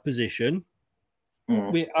played out of position.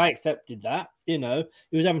 I accepted that. He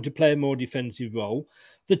was having to play a more defensive role.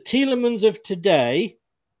 The Tielemans of today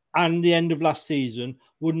and the end of last season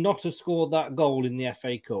would not have scored that goal in the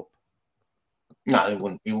FA Cup. No, he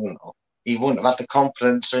wouldn't. He wouldn't have had the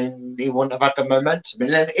confidence, and he wouldn't have had the momentum.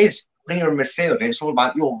 And then it is, when you're in midfield, it's all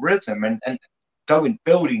about your rhythm and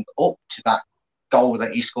building up to that goal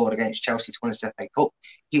that he scored against Chelsea to win the FA Cup.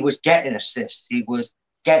 He was getting assists, he was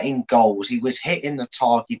getting goals, he was hitting the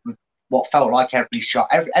target with what felt like every shot.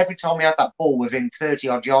 Every time he had that ball within 30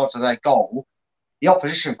 odd yards of their goal, the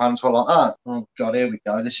opposition fans were like, "Oh God, here we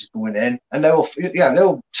go, this is going in," and they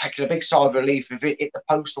were taking a big sigh of relief if it hit the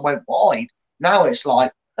post or went wide. Now it's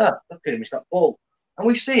like, look at him, he's got ball. And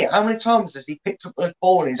we see it. How many times has he picked up the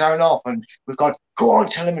ball in his own half and we've got, go on,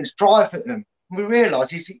 Tielemans, drive at them. And we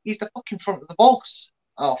realise he's the fucking front of the box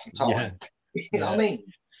half the time. Yeah. You know what I mean?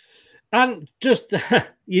 And just,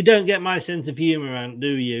 you don't get my sense of humour, Ant,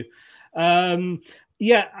 do you? Do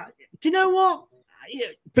you know what?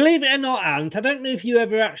 Believe it or not, Ant, I don't know if you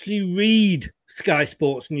ever actually read Sky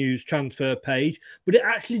Sports News transfer page, but it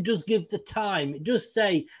actually does give the time. It does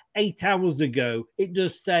say 8 hours ago. It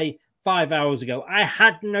does say 5 hours ago. I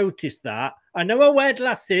had noticed that. I know I wear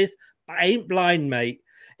glasses, but I ain't blind, mate.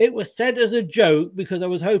 It was said as a joke because I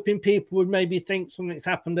was hoping people would maybe think something's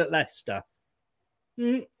happened at Leicester.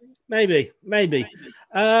 Maybe.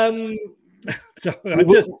 So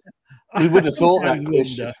we would have thought that,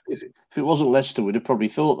 Chris. If it wasn't Leicester, we'd have probably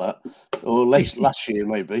thought that. Or last year,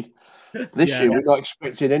 maybe. This year, we're not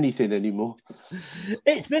expecting anything anymore.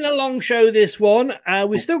 It's been a long show, this one.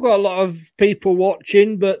 We've still got a lot of people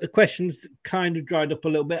watching, but the questions kind of dried up a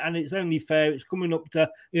little bit, and it's only fair. It's coming up to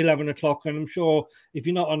 11 o'clock, and I'm sure if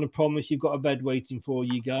you're not on the promise, you've got a bed waiting for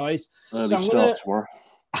you guys. Early start tomorrow.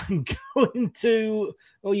 I'm going to...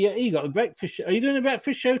 Oh, yeah, you got a breakfast show. Are you doing a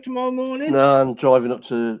breakfast show tomorrow morning? No, I'm driving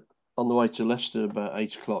on the way to Leicester about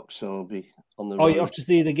 8 o'clock, so I'll be on the road. Oh, you have to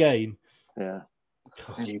see the game? Yeah.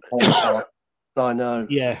 I know.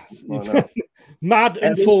 Yeah. I know. Mad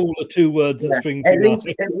and full are two words that spring to mind.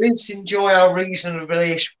 At least enjoy our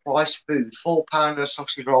reasonably priced food. £4 a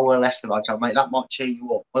sausage roll and Leicester, mate. That might cheer you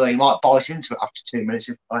up. Although you might bite into it after 2 minutes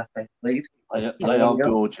if they lead. They are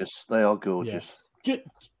gorgeous. They are gorgeous. Yeah.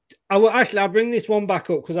 I'll bring this one back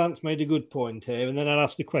up because Ant's made a good point here, and then I'll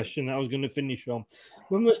ask the question that I was going to finish on.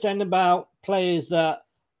 When we're saying about players that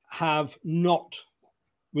have not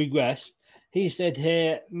regressed, he said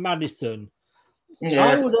here, Maddison. Yeah.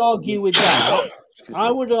 I would argue with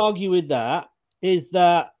that is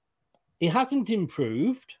that he hasn't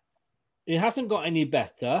improved. He hasn't got any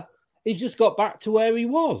better. He's just got back to where he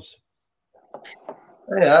was.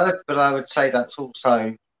 Yeah, but I would say that's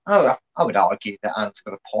also... I would argue that Ant's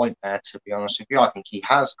got a point there, to be honest with you. I think he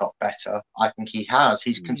has got better. I think he has.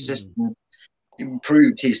 He's consistent,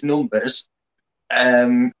 improved his numbers.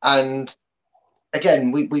 And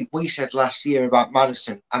again, we said last year about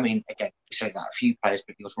Maddison. I mean, again, we say that a few players,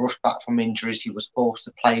 but he was rushed back from injuries. He was forced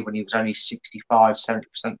to play when he was only 65, 70%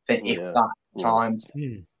 fit, if that time.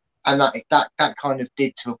 And that kind of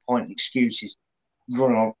did, to a point, excuse his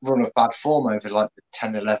run of bad form over like the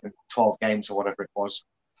 10, 11, 12 games or whatever it was.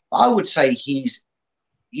 I would say he's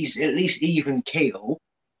at least even keel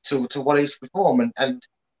to what he's performed. And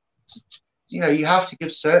you have to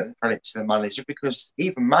give certain credit to the manager, because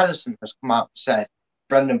even Maddison has come out and said,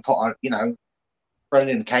 Brendan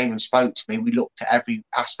came and spoke to me. We looked at every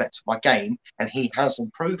aspect of my game and he has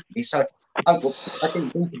improved me. So I didn't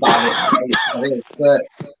think about it, but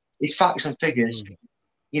it's facts and figures.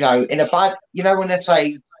 In a bad, when they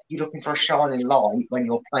say you're looking for a shining light when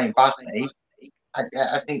you're playing badly,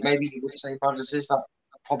 I think maybe you would say Maddison is that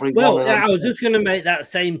probably. Well, I was just going to make that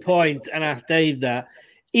same point and ask Dave that.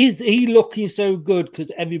 Is he looking so good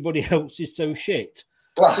because everybody else is so shit?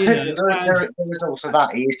 Well, there is also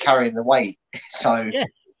that he is carrying the weight. So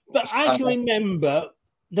But I can remember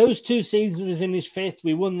those 2 seasons was in his 5th.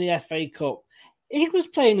 We won the FA Cup. He was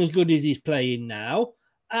playing as good as he's playing now.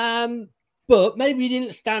 But maybe he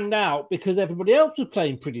didn't stand out because everybody else was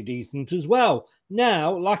playing pretty decent as well.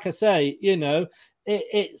 Now, like I say,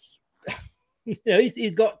 it's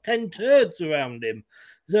he's got 10 turds around him.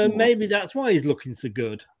 So maybe that's why he's looking so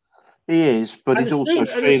good. He is, but he's also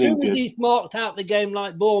feeling good. As he's marked out the game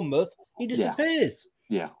like Bournemouth, he disappears.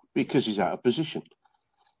 Yeah, because he's out of position.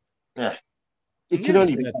 Yeah. It can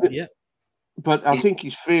only be. But I think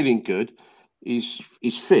he's feeling good. He's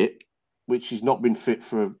fit, which he's not been fit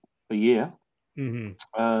for a year.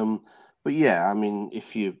 Mm-hmm. But yeah, I mean,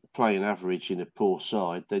 if you're playing average in a poor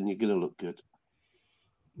side, then you're going to look good.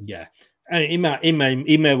 Yeah. And he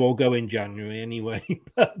may well go in January anyway.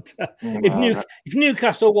 But if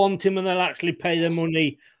Newcastle want him and they'll actually pay their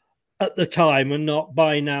money at the time and not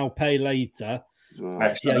buy now, pay later.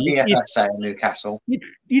 Newcastle.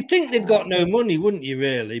 You'd think they've got no money, wouldn't you?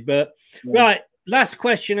 Really? But right, last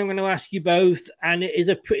question I'm going to ask you both, and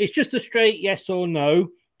it's just a straight yes or no.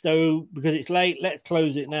 So because it's late, let's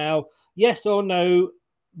close it now. Yes or no,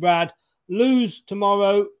 Brad? Lose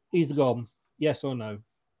tomorrow, he's gone. Yes or no?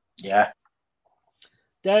 Yeah.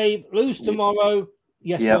 Dave, lose tomorrow.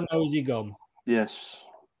 Yes or no, is he gone? Yes.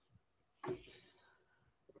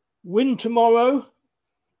 Win tomorrow.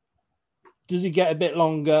 Does he get a bit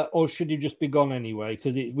longer, or should he just be gone anyway?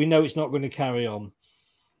 Because we know it's not going to carry on.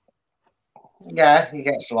 Yeah, he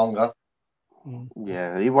gets longer.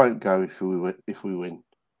 Yeah, he won't go if we win. If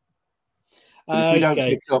we don't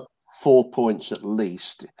pick up 4 points at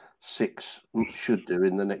least, 6 should do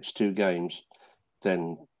in the next 2 games,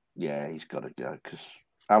 then yeah, he's got to go. Because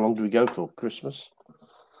how long do we go for? Christmas?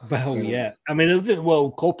 Well, yeah. I mean, the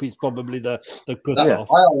World Cup is probably the cut-off.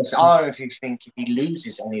 I honestly think if he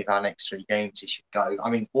loses any of our next 3 games, he should go. I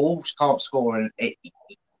mean, Wolves can't score in a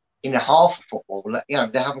half of football.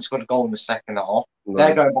 They haven't scored a goal in the second half. No.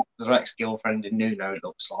 They're going back to their ex-girlfriend in Nuno, it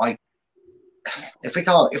looks like. If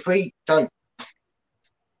we don't,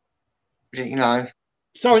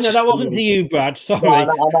 Sorry, no, that wasn't to you, Brad. Sorry. I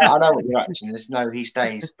know what your reaction is. No, he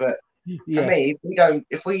stays. But for me,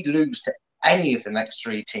 if we lose to any of the next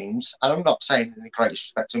 3 teams, and I'm not saying in the greatest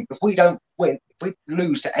respect to him, if we don't win, if we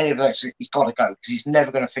lose to any of the next 3, he's got to go because he's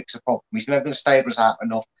never going to fix the problem. He's never going to stabilise out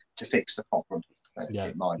enough to fix the problem.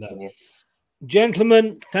 In my opinion.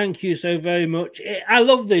 Gentlemen, thank you so very much. I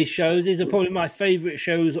love these shows. These are probably my favourite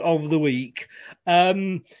shows of the week.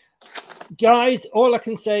 Guys, all I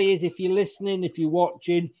can say is if you're listening, if you're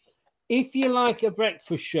watching, if you like a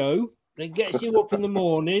breakfast show that gets you up in the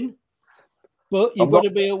morning, but you've got to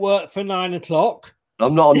be at work for 9 o'clock.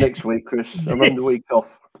 I'm not on next week, Chris. I'm on the week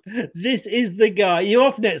off. This is the guy. You're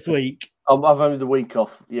off next week? I've only the week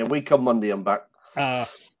off. Yeah, week on Monday, I'm back.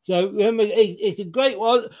 So remember, it's a great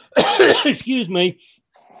one. Excuse me.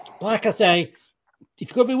 Like I say, if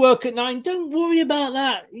you've got to be work at 9, don't worry about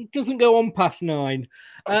that. It doesn't go on past 9.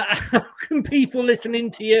 How can people listening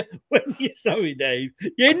to you when you're sorry, Dave?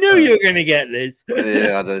 You knew you were going to get this.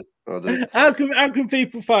 Yeah, I do. How can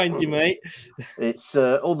people find you, mate? It's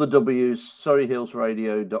all the W's,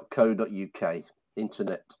 surreyhillsradio.co.uk.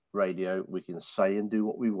 Internet radio. We can say and do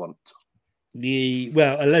what we want.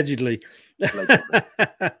 Allegedly.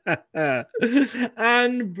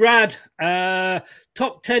 And Brad,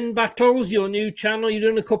 Top 10 Battles, your new channel. You're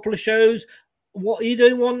doing a couple of shows. What are you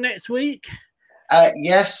doing one next week?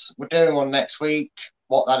 Yes, we're doing one next week.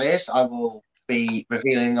 What that is, I will be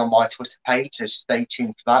revealing on my Twitter page, so stay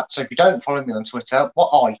tuned for that. So if you don't follow me on Twitter, what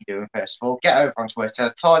are you doing, first of all? Get over on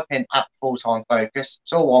Twitter, type in @fulltime focus.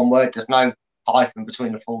 It's all one word, there's no hyphen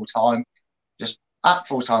between the full time. Just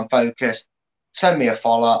 @fulltime focus. Send me a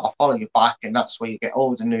follow, I'll follow you back, and that's where you get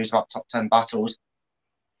all the news about Top 10 Battles.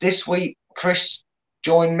 This week, Chris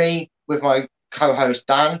joined me with my co-host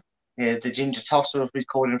Dan, the Ginger Tosser, who's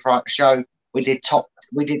called in throughout the show. We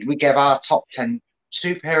gave our top 10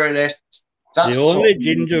 superhero lists. That's the only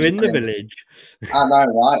ginger in the village. I know,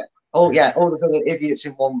 right? Oh yeah, all the little idiots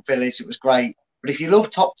in one village. It was great. But if you love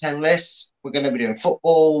top 10 lists, we're going to be doing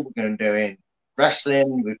football. We're going to be doing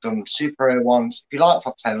wrestling. We've done superhero ones. If you like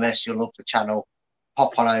top 10 lists, you'll love the channel.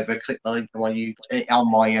 Pop on over, click the link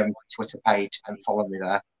on my Twitter page, and follow me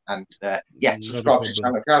there. And subscribe to the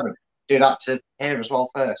channel if you haven't. Do that to here as well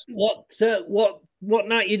first. What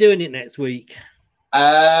night are you doing it next week?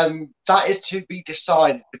 That is to be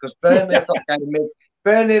decided because Burnley have got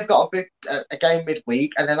a game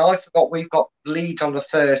midweek, and then I forgot we've got Leeds on the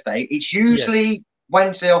Thursday. It's usually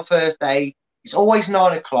Wednesday or Thursday. It's always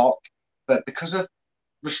 9 o'clock, but because of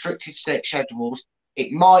restricted state schedules,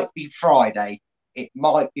 it might be Friday.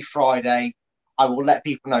 I will let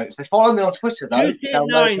people know. If they follow me on Twitter, though, Tuesday at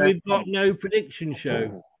 9, we've got no prediction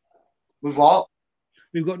show. With what?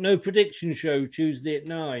 We've got no prediction show Tuesday at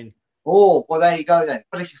 9. Oh, well, there you go then.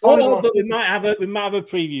 But if you follow me on Twitter, we might have a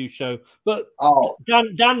preview show. But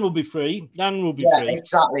Dan will be free. Dan will be free.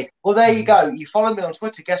 Exactly. Well, there you go. You follow me on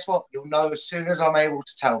Twitter. Guess what? You'll know as soon as I'm able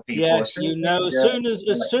to tell people. Yes,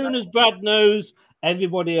 as soon as Brad knows,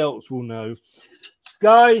 everybody else will know.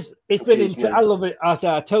 Guys, it's been interesting. I love it. I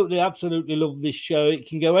totally, absolutely love this show. It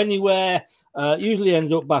can go anywhere. Usually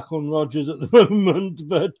ends up back on Rogers at the moment,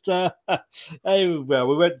 but well,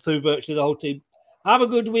 we went through virtually the whole team. Have a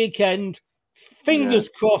good weekend. Fingers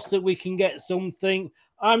crossed that we can get something.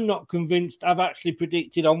 I'm not convinced. I've actually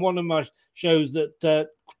predicted on one of my shows that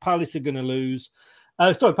Palace are going to lose.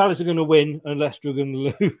 Palace are going to win and Leicester are going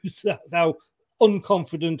to lose. That's how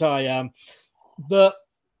unconfident I am. But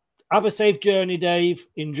have a safe journey, Dave.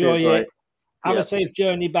 Enjoy it. Have a safe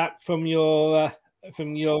journey back from your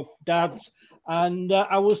dad's, and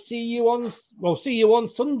I will see you on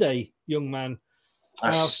Sunday, young man.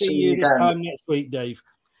 I'll see you this time next week, Dave.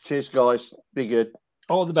 Cheers, guys. Be good.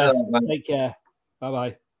 All the best. Take care.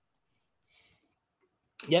 Bye-bye.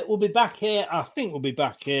 Yeah, we'll be back here. I think we'll be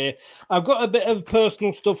back here. I've got a bit of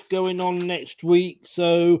personal stuff going on next week,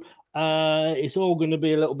 so it's all going to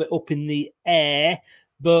be a little bit up in the air.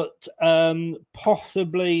 But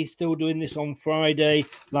possibly still doing this on Friday.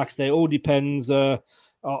 Like I say, it all depends on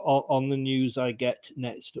the news I get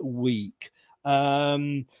next week.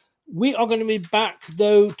 We are going to be back,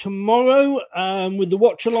 though, tomorrow with the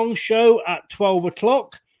Watch Along show at 12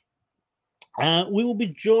 o'clock. We will be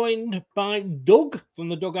joined by Doug from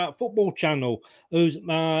the Dugout Football Channel, who's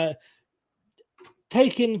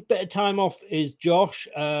taking a bit of time off is Josh.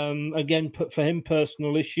 Again, for him,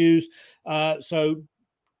 personal issues. So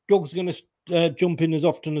Doug's going to jump in as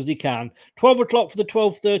often as he can. 12 o'clock for the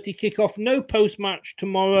 12:30 kickoff. No post-match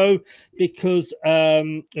tomorrow because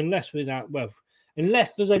unless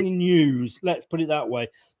there's any news, let's put it that way.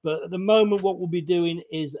 But at the moment, what we'll be doing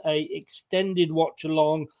is a extended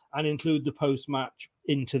watch-along and include the post-match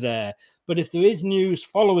into there. But if there is news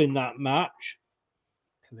following that match,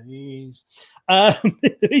 please.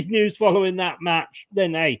 If there is news following that match,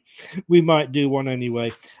 then hey, we might do one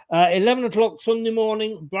anyway. 11 o'clock Sunday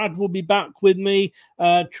morning, Brad will be back with me,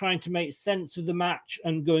 trying to make sense of the match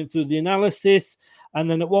and going through the analysis. And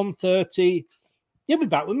then at 1:30, he'll be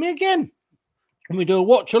back with me again. And we do a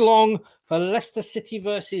watch along for Leicester City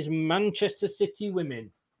versus Manchester City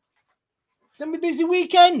women. It's going to be a busy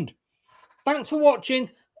weekend. Thanks for watching.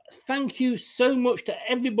 Thank you so much to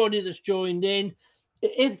everybody that's joined in.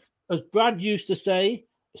 It is, as Brad used to say,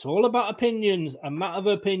 it's all about opinions, a matter of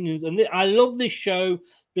opinions. And I love this show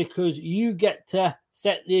because you get to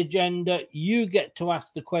set the agenda. You get to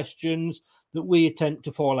ask the questions that we attempt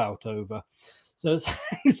to fall out over. So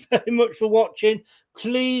thanks very much for watching.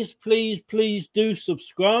 Please, please, please do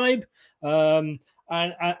subscribe. And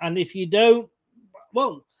if you don't,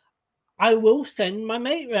 well, I will send my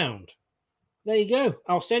mate round. There you go.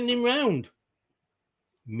 I'll send him round.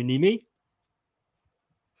 Mini-me.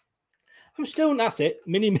 I'm still, that's it.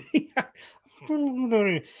 Mini-me.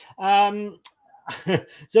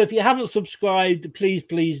 So if you haven't subscribed, please,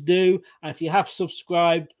 please do. And if you have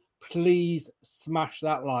subscribed, please smash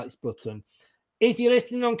that likes button. If you're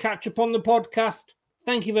listening on Catch Up on the podcast,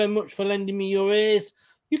 thank you very much for lending me your ears.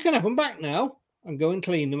 You can have them back now and go and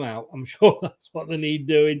clean them out. I'm sure that's what they need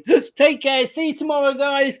doing. Take care. See you tomorrow,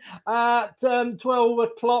 guys, at 12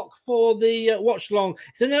 o'clock for the watch along.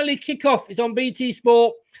 It's an early kickoff. It's on BT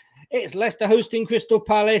Sport. It's Leicester hosting Crystal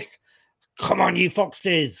Palace. Come on, you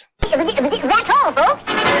foxes. That's all, folks.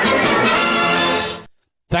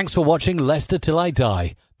 Thanks for watching Leicester Till I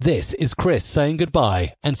Die. This is Chris saying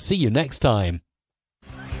goodbye and see you next time.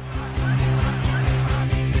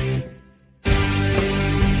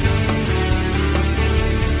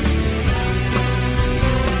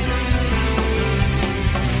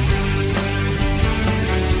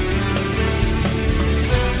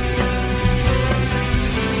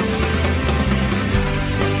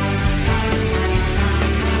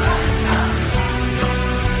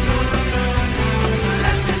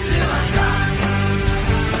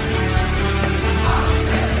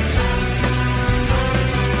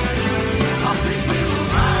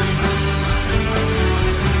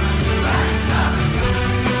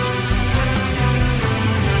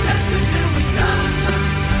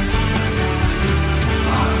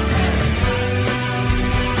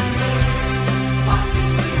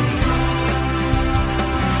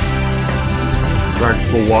 Thanks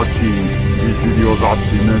for watching. These videos are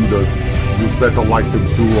tremendous. You better like them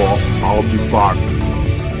too or I'll be back.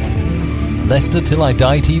 Leicester Till I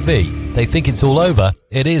Die TV. they think it's all over.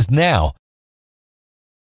 It is now.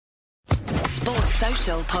 Sports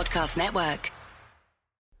Social Podcast Network.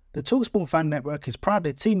 The TalkSport Fan Network is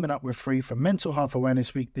proudly teaming up with Free for Mental Health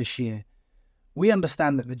Awareness Week this year. We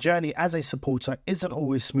understand that the journey as a supporter isn't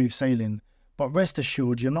always smooth sailing, but rest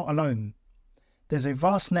assured you're not alone. There's a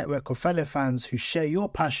vast network of fellow fans who share your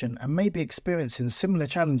passion and may be experiencing similar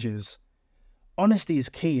challenges. Honesty is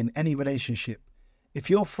key in any relationship. If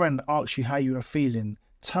your friend asks you how you are feeling,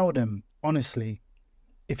 tell them honestly.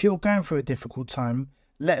 If you're going through a difficult time,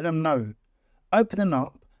 let them know. Opening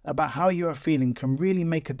up about how you are feeling can really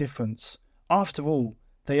make a difference. After all,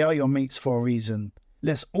 they are your mates for a reason.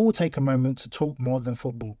 Let's all take a moment to talk more than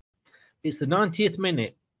football. It's the 90th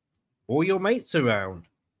minute. All your mates around.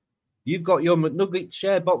 You've got your McNugget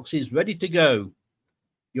share boxes ready to go.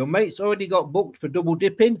 Your mates already got booked for double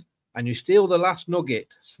dipping, and you steal the last nugget,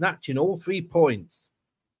 snatching all 3 points.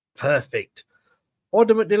 Perfect.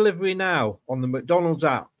 Order McDelivery now on the McDonald's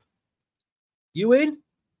app. You in?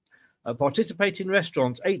 At participating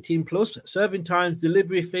restaurants, 18 plus, serving times,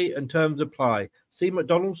 delivery fee and terms apply. See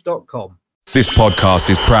mcdonalds.com. This podcast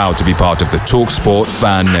is proud to be part of the TalkSport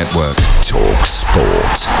Fan Network.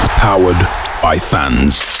 TalkSport. Powered by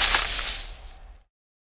fans.